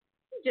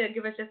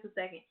give us just a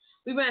second.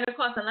 We ran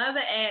across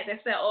another ad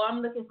that said, "Oh,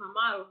 I'm looking for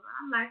models."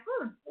 I'm like,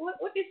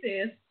 what this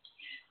is?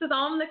 So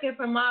I'm looking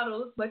for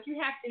models, but you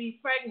have to be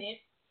pregnant.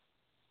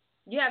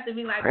 You have to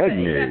be like 7,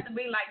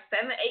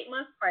 8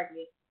 months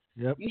pregnant.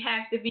 Yep. You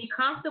have to be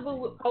comfortable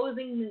with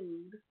posing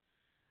nude.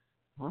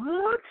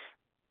 What?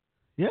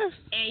 Yes.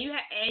 And you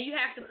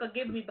have to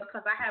forgive me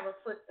because I have a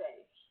foot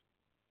fetish.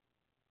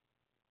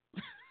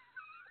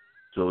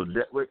 So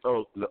that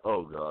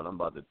oh God, I'm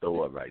about to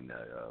throw up right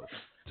now, y'all.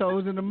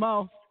 Toes in the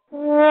mouth.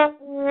 So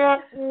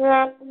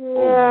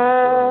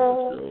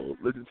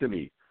listen to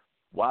me.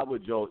 Why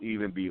would y'all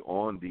even be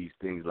on these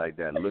things like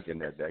that,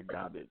 looking at that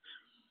garbage?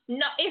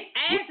 No, it's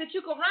ads that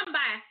you can run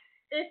by.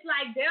 It's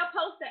like they'll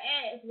post the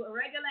ads with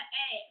regular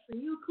ads, and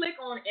you click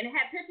on it, and it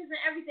has pictures and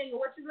everything of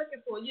what you're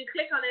looking for. You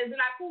click on it and be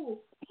like,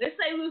 cool. Let's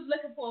say we was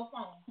looking for a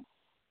phone.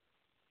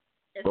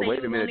 But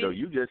wait a minute though.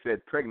 You just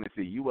said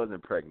pregnancy. You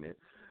wasn't pregnant.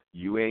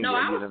 You ain't. No,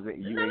 you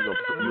ain't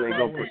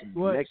gonna put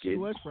naked. She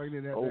was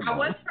pregnant at I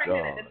was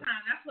pregnant at the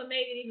time. That's what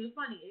made it even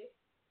funnier.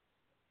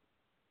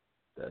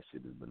 That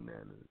shit is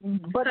bananas.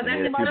 But at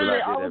the time,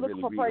 I was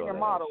looking for pregnant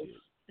models.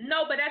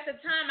 No, but at the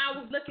time I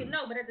was looking.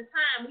 No, but at the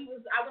time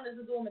I wanted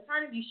to do a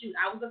maternity shoot.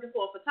 I was looking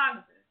for a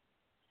photographer.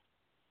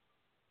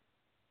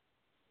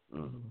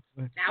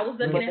 I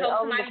was looking to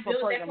help somebody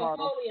build their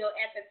portfolio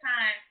at the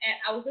time. And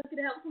I was looking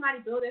to help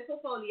somebody build their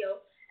portfolio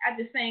at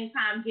the same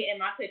time getting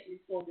my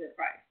pictures for a good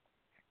price.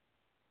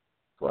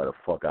 Why the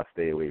fuck I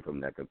stay away from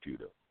that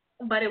computer?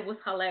 But it was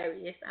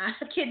hilarious. I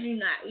kid you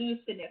not. You was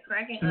sitting there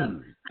cracking up.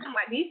 I'm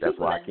like, these people.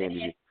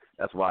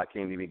 That's why I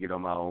can't even get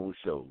on my own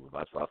show.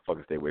 That's why I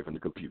fucking stay away from the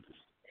computers.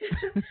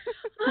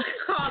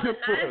 Caller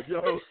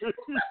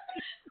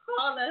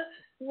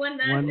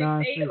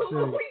 1968. Who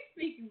are we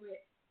speaking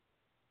with?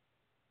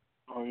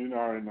 Oh, you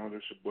already know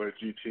this your boy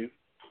GT.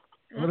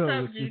 What's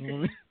up,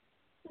 GT?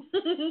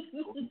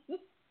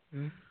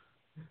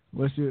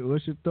 What's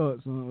your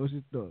thoughts on? What's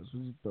your thoughts?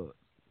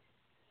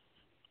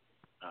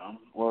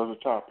 What was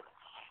the topic?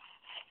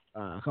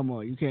 Come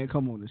on, you can't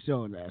come on the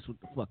show and ask what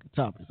the fucking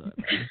topics are.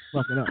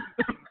 Fuck it up.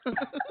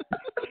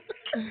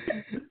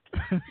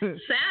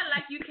 Sound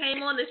like you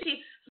came on the shit.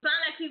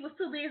 Sound like he was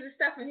too busy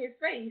stuffing his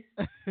face.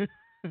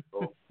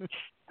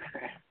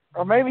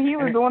 Or maybe he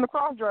was doing the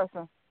cross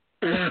dressing.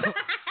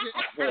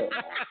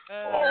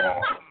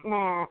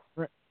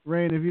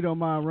 Rain, if you don't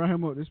mind, run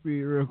him up to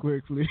speed real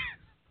quick, please.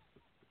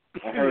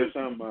 I heard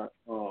something about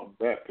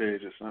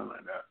Backpage or something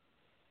like that.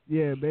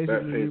 Yeah,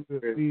 basically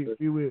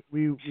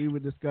we were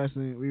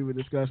discussing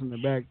the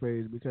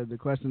Backpage because the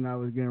question I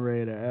was getting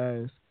ready to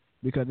ask,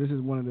 because this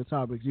is one of the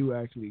topics you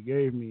actually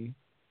gave me,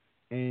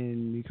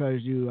 and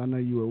because I know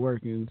you were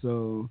working,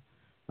 so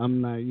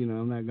I'm not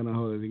gonna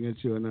hold it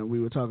against you. And we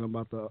were talking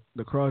about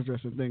the cross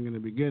dressing thing in the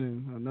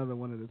beginning, another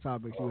one of the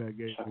topics you had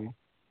gave me.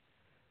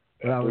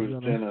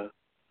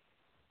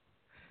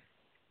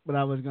 But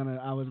I was gonna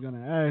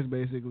ask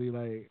basically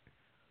like,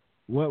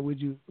 what would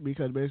you?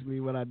 Because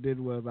basically what I did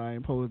was I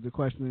imposed the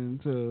question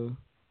to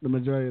the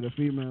majority of the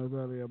females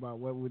earlier about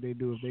what would they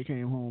do if they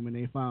came home and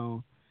they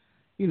found,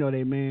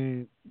 they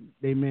man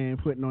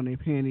putting on their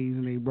panties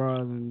and their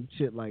bras and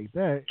shit like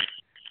that.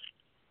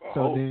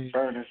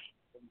 Furnace,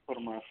 put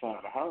them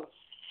outside the house.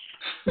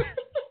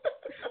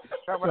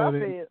 That's what I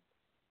said.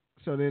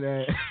 So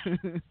then,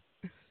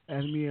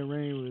 as me and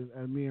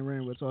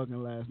Rain were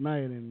talking last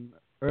night and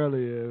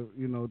earlier,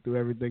 through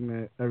everything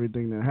that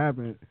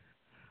happened,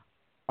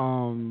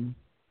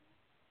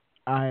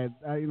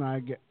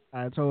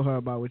 I told her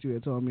about what you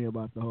had told me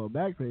about the whole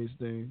Backpage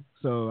thing.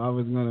 So I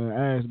was gonna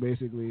ask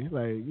basically,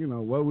 like,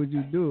 what would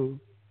you do?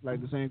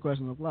 Like the same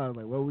question applies.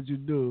 Like, what would you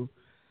do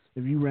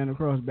if you ran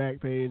across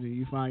Backpage and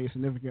you find your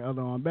significant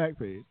other on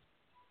Backpage?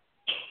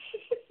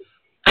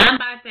 I'm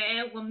about to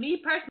ask. Well, me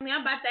personally,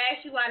 I'm about to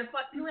ask you why the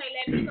fuck you ain't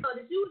let me know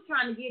that you was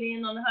trying to get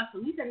in on the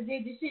hustle. We could have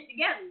did this shit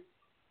together.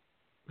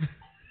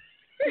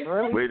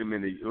 Really? Wait a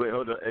minute. Wait,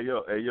 hold on. Hey,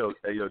 yo,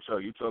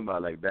 Chuck, you talking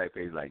about like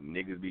Backpage, like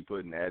niggas be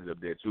putting ads up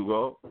there too,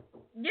 bro?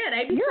 Yeah,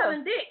 they be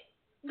selling dick.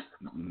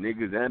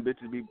 Niggas and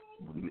bitches be.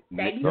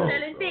 They be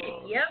selling dick.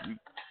 Yep.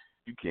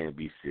 You can't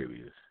be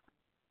serious.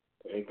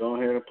 Hey, go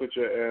ahead and put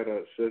your ad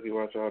up, Silky.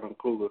 Watch all them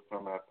coolers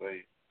come out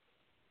there.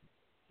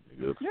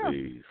 Nigga,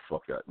 please,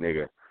 fuck out,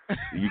 nigga.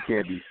 You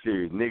can't be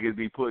serious. Niggas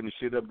be putting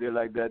shit up there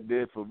like that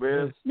there for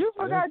real. You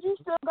forgot you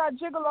still got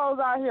gigolos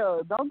out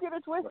here. Don't get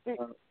it twisted.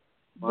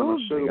 Male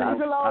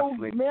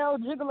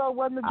gigolo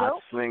wasn't a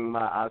joke.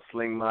 I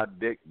sling my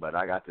dick, but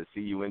I got to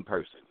see you in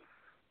person.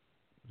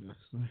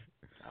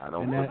 I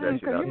don't want that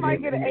shit out. You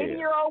might get an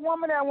 80-year-old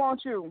woman that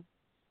wants you.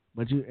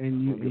 But you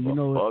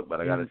know,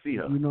 but I gotta see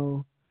her.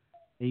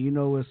 You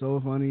know what's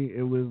so funny?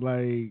 It was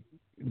like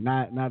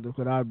not to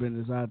put our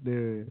business out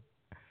there.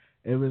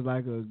 It was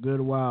like a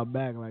good while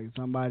back. Like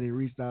somebody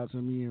reached out to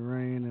me and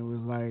Rain and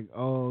was like,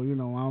 "Oh,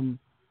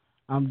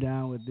 I'm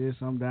down with this.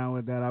 I'm down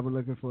with that. I've been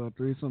looking for a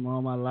threesome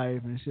all my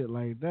life and shit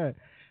like that."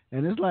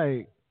 And it's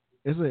like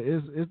it's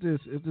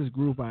this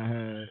group I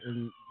had,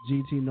 and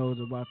GT knows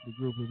about the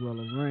group as well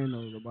as Rain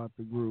knows about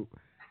the group.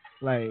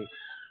 Like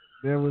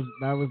that was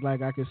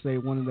like I could say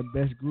one of the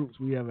best groups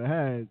we ever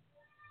had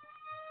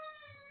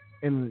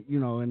in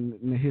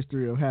the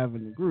history of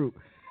having the group.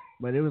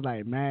 But it was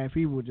like mad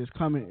people just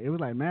coming. It was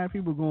like mad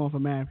people going for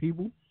mad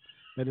people.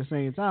 At the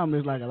same time,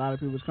 it's like a lot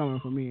of people's coming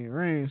for me and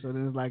Rain. So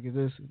then it's like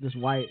it's this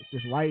white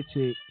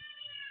chick,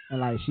 and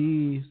like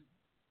she's,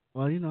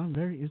 well, I'm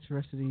very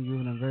interested in you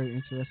and I'm very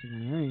interested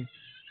in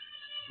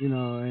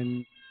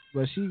Rain,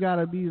 but she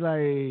gotta be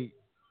like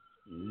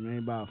maybe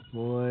about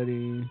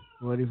 40,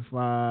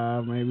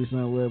 45, maybe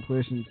somewhere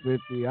pushing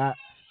 50.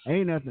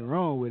 Ain't nothing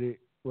wrong with it.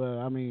 Well,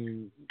 I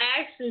mean,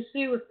 actually,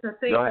 she was to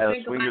think. Y'all had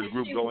a swingers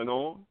group going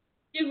on.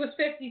 She was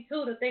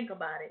 52 to think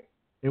about it.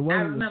 It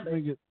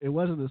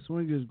wasn't a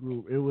swingers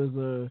group. It was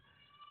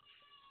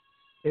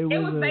basically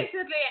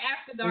an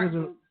after dark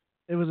group.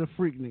 It was a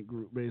Freaknik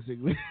group,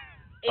 basically.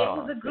 It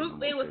was a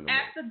group. It was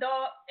after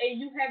dark, and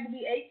you had to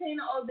be 18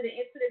 or older to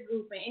enter the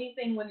group, and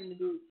anything went in the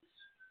group.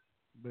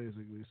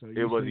 Basically, so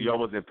y'all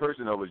was in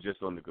person or was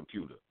just on the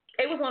computer?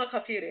 It was on a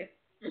computer.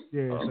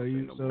 Yeah,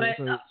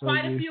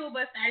 quite a few of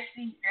us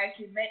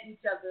actually met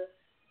each other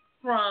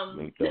from.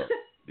 Linked up.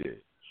 Yeah.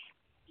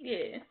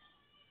 Yeah.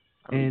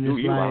 I mean, and dude,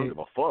 it's I like, don't give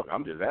a fuck.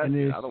 I'm just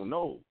asking. I don't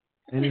know.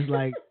 And it's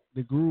like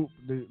the group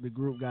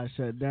got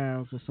shut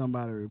down because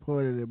somebody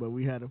reported it, but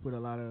we had to put a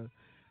lot of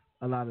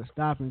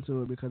stop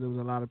into it because there was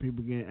a lot of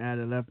people getting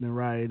added left and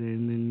right,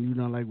 and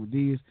then like with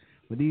these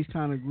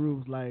kind of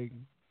groups, like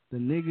the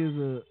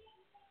niggas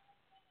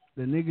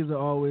are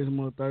always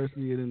more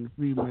thirstier than the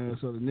females,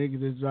 so the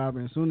niggas is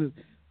dropping. As soon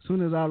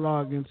as I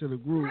log into the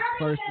group,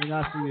 first thing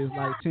I see is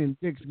like 10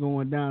 dicks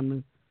going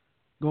down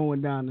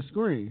the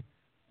screen.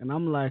 And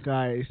I'm like, all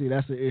right, see,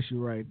 that's the issue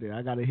right there.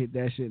 I got to hit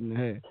that shit in the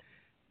head.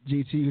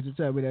 GT used to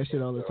tell me that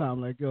shit all the time.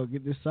 Like, yo,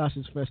 get this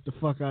sausage fest the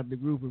fuck out the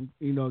group and,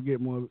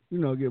 get more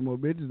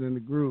bitches in the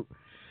group.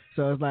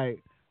 So it's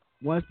like,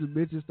 once the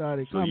bitches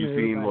started coming. So you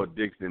seen more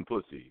dicks than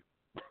pussy.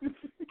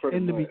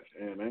 In the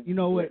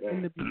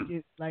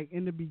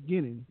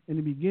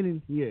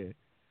beginning, yeah.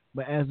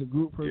 But as the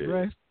group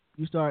progressed,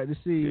 you started to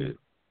see,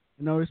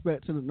 no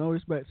respect to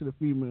the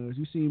females.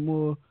 You see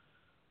more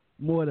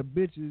of the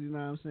bitches, you know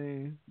what I'm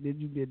saying, than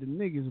you did the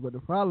niggas. But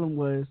the problem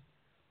was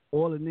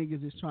all the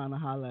niggas is trying to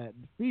holler at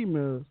the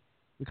females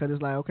because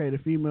it's like, okay, the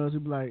females will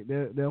be like,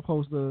 they'll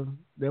post a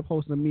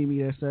meme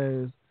that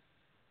says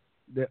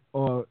that,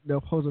 or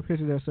they'll post a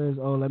picture that says,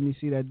 oh, let me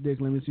see that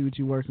dick, let me see what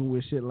you working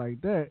with, shit like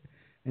that.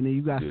 And then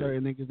you got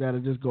certain niggas that'll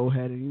just go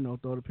ahead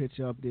and, throw the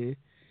picture up there.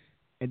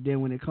 And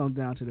then when it comes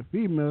down to the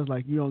females,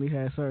 like, you only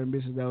had certain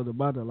bitches that was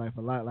about their life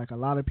a lot. Like, a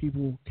lot of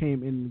people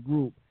came in the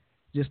group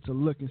just to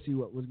look and see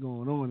what was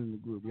going on in the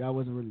group. Y'all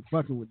wasn't really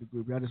fucking with the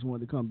group. Y'all just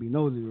wanted to come be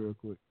nosy real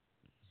quick.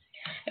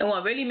 And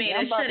what really made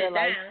us shut it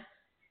down,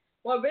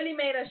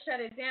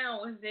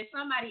 was that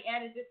somebody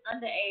added this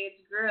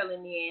underage girl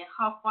in there.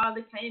 Her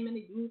father came in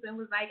the group and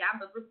was like, I'm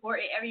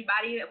reporting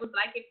everybody that was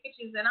liking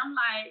pictures. And I'm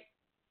like,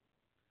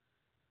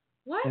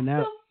 what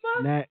the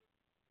fuck?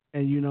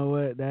 And you know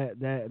what?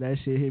 That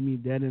shit hit me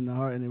dead in the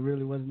heart. And it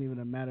really wasn't even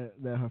a matter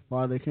that her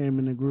father came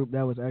in the group.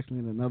 That was actually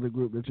in another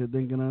group that you're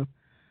thinking of.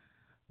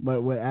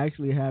 But what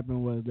actually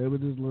happened was there was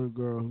this little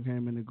girl who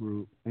came in the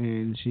group,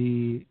 and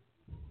she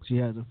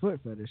has a foot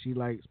fetish. She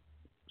likes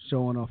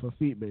showing off her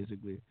feet,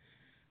 basically.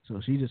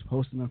 So she just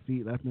posting her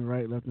feet left and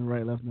right, left and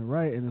right, left and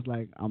right. And it's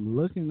like, I'm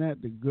looking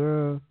at the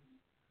girl,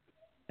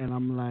 and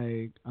I'm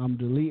like, I'm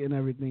deleting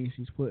everything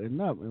she's putting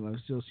up. And like,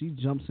 so she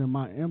jumps in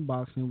my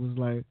inbox and was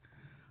like,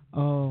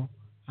 oh,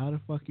 how the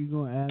fuck you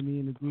gonna add me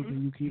in the group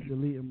and you keep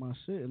deleting my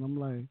shit? And I'm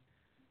like,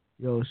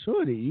 yo,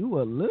 shorty, you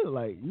was a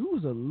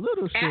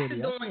little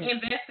shorty. After doing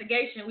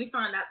investigation, we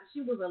found out that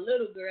she was a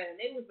little girl, and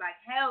they was like,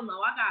 hell no,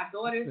 I got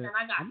daughters and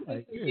I got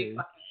sisters. You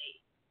fucking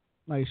hate.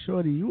 Like,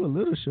 shorty, you a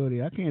little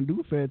shorty. I can't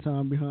do fair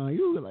time behind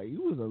you. Like,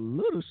 you was a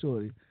little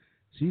shorty.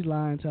 She's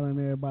lying, telling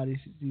everybody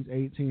she's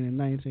 18 and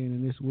 19,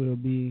 and this will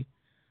be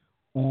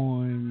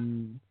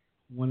on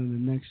one of the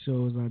next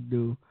shows I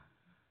do.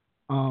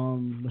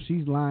 But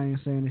she's lying,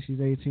 saying that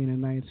she's 18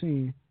 and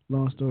 19.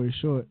 Long story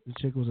short, the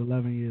chick was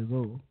 11 years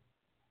old.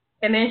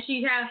 And then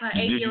she has her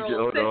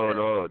 8-year-old sister.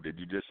 Hold on. Did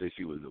you just say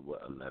she was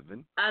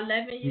 11?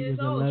 11 years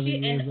old. And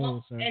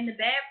the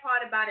bad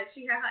part about it,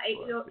 she had her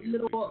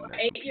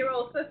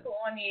 8-year-old sister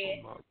on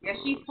there, and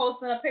she's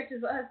posting her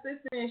pictures of her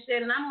sister and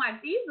shit. And I'm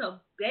like, these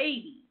are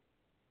babies.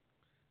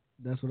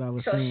 That's what I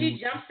was saying. saying. So she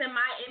jumps in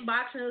my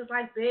inbox and was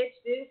like, bitch,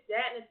 this,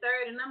 that, and the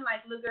third. And I'm like,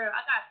 look, girl,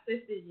 I got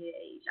sisters your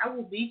age. I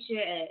will beat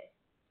your ass.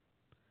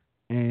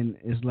 And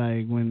it's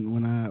like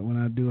when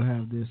I do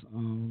have this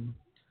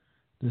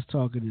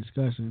talk or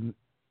discussion,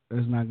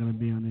 it's not gonna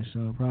be on this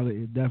show.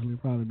 It definitely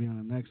be on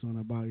the next one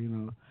about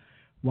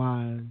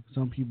why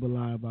some people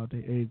lie about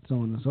their age, so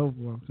on and so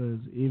forth. Because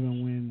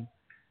even when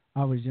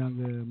I was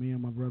younger, me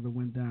and my brother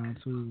went down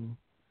to,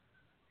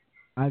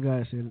 I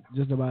gotta say,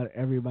 just about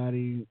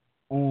everybody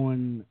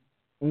on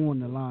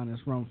the line is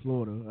from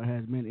Florida or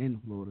has been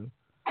in Florida.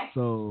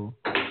 So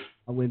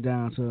I went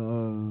down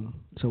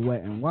to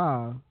Wet and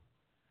Wild.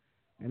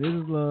 And this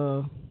is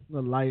a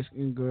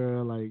light-skinned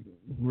girl, like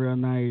real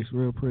nice,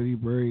 real pretty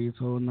braids,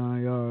 whole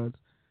 9 yards.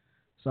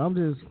 So I'm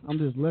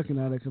just looking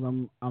at her because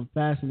I'm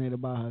fascinated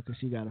about her because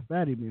she got a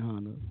fatty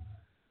behind her.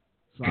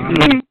 So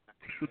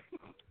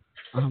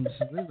I'm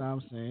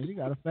saying she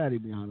got a fatty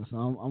behind her. So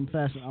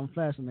I'm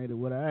fascinated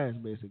with her ass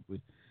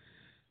basically.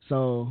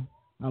 So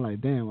I'm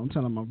like, damn. I'm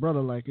telling my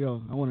brother like,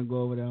 yo, I want to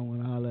go over there. I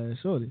want to holler at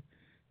shorty.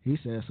 He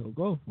said, so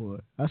go for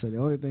it. I said, the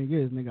only thing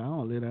is, nigga, I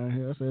don't live down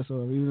here. I said,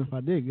 so even if I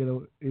did get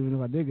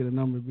a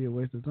number, it'd be a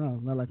waste of time.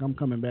 It's not like I'm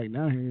coming back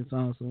down here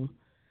anytime soon.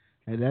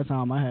 At that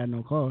time, I had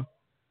no car.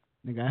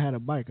 Nigga, I had a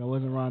bike. I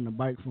wasn't riding a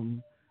bike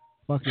from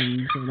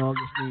fucking St.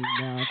 Augustine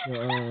down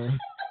to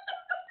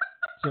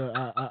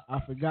I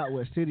forgot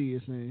what city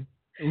it's in.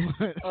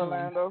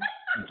 Orlando.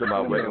 You talking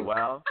about Wet and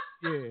Wild?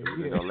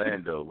 In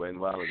Orlando. When I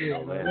was in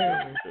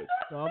Orlando.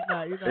 So I'm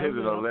not, you know. It was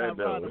in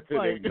Orlando.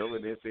 They go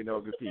in there, St.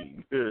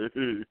 Augustine.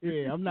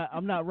 Yeah,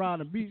 I'm not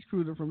riding a beach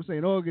cruiser from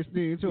St.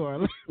 Augustine to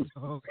Orlando.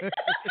 Okay.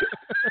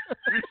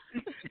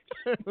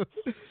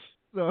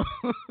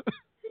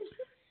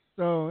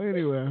 So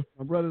anyway,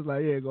 my brother's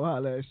like, yeah, go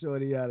holler at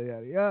shorty, yada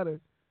yada yada.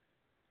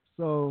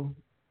 So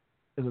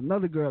there's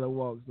another girl that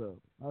walks up.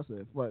 I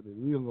said, fuck it,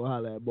 we gonna go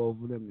holler at both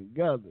of them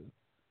together.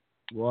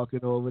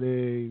 Walking over there,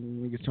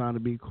 niggas trying to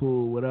be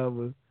cool,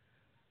 whatever.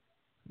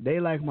 They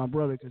like my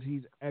brother because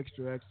he's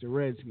extra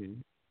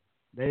redskin.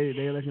 They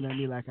looking at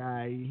me like,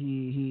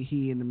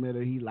 he in the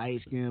middle, he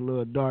light skin, a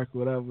little dark,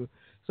 whatever.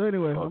 So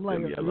anyway, I'm like,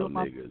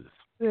 niggas.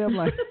 Yeah, I'm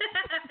like,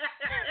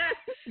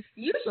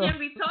 you shouldn't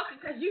be talking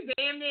because you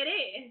damn near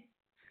there.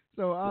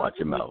 So watch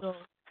your mouth.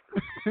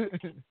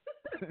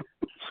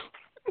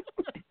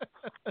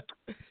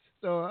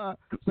 So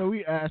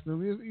we asked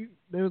them.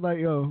 They was like,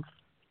 "Yo,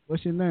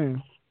 what's your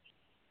name?"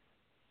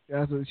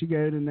 So she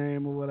gave the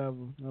name or whatever.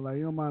 I'm like,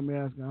 "You don't mind me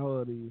asking how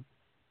old are you?"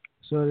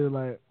 So they was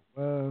like,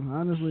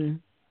 "Honestly,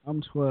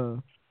 I'm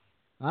 12."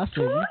 I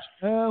said, "You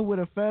 12 with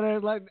a fat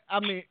ass like?"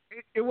 I mean,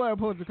 it wasn't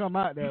supposed to come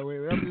out that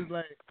way. I'm just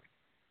like,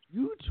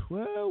 "You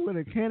 12 with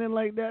a cannon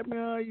like that,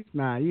 man?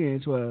 Nah, you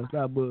ain't 12.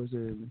 Stop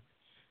bullshitting me."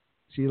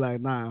 She like,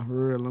 "Nah,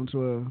 for real, I'm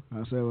 12."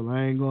 I said, "Well,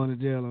 I ain't going to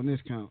jail on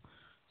this count."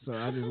 So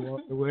I just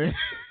walked away.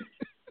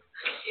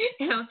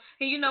 And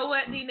you know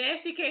what? D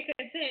Nasty can't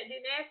content.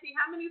 D Nasty,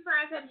 how many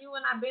times have you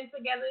and I been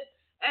together?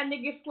 And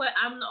niggas swear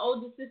I'm the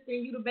older sister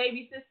and you the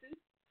baby sister.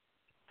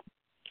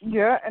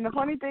 Yeah, and the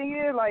funny thing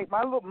is, like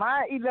my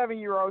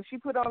 11-year-old, she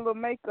put on a little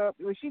makeup.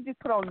 She just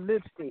put on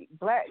lipstick,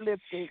 black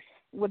lipstick.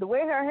 With the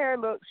way her hair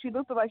looks, she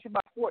looks like she's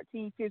about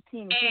 14,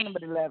 15, and she's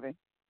number 11.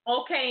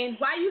 Okay, and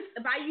why you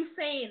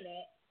saying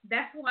that?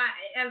 That's why,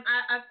 and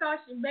I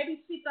thought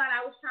maybe she thought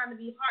I was trying to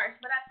be harsh,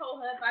 but I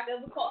told her if I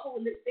ever caught her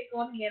with lipstick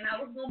on again, I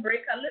was gonna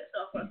break her lips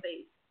off her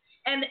face.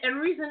 And the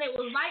reason it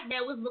was like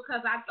that was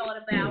because I thought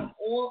about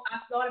all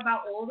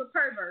the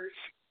perverts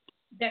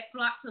that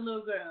flocked to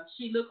little girls.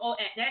 She looked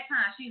at that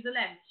time she's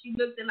 11. She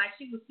looked like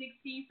she was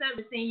 16,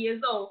 17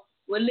 years old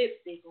with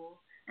lipstick on,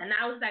 and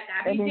I was like,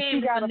 I be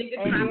damned if a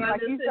nigga try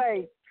my little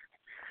sister.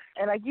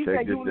 And like you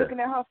said, you were looking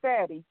at her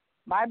fatty.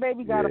 My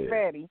baby got a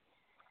fatty.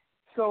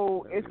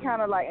 So it's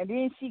kind of like, and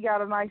then she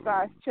got a nice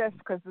size chest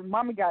because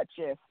mommy got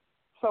chest.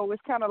 So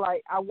it's kind of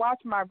like I watch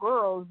my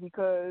girls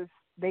because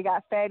they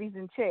got fatties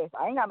and chest.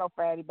 I ain't got no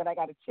fatty, but I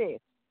got a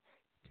chest.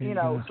 Can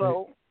I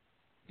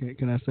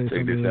say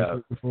something real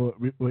quick before?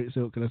 Wait,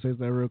 so can I say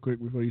something real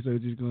quick before you say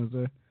what you're gonna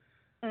say?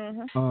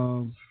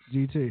 Mm-hmm.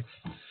 GT.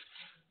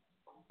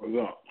 What's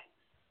up?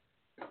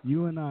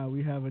 You and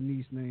we have a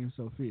niece named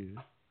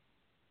Sophia.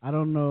 I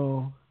don't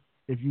know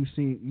if you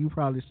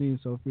probably seen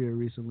Sophia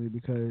recently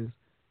because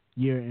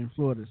you're in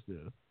Florida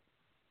still.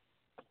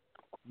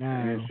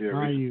 Now,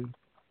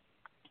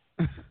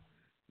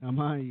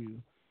 mind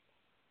you,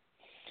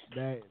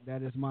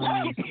 that is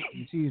my niece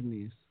and she's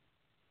niece.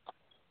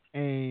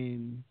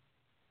 And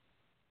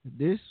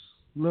this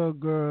little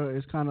girl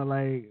is kind of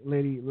like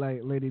Lady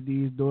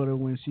D's daughter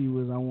when she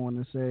was, I want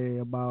to say,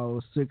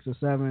 about 6 or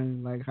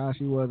 7, like how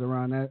she was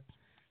around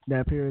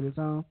that period of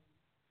time.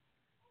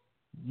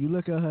 You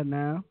look at her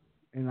now,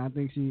 and I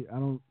think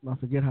I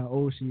forget how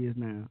old she is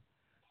now.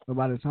 But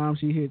by the time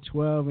she hit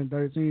 12 and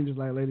 13, just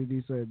like Lady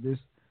D said,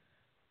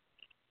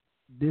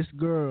 this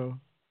girl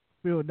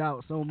filled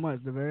out so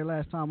much. The very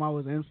last time I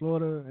was in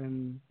Florida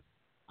and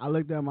I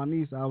looked at my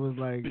niece, I was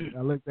like,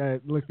 I looked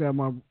at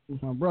my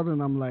brother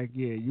and I'm like,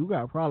 yeah, you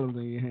got problems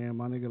in your hand,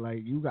 my nigga.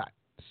 Like, you got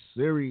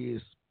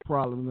serious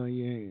problems on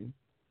your hand.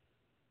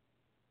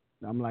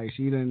 I'm like,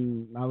 she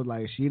didn't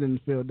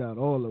filled out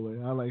all the way.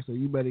 I like, so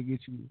you better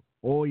get you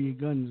all your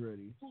guns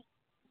ready.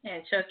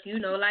 And Chuck, you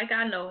know, like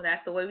I know,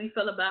 that's the way we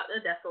feel about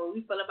it. That's the way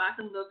we feel about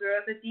them little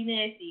girls that D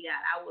Nasty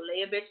got. I will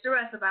lay a bitch to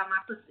rest about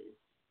my pussy.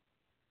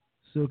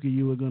 Silky,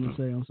 you were gonna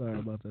say, I'm sorry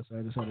about that, so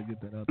I just had to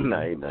get that out there.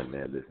 Nah, ain't nothing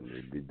there.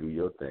 Listen, do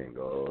your thing,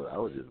 oh. I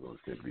was just gonna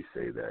simply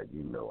say that,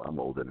 you know, I'm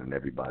older than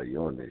everybody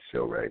on this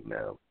show right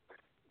now.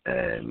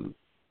 And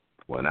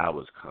when I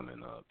was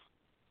coming up,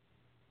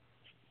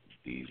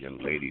 these young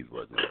ladies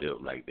wasn't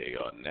built like they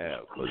are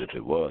now. Because if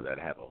it was, I'd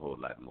have a whole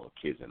lot more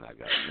kids than I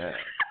got now.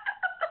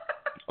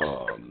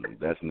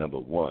 That's number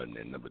one.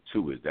 And number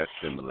two is that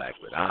Similac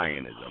with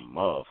iron is a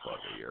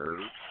motherfucker, you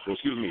heard? So,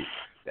 excuse me,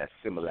 that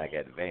Similac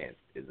Advanced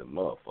is a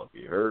motherfucker,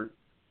 you heard?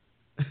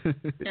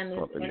 It's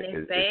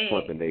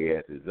pumping their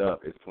asses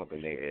up. It's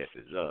pumping their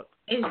asses up.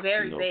 It's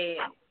very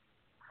bad.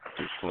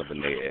 It's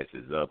pumping their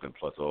asses up, and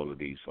plus all of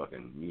these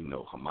fucking, you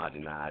know,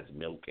 homogenized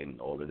milk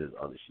and all of this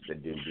other shit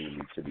that they're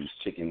doing to these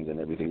chickens and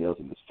everything else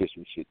and this fish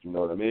and shit, you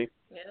know what I mean?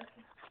 Yeah.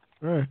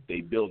 Right.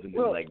 They building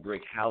them like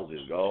brick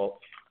houses,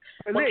 y'all.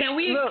 Well, can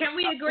we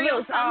agree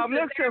on something?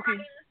 Everybody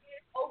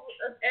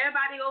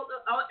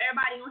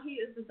on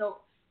here is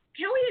adult.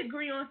 Can we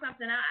agree on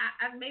something?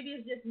 I maybe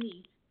it's just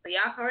me. So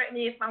y'all correct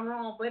me if I'm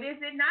wrong. But is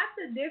there not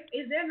a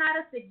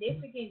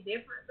significant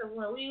difference of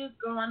when we was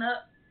growing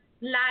up?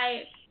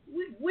 Like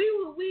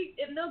we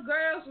and little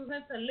girls was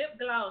into lip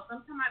gloss.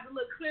 I'm talking about the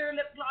little clear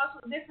lip gloss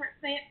with different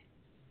scents.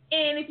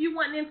 And if you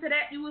wasn't into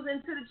that, you was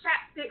into the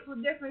chapsticks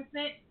with different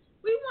scents.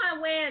 We weren't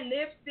wearing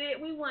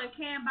lipstick. We weren't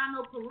caring about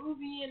no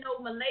Peruvian,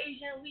 no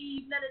Malaysian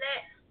weave, none of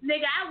that.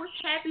 Nigga, I was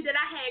happy that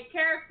I had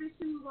character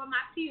shoes on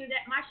my feet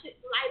that my shit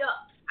light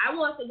up. I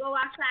wanted to go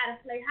outside and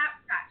play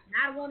hopscotch, and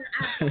I wanted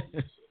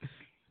iPhone.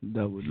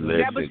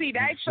 Yeah, but see,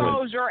 that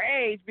shows your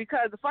age,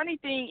 because the funny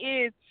thing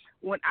is,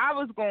 when I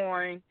was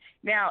going,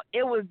 now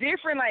it was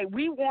different. Like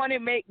we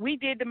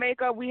did the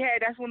makeup.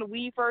 That's when the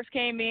weave first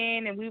came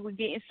in, and we were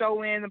getting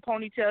sew-ins and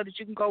ponytails that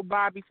you can go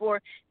buy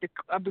before the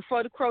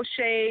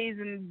crochets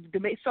and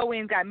the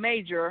sew-ins got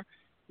major.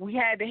 We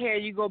had the hair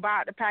you go buy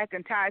out the pack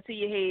and tie it to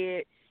your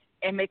head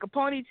and make a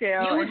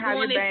ponytail and have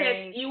your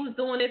bangs. You was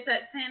doing this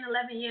at 10,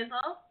 11 years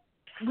old?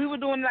 We were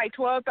doing like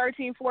 12,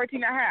 13,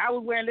 14. I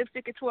was wearing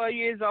lipstick at 12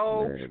 years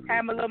old,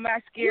 had my little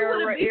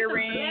mascara,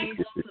 earrings.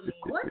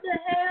 What the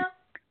hell?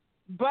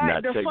 But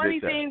now, the funny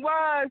thing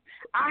was,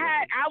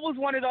 I was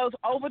one of those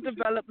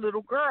overdeveloped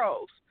little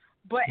girls.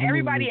 But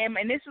everybody, and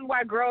this is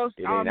why girls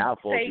say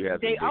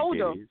they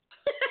older.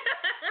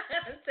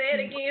 Say it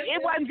again.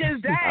 It wasn't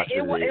just that.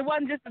 It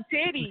wasn't just the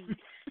titties.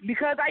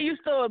 Because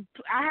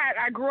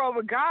I grew up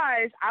with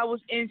guys. I was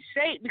in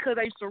shape because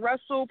I used to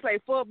wrestle, play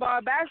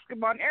football,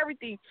 basketball, and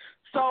everything.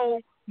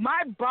 So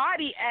my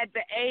body at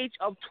the age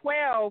of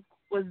 12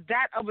 was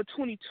that of a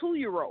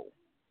 22-year-old.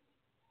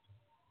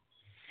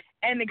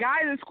 And the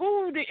guys in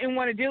school didn't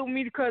want to deal with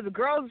me because the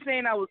girls were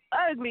saying I was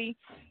ugly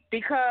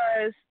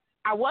because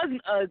I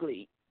wasn't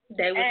ugly.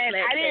 And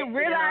I didn't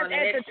realize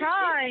at the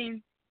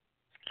time.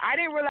 I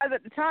didn't realize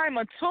at the time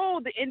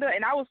until the end of,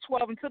 and I was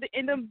 12 until the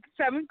end of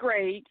 7th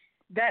grade,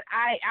 that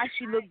I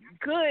actually looked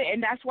good,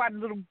 and that's why the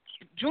little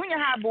junior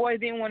high boys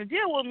didn't want to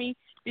deal with me,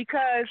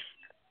 because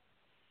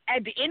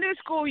at the end of the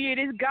school year,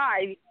 this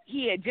guy,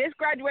 he had just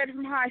graduated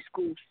from high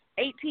school,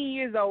 18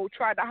 years old,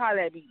 tried to holler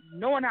at me,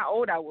 knowing how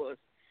old I was.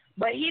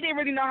 But he didn't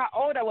really know how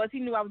old I was. He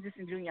knew I was just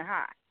in junior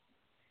high.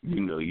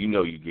 You know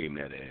you gave him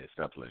that ass.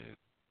 Stop playing.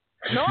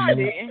 No, I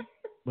didn't.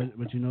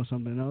 But you know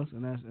something else,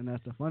 and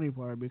that's the funny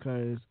part,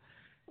 because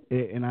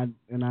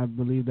I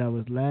believe that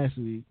was last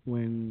week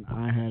when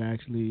I had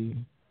actually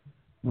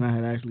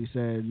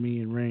said, me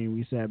and Rain,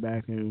 we sat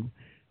back and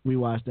we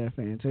watched that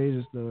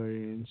Fantasia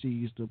story, and she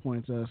used to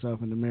point to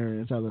herself in the mirror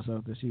and tell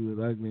herself that she was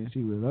ugly, and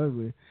she was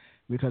ugly,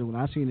 because when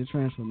I seen the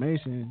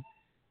transformation,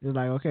 it's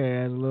like,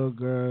 okay, as a little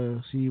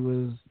girl, she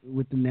was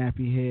with the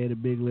nappy hair, the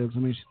big lips. I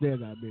mean, she still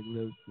got big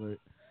lips, but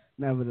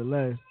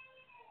nevertheless,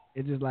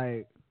 it's just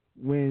like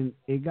when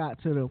it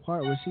got to the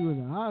part where she was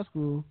in high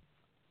school,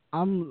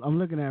 I'm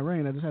looking at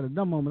Rain. I just had a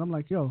dumb moment. I'm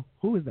like, yo,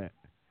 who is that?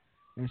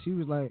 And she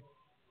was like,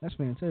 that's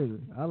Fantasia.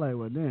 I like,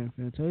 well, damn,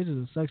 Fantasia's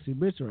a sexy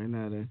bitch right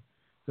now, then.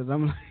 Because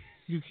I'm like,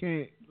 you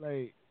can't,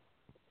 like.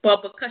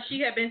 But because she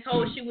had been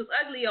told she was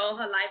ugly all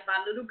her life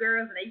by little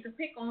girls, and they used to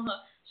pick on her,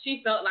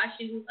 she felt like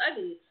she was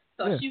ugly.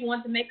 So she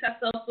wanted to make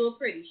herself feel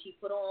pretty. She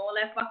put on all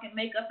that fucking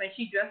makeup and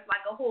she dressed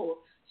like a whore.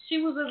 She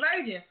was a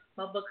virgin.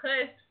 But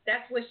because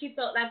that's what she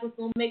felt like was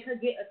going to make her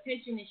get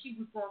attention and she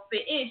was going to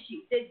fit in,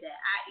 she did that.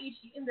 I.e.,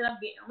 she ended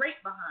up getting raped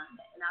behind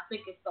that. And I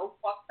think it's so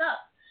fucked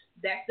up.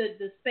 That's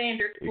the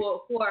standard for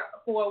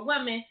a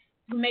woman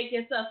to make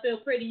yourself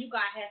feel pretty. You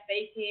got to have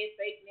fake hair,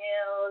 fake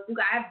nails. You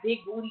got to have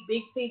big booty,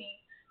 big titties.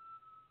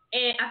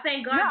 And I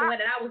thank God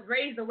that I was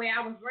raised the way I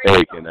was raised.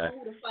 Hey,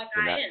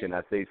 can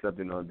I say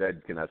something on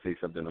that? Can I say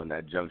something on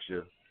that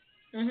juncture?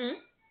 Mhm.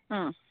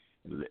 And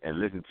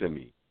listen to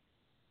me.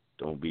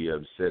 Don't be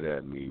upset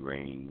at me,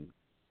 Rain.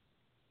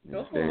 You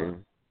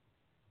understand?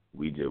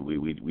 We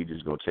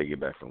just gonna take it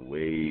back from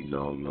way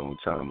long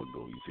time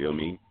ago. You feel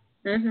me?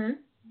 Mhm.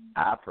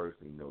 I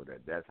personally know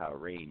that's how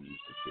Rain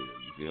used to feel.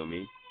 You feel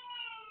me?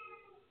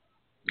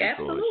 Because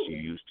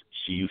Absolutely.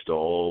 she used to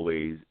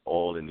always,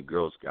 all in the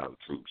Girl Scout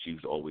troop, she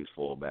used to always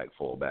fall back.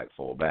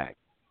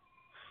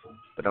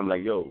 But I'm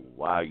like, yo,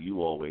 why are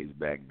you always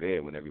back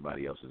there when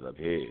everybody else is up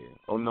here?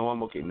 Oh, no,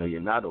 I'm okay. No,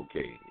 you're not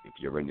okay. If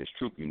you're in this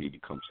troop, you need to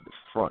come to the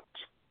front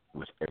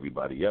with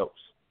everybody else.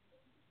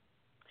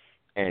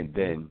 And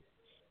then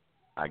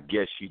I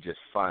guess she just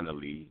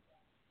finally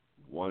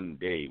one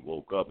day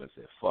woke up and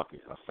said, fuck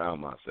it, I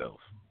found myself.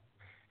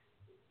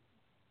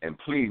 And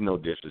please, no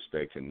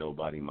disrespect to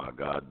nobody, my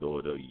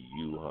goddaughter,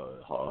 you, her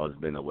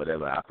husband, or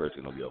whatever. I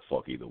personally don't give a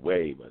fuck either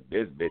way. But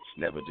this bitch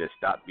never just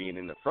stopped being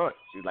in the front.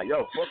 She's like, yo,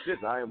 fuck this.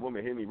 I am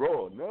woman, hear me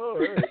roar. No,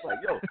 it's like,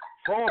 yo,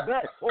 fall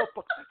back.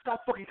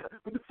 Stop fucking.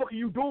 What the fuck are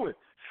you doing?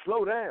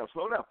 Slow down.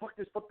 Fuck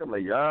this. Fuck them.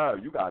 Like, yeah,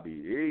 you gotta be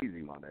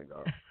easy, my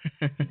nigga.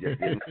 Just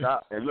didn't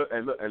stop. And look.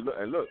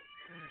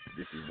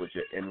 This is what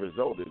your end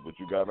result is. What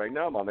you got right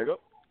now, my nigga.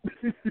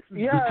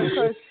 Yeah,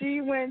 because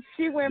she went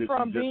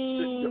from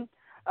being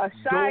a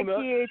shy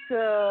kid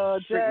to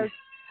just,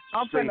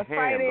 I'm finna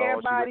fight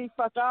everybody,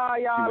 fuck all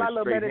y'all, I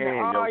look better than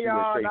all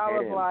y'all, and I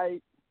was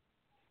like.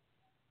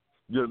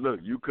 Yeah, look,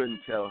 you couldn't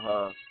tell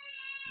her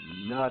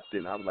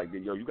nothing. I was like,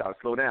 yo, you gotta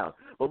slow down.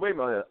 But wait a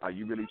minute, are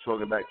you really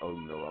talking back? Oh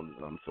no,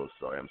 I'm so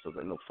sorry.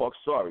 No, fuck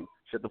sorry.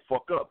 Shut the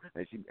fuck up.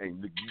 And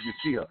you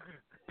see her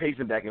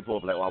pacing back and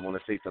forth like, oh, I want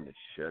to say something.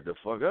 Shut the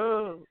fuck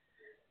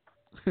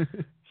up.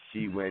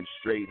 She went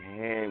straight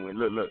hand.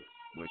 Look.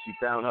 When she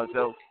found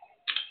herself,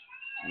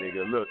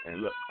 nigga, look.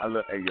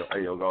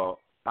 Hey, yo, God,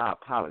 I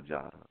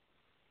apologize.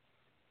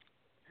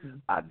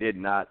 I did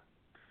not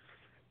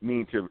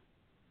mean to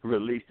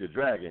release the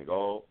dragon,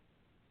 God.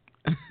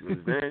 You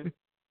understand?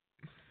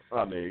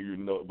 I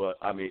mean, but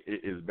I mean,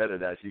 it's better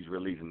that she's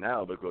releasing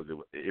now because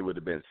it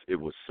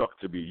would suck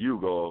to be you,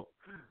 God.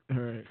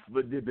 Right.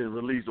 But they've been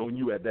released on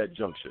you at that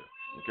juncture,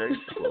 okay?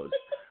 Because,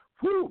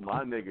 whew,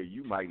 my nigga,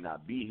 you might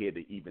not be here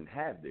to even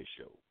have this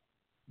show.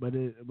 But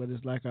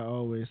it's like I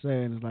always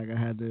say, and it's like I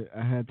had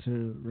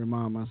to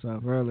remind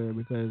myself earlier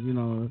because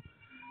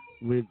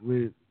with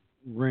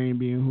Rain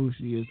being who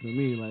she is to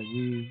me, like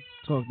we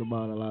talked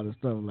about a lot of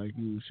stuff. Like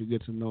you should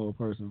get to know a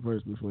person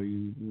first before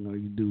you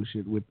do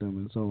shit with them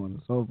and so on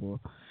and so forth.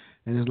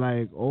 And it's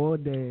like all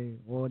day.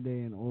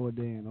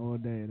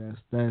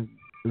 That's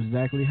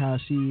exactly how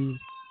you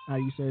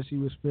said she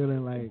was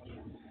feeling, like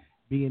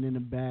being in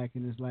the back,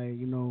 and it's like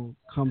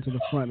come to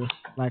the front. It's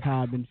like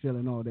how I've been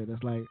feeling all day.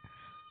 That's like.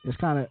 It's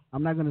kind of,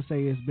 I'm not going to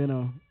say it's been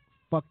a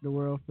fuck the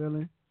world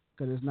feeling,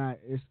 because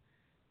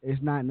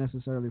it's not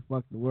necessarily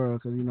fuck the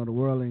world, because, the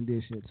world ain't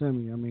did shit to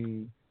me. I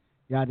mean,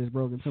 y'all just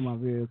broke into my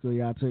vehicle,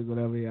 y'all took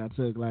whatever y'all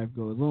took, life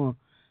goes on.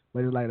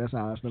 But it's like, that's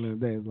how I was feeling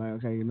today. It's like,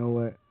 okay, you know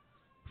what?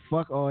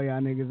 Fuck all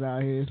y'all niggas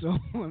out here, so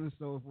on and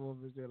so forth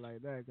and shit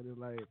like that, because it's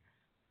like,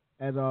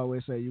 as I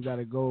always say, you got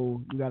to go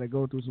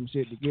through some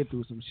shit to get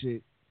through some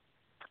shit.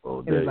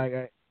 And it's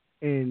like,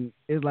 and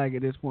it's like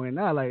at this point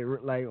now, like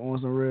on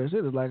some real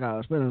shit, it's like how I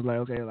was feeling. It's like,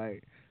 okay, like,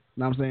 you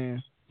know what I'm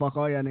saying? Fuck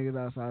all y'all niggas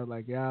outside.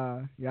 Like,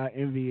 y'all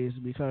envious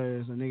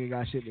because a nigga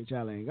got shit that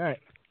y'all ain't got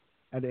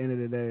at the end of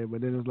the day.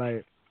 But then it's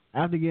like,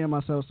 after getting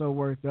myself so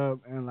worked up,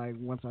 and like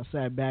once I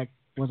sat down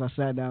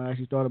and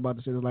actually thought about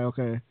the shit, it's like,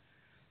 okay,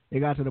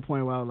 it got to the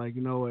point where I was like,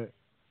 you know what?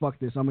 Fuck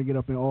this. I'm going to get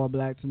up in all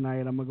black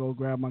tonight. I'm going to go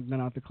grab my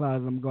gun out the closet.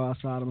 I'm going to go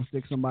outside. I'm going to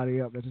stick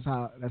somebody up. That's just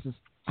how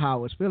I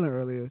was feeling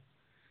earlier.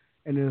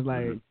 And it was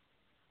like,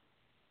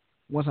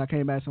 once I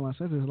came back to my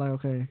senses, like,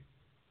 okay,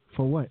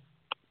 for what?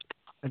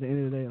 At the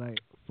end of the day, like,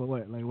 for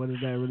what? Like, what is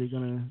that really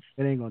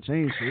it ain't gonna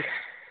change shit.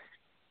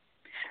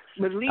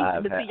 But at least,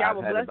 y'all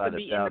were blessed to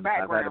be in the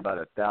background. I've had about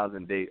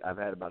 1,000 days. I've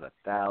had about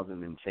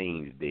 1,000 and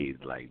change days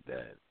like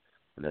that.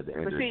 And at the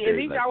end of the day, at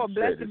least y'all were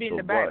blessed to be in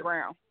the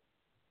background.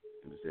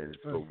 You said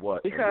it's for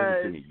what?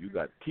 Because and you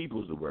got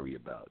people to worry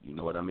about. You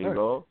know what I mean,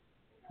 Lord?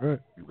 Right.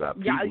 You got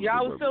people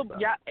y'all to was still, about.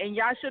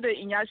 y'all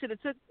should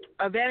have took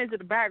advantage of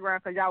the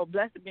background because y'all were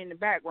blessed to be in the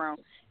background.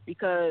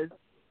 Because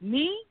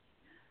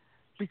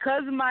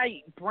because of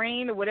my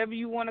brain or whatever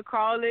you want to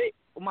call it,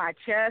 my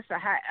chest or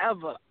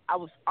however, I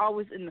was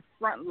always in the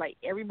front. Like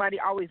everybody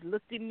always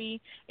looked at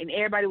me, and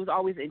everybody was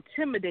always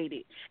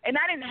intimidated. And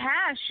I didn't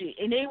have shit,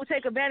 and they would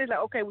take advantage. Like,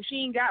 okay, well she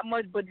ain't got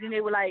much, but then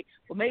they were like,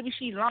 well maybe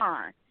she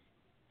lying.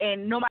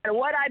 And no matter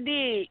what I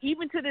did,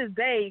 even to this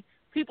day,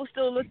 people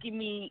still look at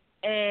me.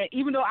 And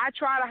even though I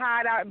try to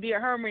hide out and be a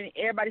hermit,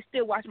 everybody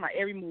still watch my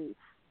every move.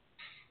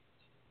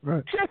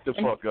 Right. Shut the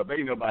fuck up.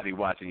 Ain't nobody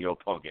watching your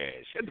punk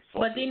ass. Shut the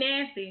fuck up. But then,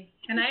 Nancy,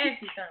 can I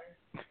ask you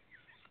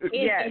something?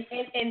 Yes.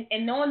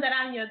 And knowing that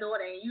I'm your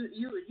daughter and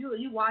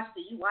you watched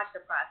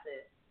the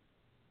process.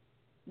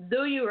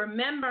 Do you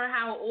remember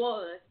how it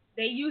was?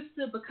 They used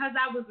to, because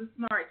I was a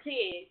smart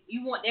kid,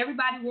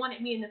 everybody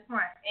wanted me in the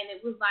front, and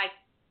it was like,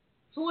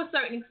 to a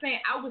certain extent,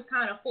 I was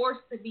kind of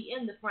forced to be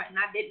in the front, and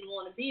I didn't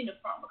want to be in the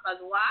front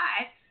because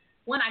why?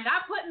 When I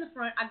got put in the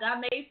front, I got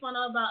made fun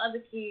of by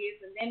other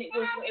kids, and then it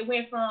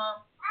went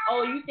from,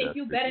 oh, you think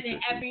you better than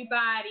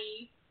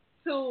everybody,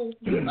 to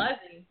you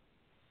ugly.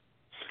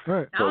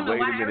 Right. I don't know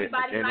wait why a minute.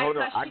 everybody And likes hold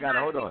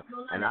on,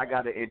 her. I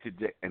gotta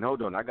interject. And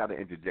hold on, I gotta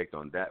interject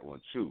on that one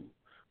too.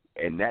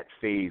 And that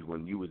phase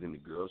when you was in the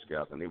Girl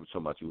Scouts and they were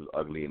talking about you was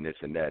ugly and this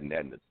and that and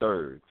that and the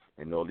third,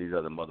 and all these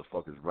other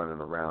motherfuckers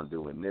running around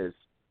doing this.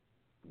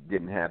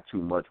 Didn't have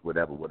too much,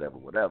 whatever.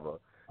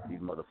 These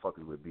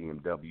motherfuckers with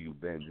BMW,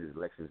 Benzes,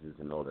 Lexuses,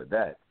 and all of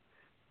that.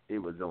 It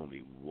was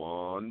only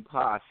one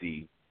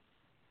posse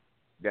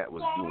that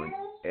was doing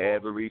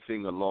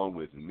everything along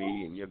with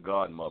me and your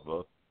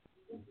godmother.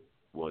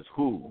 Was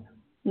who?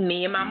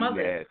 Me and my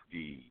mother.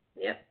 Nasty.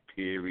 Yep.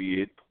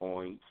 Period.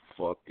 Point.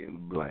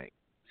 Fucking blank.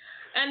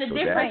 And the so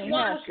difference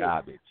was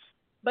garbage.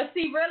 But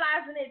see,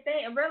 realizing it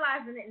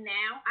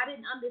now, I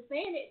didn't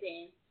understand it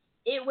then.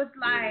 It was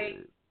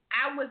like.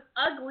 I was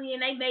ugly,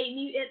 and they made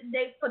me.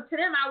 To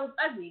them, I was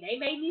ugly.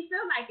 They made me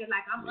feel like it,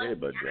 like I'm ugly.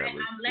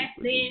 I'm less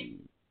than.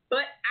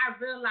 But I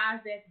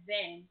realized that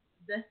then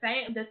the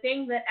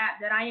thing that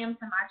I am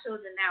to my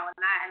children now, and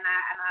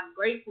I'm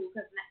grateful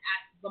because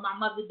my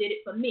mother did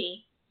it for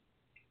me.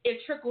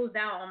 It trickles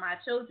down on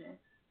my children.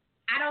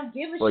 I don't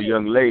give a shit.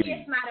 Young lady,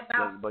 it's not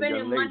about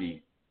spending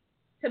money.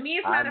 To me,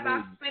 it's not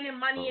about spending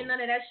money and none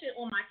of that shit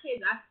on my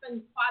kids. I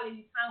spend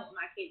quality time with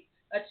my kids.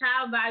 A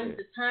child values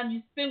the time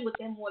you spend with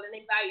them more than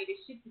they value the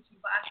shit that you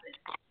buy them.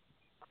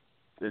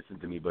 Listen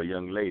to me, but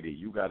young lady,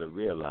 you got to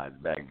realize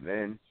back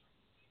then,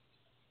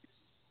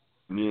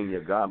 me and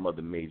your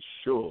godmother made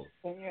sure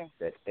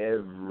that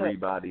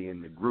everybody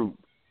in the group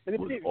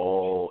was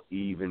all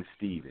even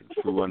Steven.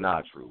 True or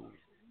not true?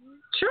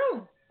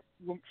 True.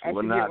 True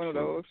or not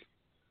true?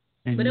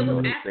 But it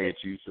was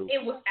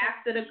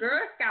after the Girl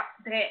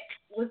Scouts that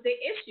was the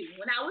issue.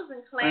 When I was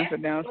in class,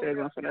 downstairs,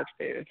 one for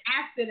upstairs.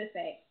 After the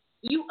fact,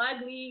 you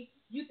ugly,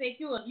 you think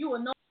you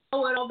will know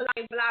it over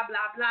like blah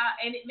blah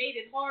blah, and it made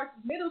it hard to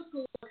middle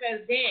school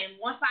because then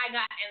once I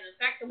got, and the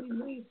fact that we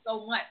moved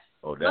so much,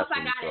 once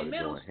I got in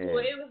middle school,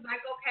 it was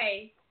like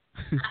okay,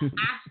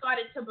 I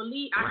started to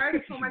believe. I heard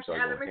it so much in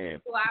elementary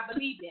school, I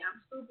believed it.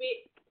 I'm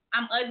stupid.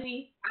 I'm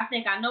ugly. I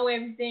think I know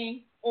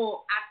everything.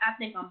 Or I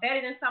think I'm better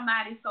than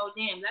somebody, so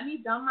damn, let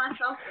me dumb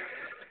myself.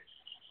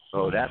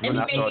 Oh, that's when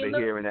I started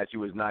hearing that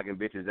you was knocking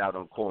bitches out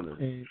on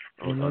corners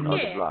on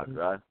other blocks,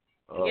 right?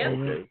 Oh,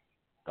 okay.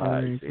 All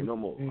right, say no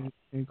more.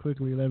 And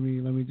quickly, let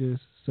me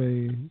just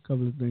say a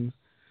couple of things.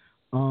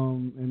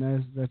 And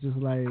that's just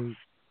like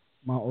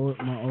my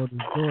oldest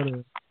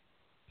daughter.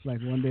 It's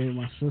like one day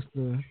my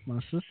sister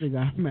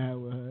got mad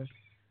with her.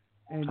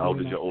 And how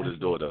old is your oldest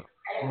daughter?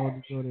 My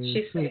oldest daughter is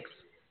She's 6.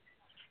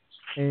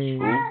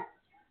 And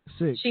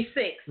 6. She's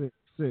 6.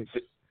 6.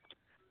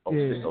 Oh,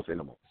 yeah. 6. Okay,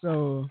 no more.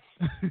 So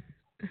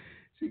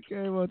she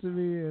came up to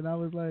me and I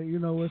was like,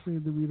 what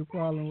seems to be the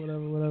problem,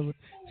 whatever.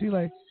 She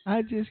like,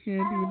 I just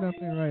can't do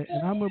nothing right,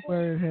 and I'm a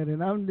birdhead,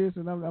 and I'm this,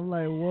 and I'm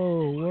like,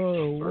 whoa.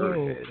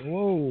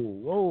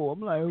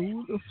 I'm like,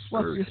 who the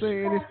fuck is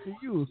saying this to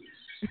you?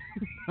 You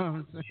know what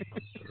I'm saying?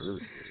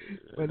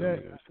 But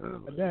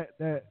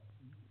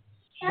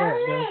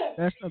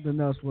that's something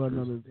else for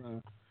another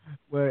time.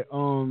 But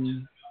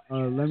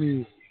let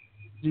me.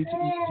 GT,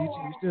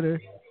 you still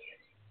there?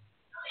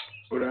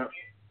 What up?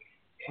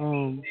 Let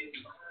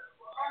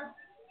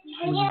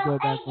me just go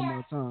back one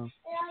more time.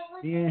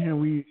 Me and him,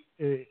 we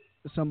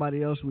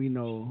somebody else we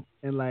know,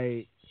 and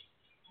like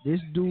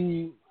this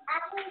dude,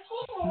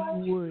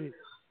 he would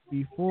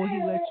before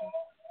he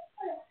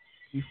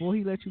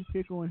let you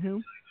pick on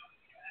him,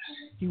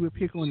 he would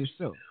pick on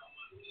himself.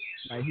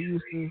 Like he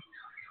used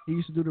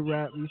to do the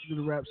rap. He used to do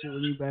the rap shit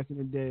with me back in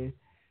the day.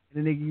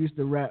 And the nigga used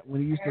to rap.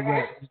 When he used to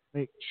rap,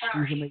 he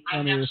used to make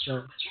fun of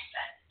himself.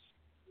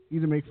 He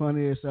used to make fun of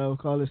himself,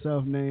 call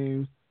himself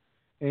names,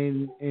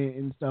 and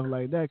stuff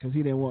like that, because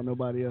he didn't want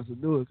nobody else to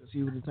do it. Because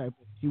he was the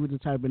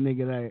type of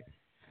nigga that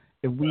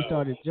if we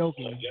started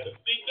joking,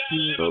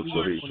 he pulled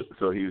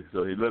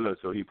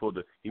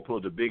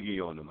the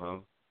biggie on him, huh?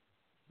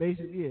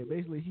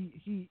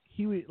 Basically,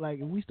 he would, like,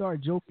 if we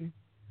start joking,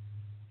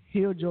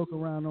 he'll joke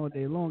around all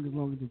day long as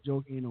the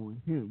joke ain't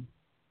on him.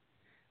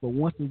 But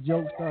once the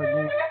joke starts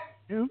going on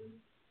him,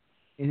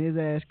 and his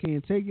ass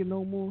can't take it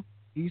no more,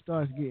 he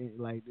starts getting,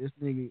 like, this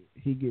nigga,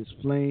 he gets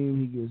flamed,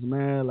 he gets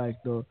mad,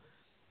 like the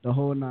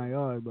whole 9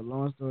 yards. But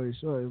long story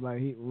short, it's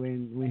like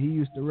when he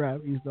used to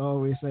rap, he used to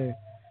always say,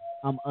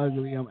 I'm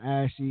ugly, I'm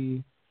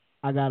ashy,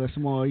 I got a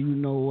small you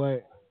know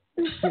what,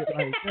 shit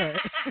like that.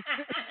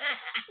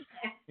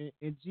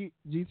 and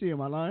GT,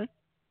 am I lying?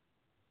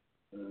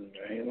 I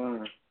ain't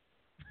lying.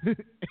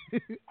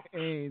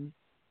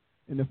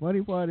 And the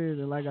funny part is,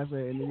 and like I said,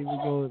 and then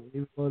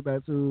it goes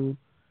back to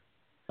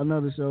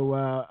another show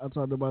where I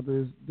talked about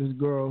this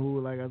girl who,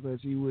 like I said,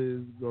 she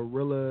was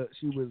gorilla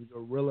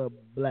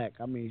black.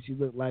 I mean, she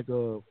looked like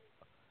a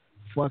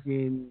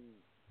fucking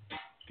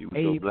she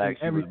was so black,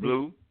 she was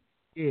blue.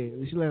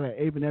 Yeah, she looked like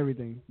ape and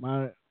everything.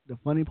 The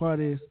funny part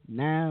is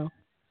now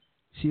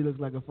she looks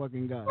like a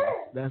fucking god.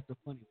 That's the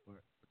funny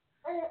part.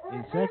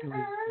 And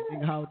secondly, the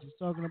nigga Howard is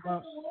talking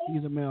about,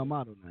 he's a male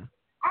model now.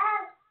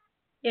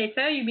 They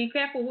tell you, be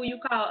careful who you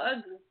call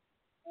ugly.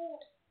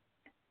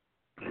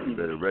 You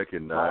better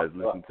recognize,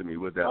 listen to me,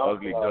 with that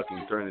ugly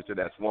duckling turn into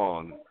that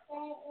swan.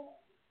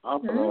 I'm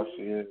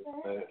philosophy is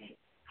that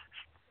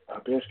a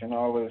bitch can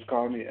always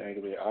call me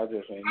ugly. I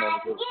just ain't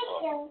never good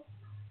for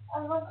I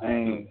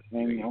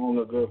don't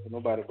look good for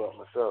nobody but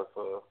myself.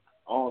 So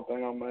I don't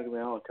think I'm ugly.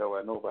 I don't care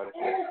what nobody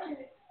says.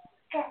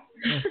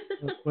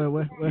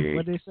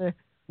 What they say?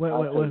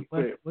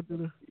 What do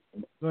the?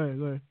 Go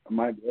ahead. I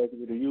might be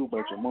ugly to you,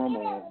 but your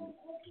mama.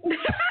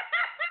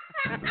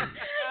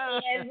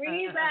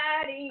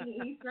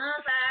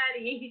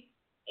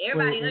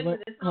 Everybody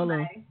looks at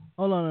somebody.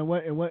 Hold on. And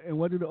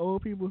what do the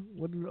old people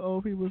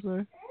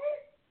say?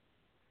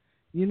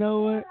 You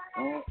know what?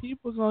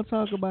 People gonna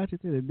talk about you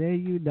till the day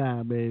you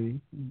die,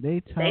 baby. They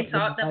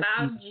talked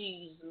about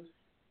Jesus.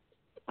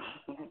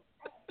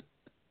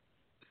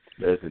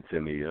 Listen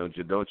to me.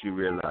 Don't you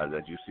realize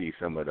that you see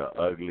some of the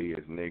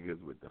ugliest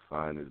niggas with the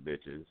finest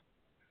bitches?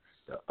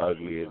 The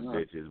ugliest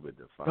bitches with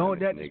the finest niggas. Don't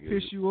that just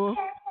piss you off?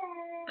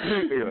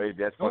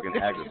 That's fucking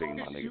aggravating,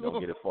 my nigga. Don't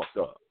get it fucked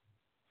up.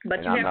 But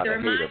and you I'm have not to a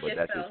remind hater, but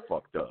yourself. that's just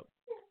fucked up.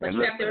 But and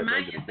you look, have to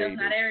remind yourself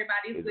not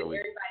everybody's with always,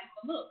 everybody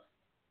for looks.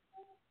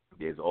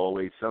 There's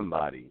always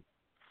somebody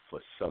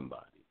for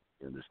somebody.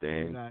 You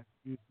understand?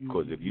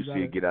 Because if you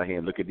see get out here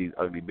and look at these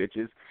ugly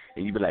bitches,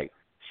 and you be like,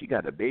 she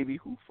got a baby,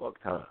 who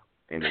fucked her?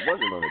 And it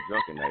wasn't on a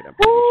drunken night, I'm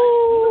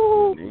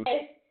pretty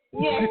sure.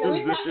 Yeah, so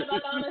we talking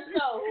about on the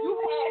show. You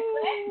had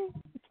sex.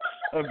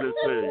 I'm just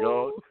saying,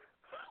 y'all.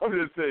 I'm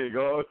just saying,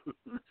 God.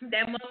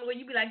 That moment where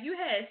you be like, you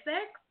had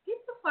sex? Get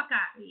the fuck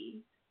out of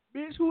here.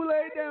 Bitch, who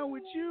laid down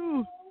with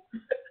you?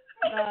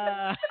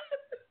 Nah.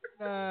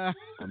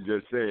 I'm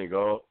just saying,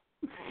 God.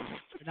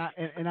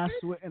 And I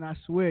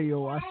swear,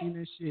 yo, I seen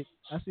that shit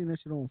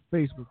on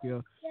Facebook,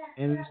 yo,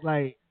 and it's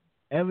like,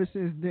 ever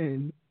since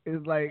then,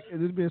 it's like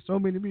there's been so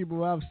many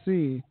people I've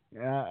seen.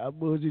 I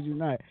bullshit you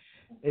not.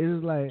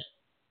 It's like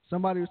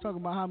somebody was talking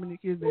about how many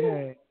kids they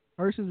had.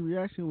 Person's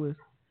reaction was,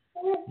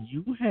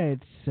 "You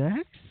had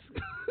sex?"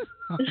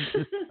 I'm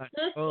just like,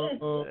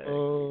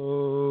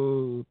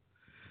 oh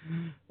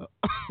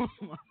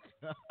my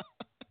God.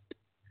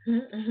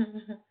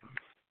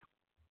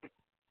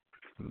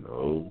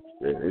 No,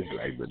 it's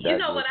like, but you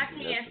know what I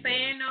can't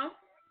stand though?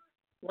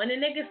 When a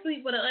nigga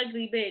sleep with an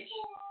ugly bitch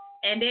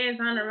and then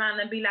turn around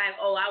and be like,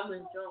 "Oh, I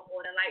was drunk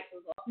or the lights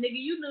was off." Nigga,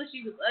 you knew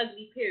she was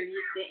ugly. Period.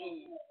 The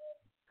end.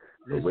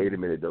 But wait a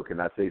minute though. Can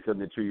I say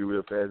something to you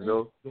real fast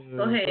though?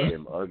 Go ahead.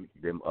 Them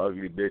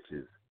ugly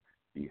bitches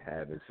be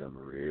having some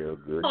real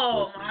good.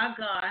 Oh pussy. my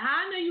God!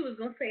 How I knew you was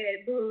gonna say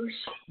that bullshit.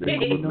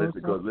 Listen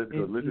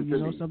to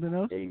me. Something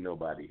else? Ain't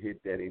nobody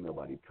hit that. Ain't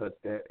nobody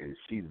touched that, and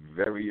she's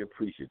very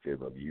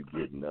appreciative of you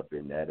getting up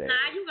in that ass.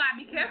 Nah, you gotta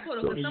be careful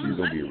though. So she's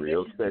gonna be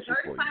real special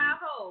for you.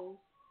 Hoes.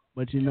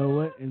 But you know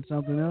what? And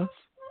something else.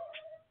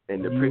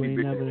 And the pretty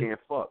bitches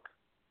can't fuck.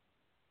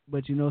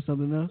 But you know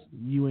something else?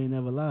 You ain't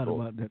never lied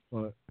about that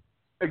part.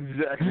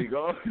 Exactly,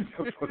 God. You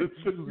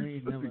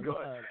ain't never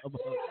lied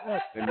about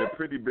that. And the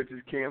pretty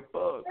bitches can't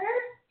fuck.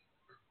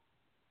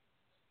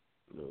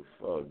 No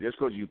fuck. Just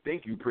because you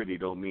think you pretty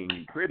don't mean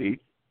you pretty.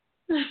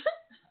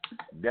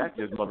 That's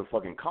just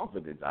motherfucking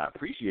confidence. I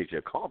appreciate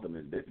your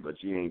confidence, bitch, but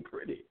she ain't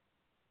pretty.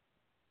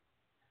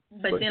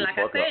 But then, like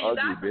I said, you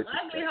got some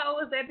ugly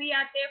hoes that be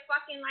out there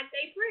fucking like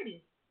they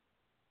pretty.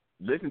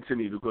 Listen to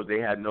me, because they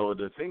had no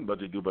other thing but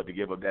to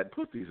give up that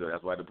pussy, so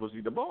that's why the pussy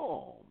the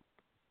bomb.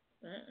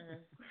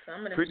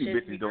 Some of them pretty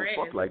bitches don't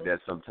fuck like that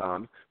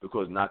sometimes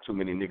because not too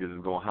many niggas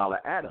is gonna holler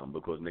at them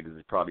because niggas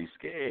is probably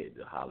scared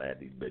to holler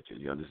at these bitches.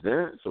 You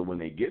understand? So when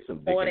they get some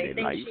dick or in they their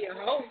think life, she a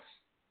hoe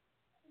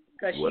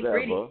because she whatever,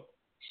 pretty,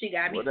 she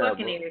gotta be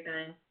fucking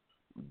everything.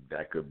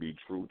 That could be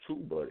true too,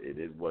 but it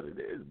is what it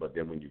is. But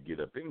then when you get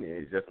up in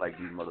there, it's just like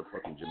these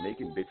motherfucking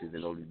Jamaican bitches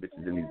and all these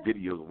bitches in these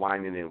videos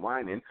whining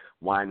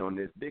on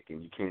this dick,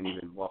 and you can't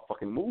even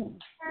fucking move.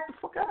 Get the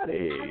fuck out of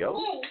here,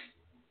 yo.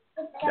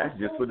 That's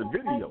just for the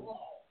video.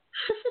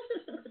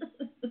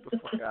 Get the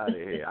fuck out of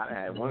here. I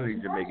had one of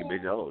these Jamaican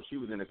bitches. Oh, she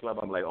was in the club.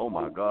 I'm like, oh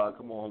my God,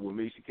 come on with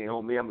me. She can't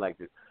hold me. I'm like,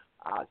 this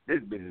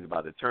bitch is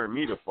about to turn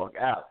me the fuck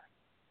out.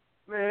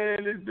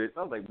 Man, this bitch.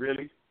 I was like,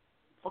 really? The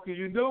fuck are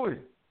you doing?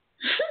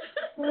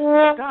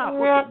 Stop.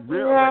 What the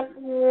real?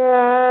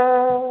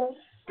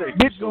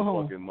 Thank you so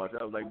fucking much.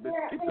 I was like,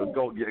 bitch,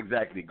 go. Yeah,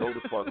 exactly. Go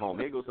the fuck home.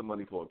 Here goes some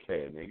money for a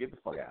cab, man. Get the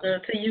fuck out.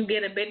 Until you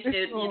get a bitch.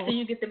 Until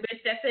you get the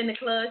bitch that's in the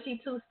club.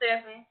 She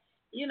 2-stepping.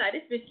 You know,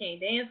 this bitch can't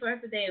dance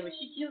worth a damn, but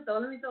she cute though.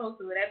 Let me talk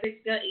to her. That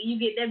bitch, you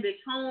get that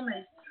bitch home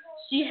and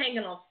she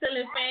hanging on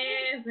ceiling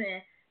fans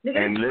and.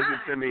 And listen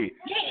to me,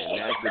 and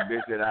that's the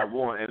bitch that I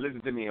want. And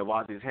listen to me, and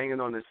while she's hanging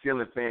on the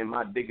ceiling fan,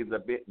 my dick is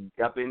up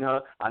in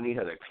her. I need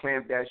her to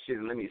clamp that shit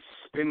and let me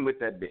spin with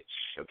that bitch,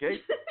 okay?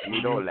 I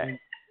need all that.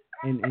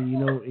 And you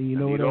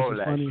know what else is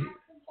funny?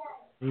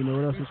 And you know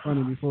what else is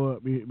funny before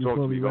we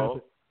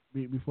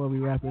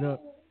wrap it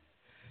up?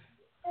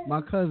 My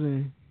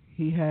cousin,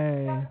 he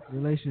had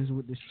relations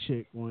with this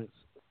chick once.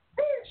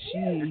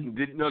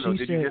 Did you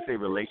just say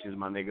relations,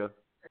 my nigga?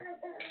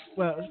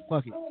 Well,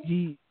 fuck it.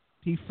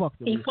 He fucked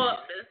her. He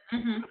fucked her.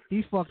 Mm-hmm.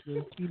 He fucked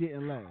her. He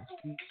didn't last.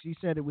 She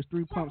said it was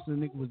 3 pumps and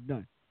the nigga was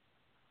done.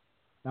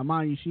 Now,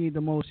 mind you, she ain't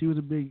the most. She was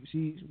a big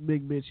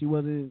bitch. She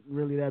wasn't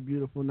really that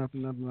beautiful,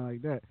 nothing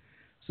like that.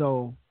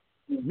 So,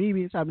 me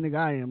being the type of nigga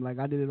I am, like,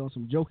 I did it on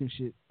some joking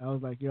shit. I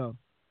was like, yo,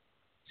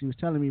 she was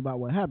telling me about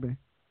what happened.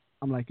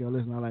 I'm like, yo,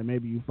 listen, I'm like,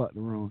 maybe you fucked the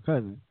wrong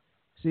cousin.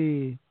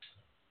 See,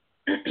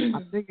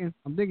 I'm thinking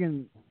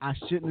I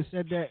shouldn't have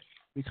said that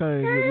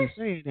because with me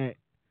saying that,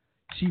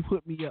 she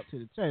put me up to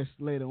the test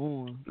later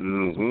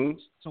on,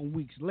 some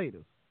weeks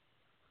later,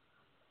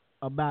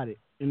 about it.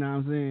 You know what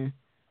I'm saying?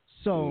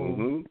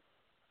 So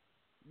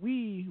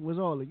we was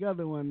all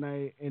together one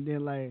night, and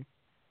then like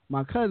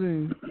my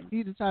cousin,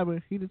 he the type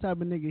of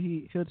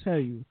nigga he'll tell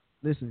you,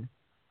 listen,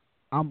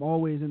 I'm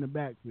always in the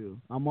backfield.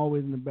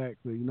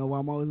 You know why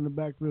I'm always in the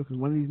backfield? Because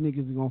one of these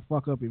niggas is gonna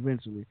fuck up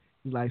eventually.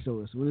 He's like,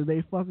 so as soon as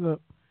they fuck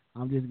up,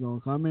 I'm just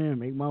gonna come in,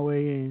 make my way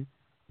in.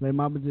 Play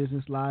my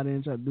position, slide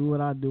in, try to do what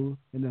I do,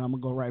 and then I'm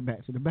gonna go right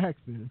back to the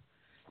backfield.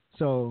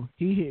 So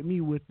he hit me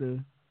with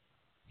the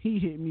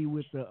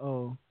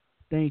oh,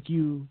 thank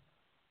you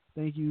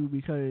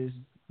because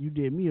you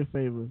did me a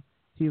favor.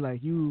 He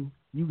like you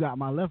got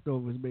my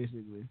leftovers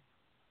basically.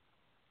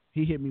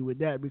 He hit me with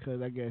that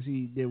because I guess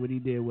he did what he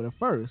did with her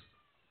first.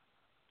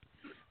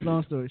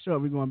 Long story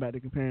short, we're going back to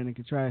comparing and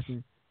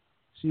contrasting.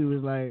 She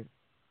was like,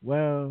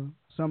 well,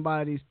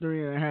 somebody's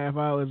 3.5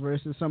 hours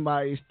versus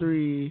somebody's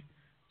 3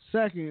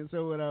 seconds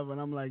or whatever,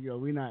 and I'm like, yo,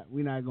 we not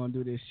gonna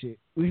do this shit.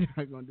 We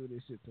not gonna do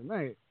this shit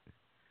tonight.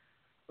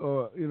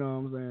 Or you know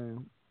what I'm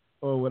saying?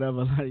 or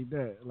whatever like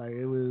that. Like,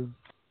 it was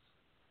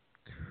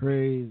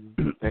crazy.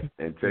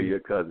 And tell your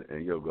cousin,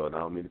 and yo, God, I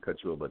don't mean to cut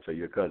you off, but tell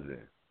your cousin,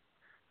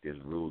 there's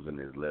rules and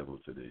there's levels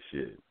to this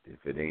shit.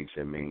 If it ain't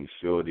your main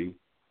shorty,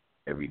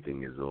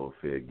 everything is all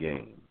fair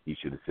game. He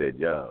should have said,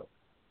 yo,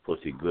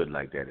 pussy good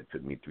like that. It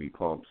took me 3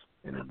 pumps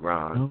in the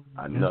ground.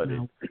 No, I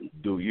nutted.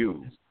 Do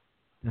you?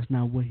 That's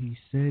not what he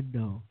said,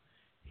 though.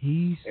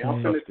 He said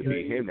it to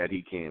be him that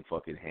he can't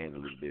fucking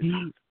handle his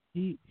business.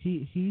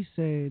 He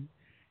said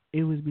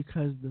it was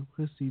because the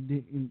pussy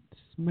didn't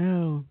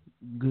smell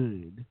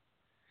good.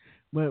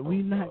 But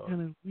we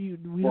don't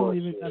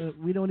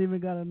even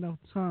got enough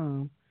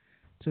time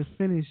to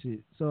finish it.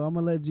 So I'm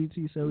gonna let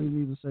GT say what he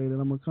needs to say. Then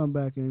I'm gonna come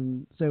back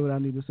and say what I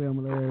need to say. I'm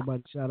gonna let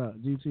everybody shout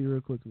out GT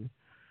real quickly.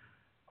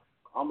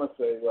 I'm gonna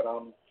say what I'm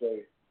gonna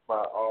say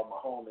about all my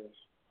homies.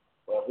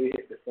 Well, if we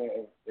hit the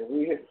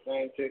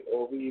same chick,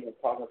 or we even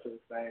talking to the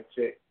same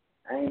chick,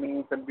 I ain't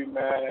even gonna be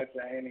mad at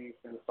you. I ain't even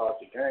gonna start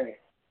your game.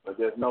 But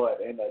just know at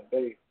the end of the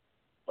day,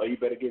 well, you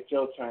better get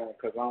your turn,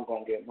 because I'm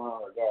gonna get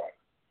mine regardless.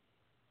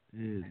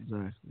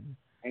 Exactly.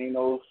 Ain't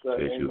no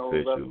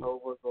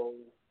leftovers or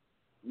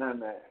none of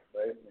that.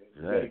 But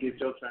you better get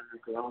your turn,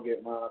 because I'm gonna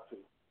get mine too.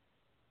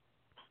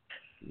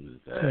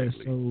 Exactly. Okay,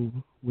 so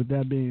with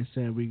that being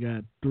said, we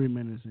got 3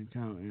 minutes and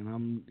counting.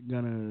 I'm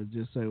gonna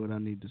just say what I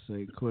need to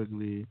say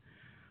quickly.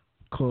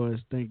 Of course,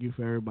 thank you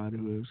for everybody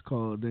who has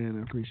called in.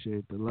 I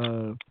appreciate the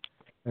love.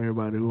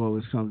 Everybody who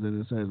always comes in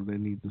and says what they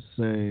need to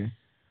say.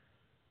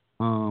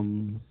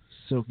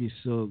 Silky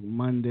Silk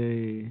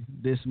Monday,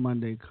 this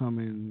Monday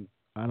coming.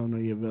 I don't know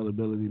your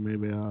availability.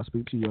 Maybe I'll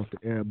speak to you off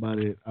the air about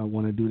it. I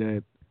want to do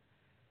that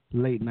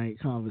late night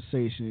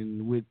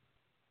conversation with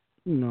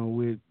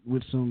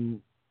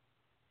some,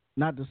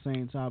 not the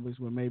same topics,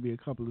 but maybe a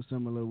couple of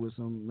similar with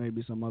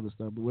maybe some other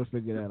stuff. But we'll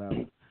figure that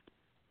out.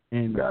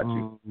 And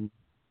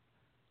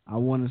I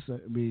want to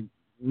say,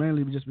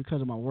 mainly just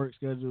because of my work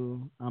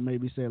schedule, I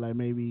maybe say like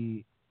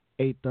maybe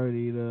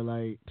 8:30 to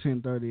like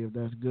 10:30 if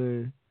that's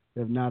good.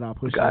 If not, I'll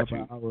push it up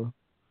an hour.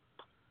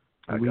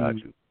 I got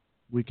you.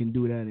 We can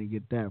do that and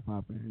get that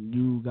popping.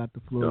 You got the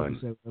floor to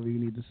say whatever you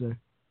need to say.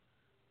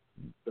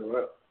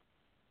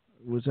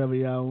 Whichever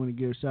y'all want to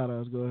give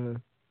shout-outs, go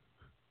ahead.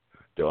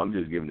 Yo, I'm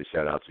just giving a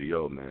shout-out to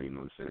yo, man, you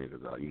know what I'm saying?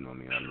 Because, you know what I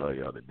mean, I love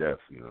y'all to death,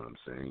 you know what I'm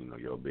saying? You know,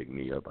 y'all big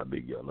me up, I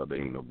big y'all up.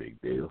 It ain't no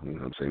big deal, you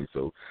know what I'm saying?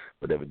 So,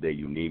 whatever day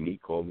you need me,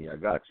 call me, I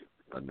got you.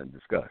 Nothing to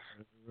discuss.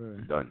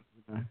 Right. Done.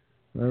 All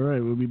right,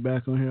 we'll be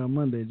back on here on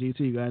Monday. GT,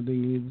 you got anything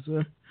you need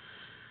to say?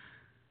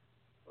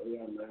 Oh,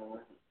 yeah, man.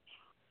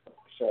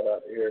 Shout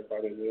out to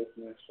everybody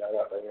listening. Shout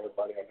out to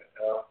everybody on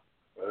the L.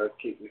 Let's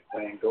keep this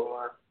thing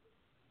going.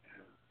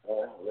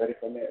 And ready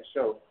for next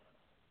show.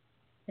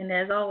 And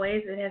as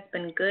always, it has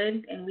been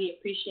good, and we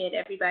appreciate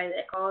everybody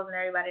that calls and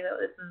everybody that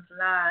listens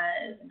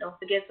live. And don't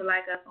forget to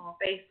like us on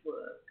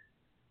Facebook.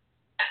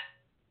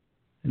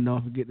 And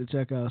don't forget to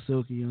check out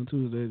Silky on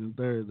Tuesdays and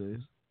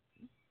Thursdays.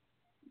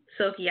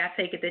 Silky, I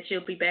take it that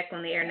you'll be back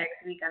on the air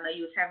next week. I know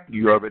you was having some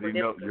You already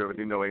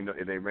know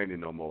it ain't raining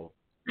no more.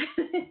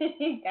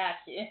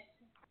 Gotcha.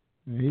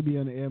 He'll be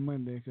on the air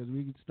Monday because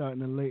we can start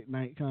in a late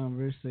night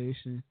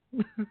conversation.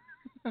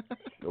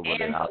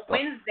 And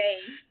Wednesday,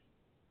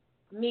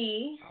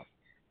 me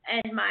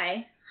and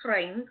my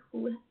friend,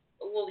 who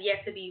will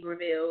yet to be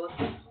revealed,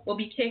 will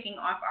be kicking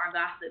off our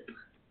gossip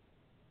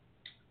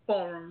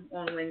forum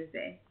on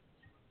Wednesday.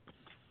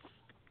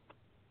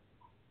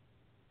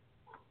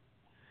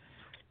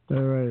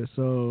 All right,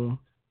 so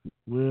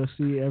we'll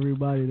see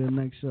everybody the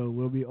next show.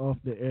 We'll be off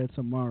the air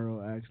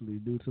tomorrow, actually,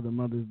 due to the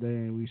Mother's Day,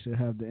 and we should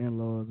have the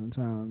in-laws in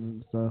town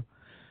and stuff.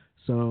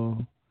 So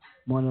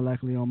more than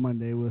likely on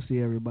Monday, we'll see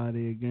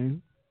everybody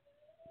again,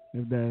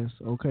 if that's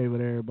okay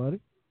with everybody.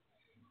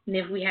 And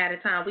if we had a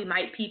time, we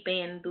might peep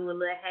in and do a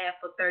little half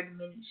or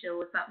 30-minute show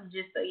or something,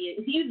 just so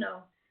you know.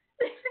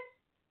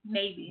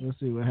 Maybe. We'll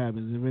see what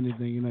happens. If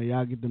anything,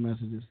 y'all get the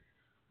messages.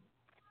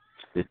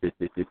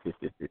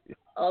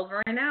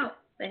 Over and out.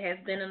 There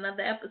has been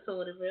another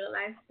episode of Real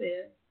Life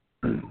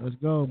Spill. Let's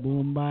go.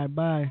 Boom, bye.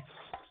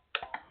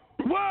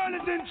 World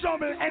is in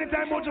trouble.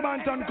 Anytime Mojo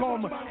Banton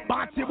come,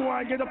 Batty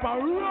boy get up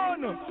and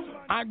run.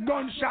 A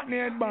gunshot in the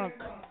head back.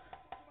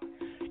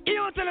 You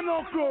don't tell him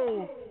no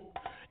crow.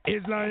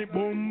 It's like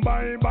boom,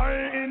 bye,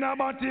 in a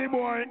Batty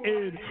boy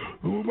head.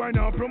 Who boy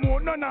now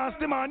promote no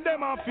nasty man,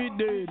 them a fit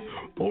dead.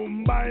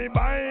 Boom, bye,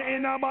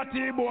 in a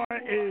Batty boy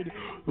head.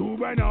 Who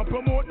boy now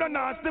promote no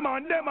nasty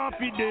man, them a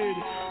fit dead.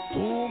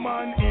 2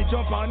 man each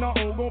up and a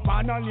hug up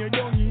and a lay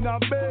down in a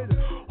bed.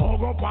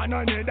 Hug up on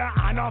another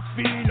and a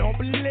feel up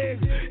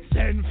legs.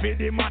 Send for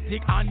the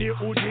matic and the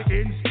hoodie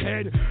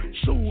instead.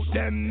 Shoot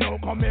them now,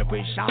 come make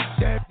we shot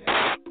them.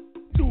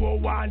 Do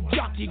one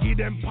jockey, give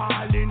them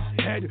pal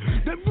instead.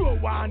 Them row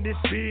on the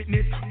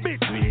sweetness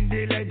between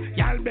the legs.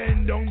 Y'all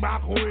bend down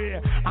back way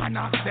and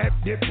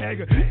accept the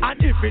peg. And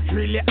if it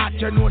really at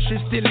you know she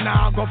still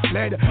now go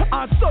fled.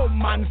 And some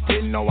man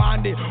still no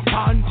on the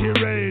panty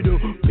raid.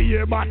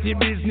 Pay body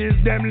business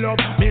them love.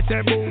 Me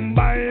say boom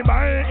bye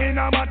in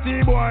a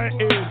body boy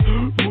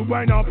head. Who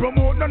boy now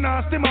promote no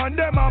nasty man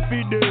them a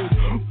feed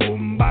it.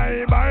 Boom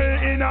bye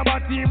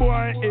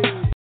boy.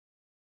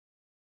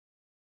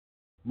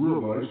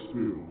 Real Life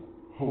Spill,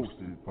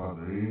 hosted by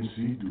the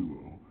ANC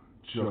duo,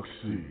 Chuck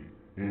C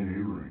and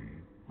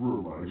A-Rain.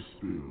 Real Life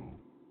Spill.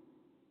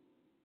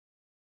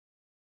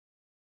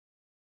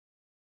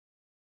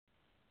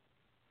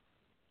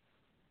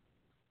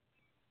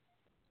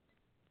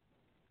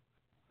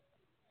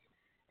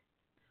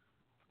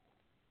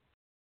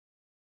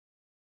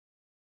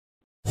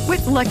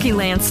 With Lucky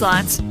Land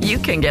Slots, you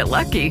can get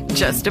lucky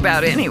just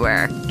about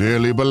anywhere.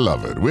 Dearly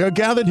beloved, we are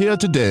gathered here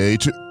today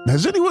to...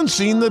 Has anyone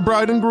seen the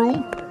bride and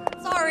groom?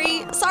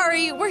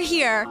 Sorry, we're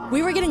here.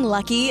 We were getting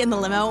lucky in the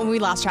limo and we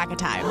lost track of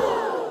time.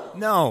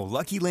 No,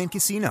 Lucky Land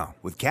Casino,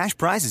 with cash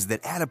prizes that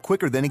add up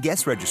quicker than a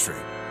guest registry.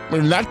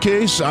 In that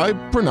case, I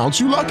pronounce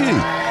you lucky.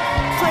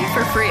 Play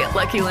for free at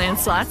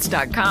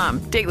LuckyLandSlots.com.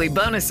 Daily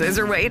bonuses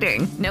are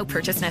waiting. No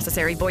purchase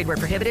necessary. Void where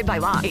prohibited by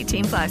law.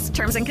 18+.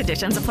 Terms and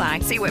conditions apply.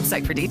 See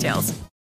website for details.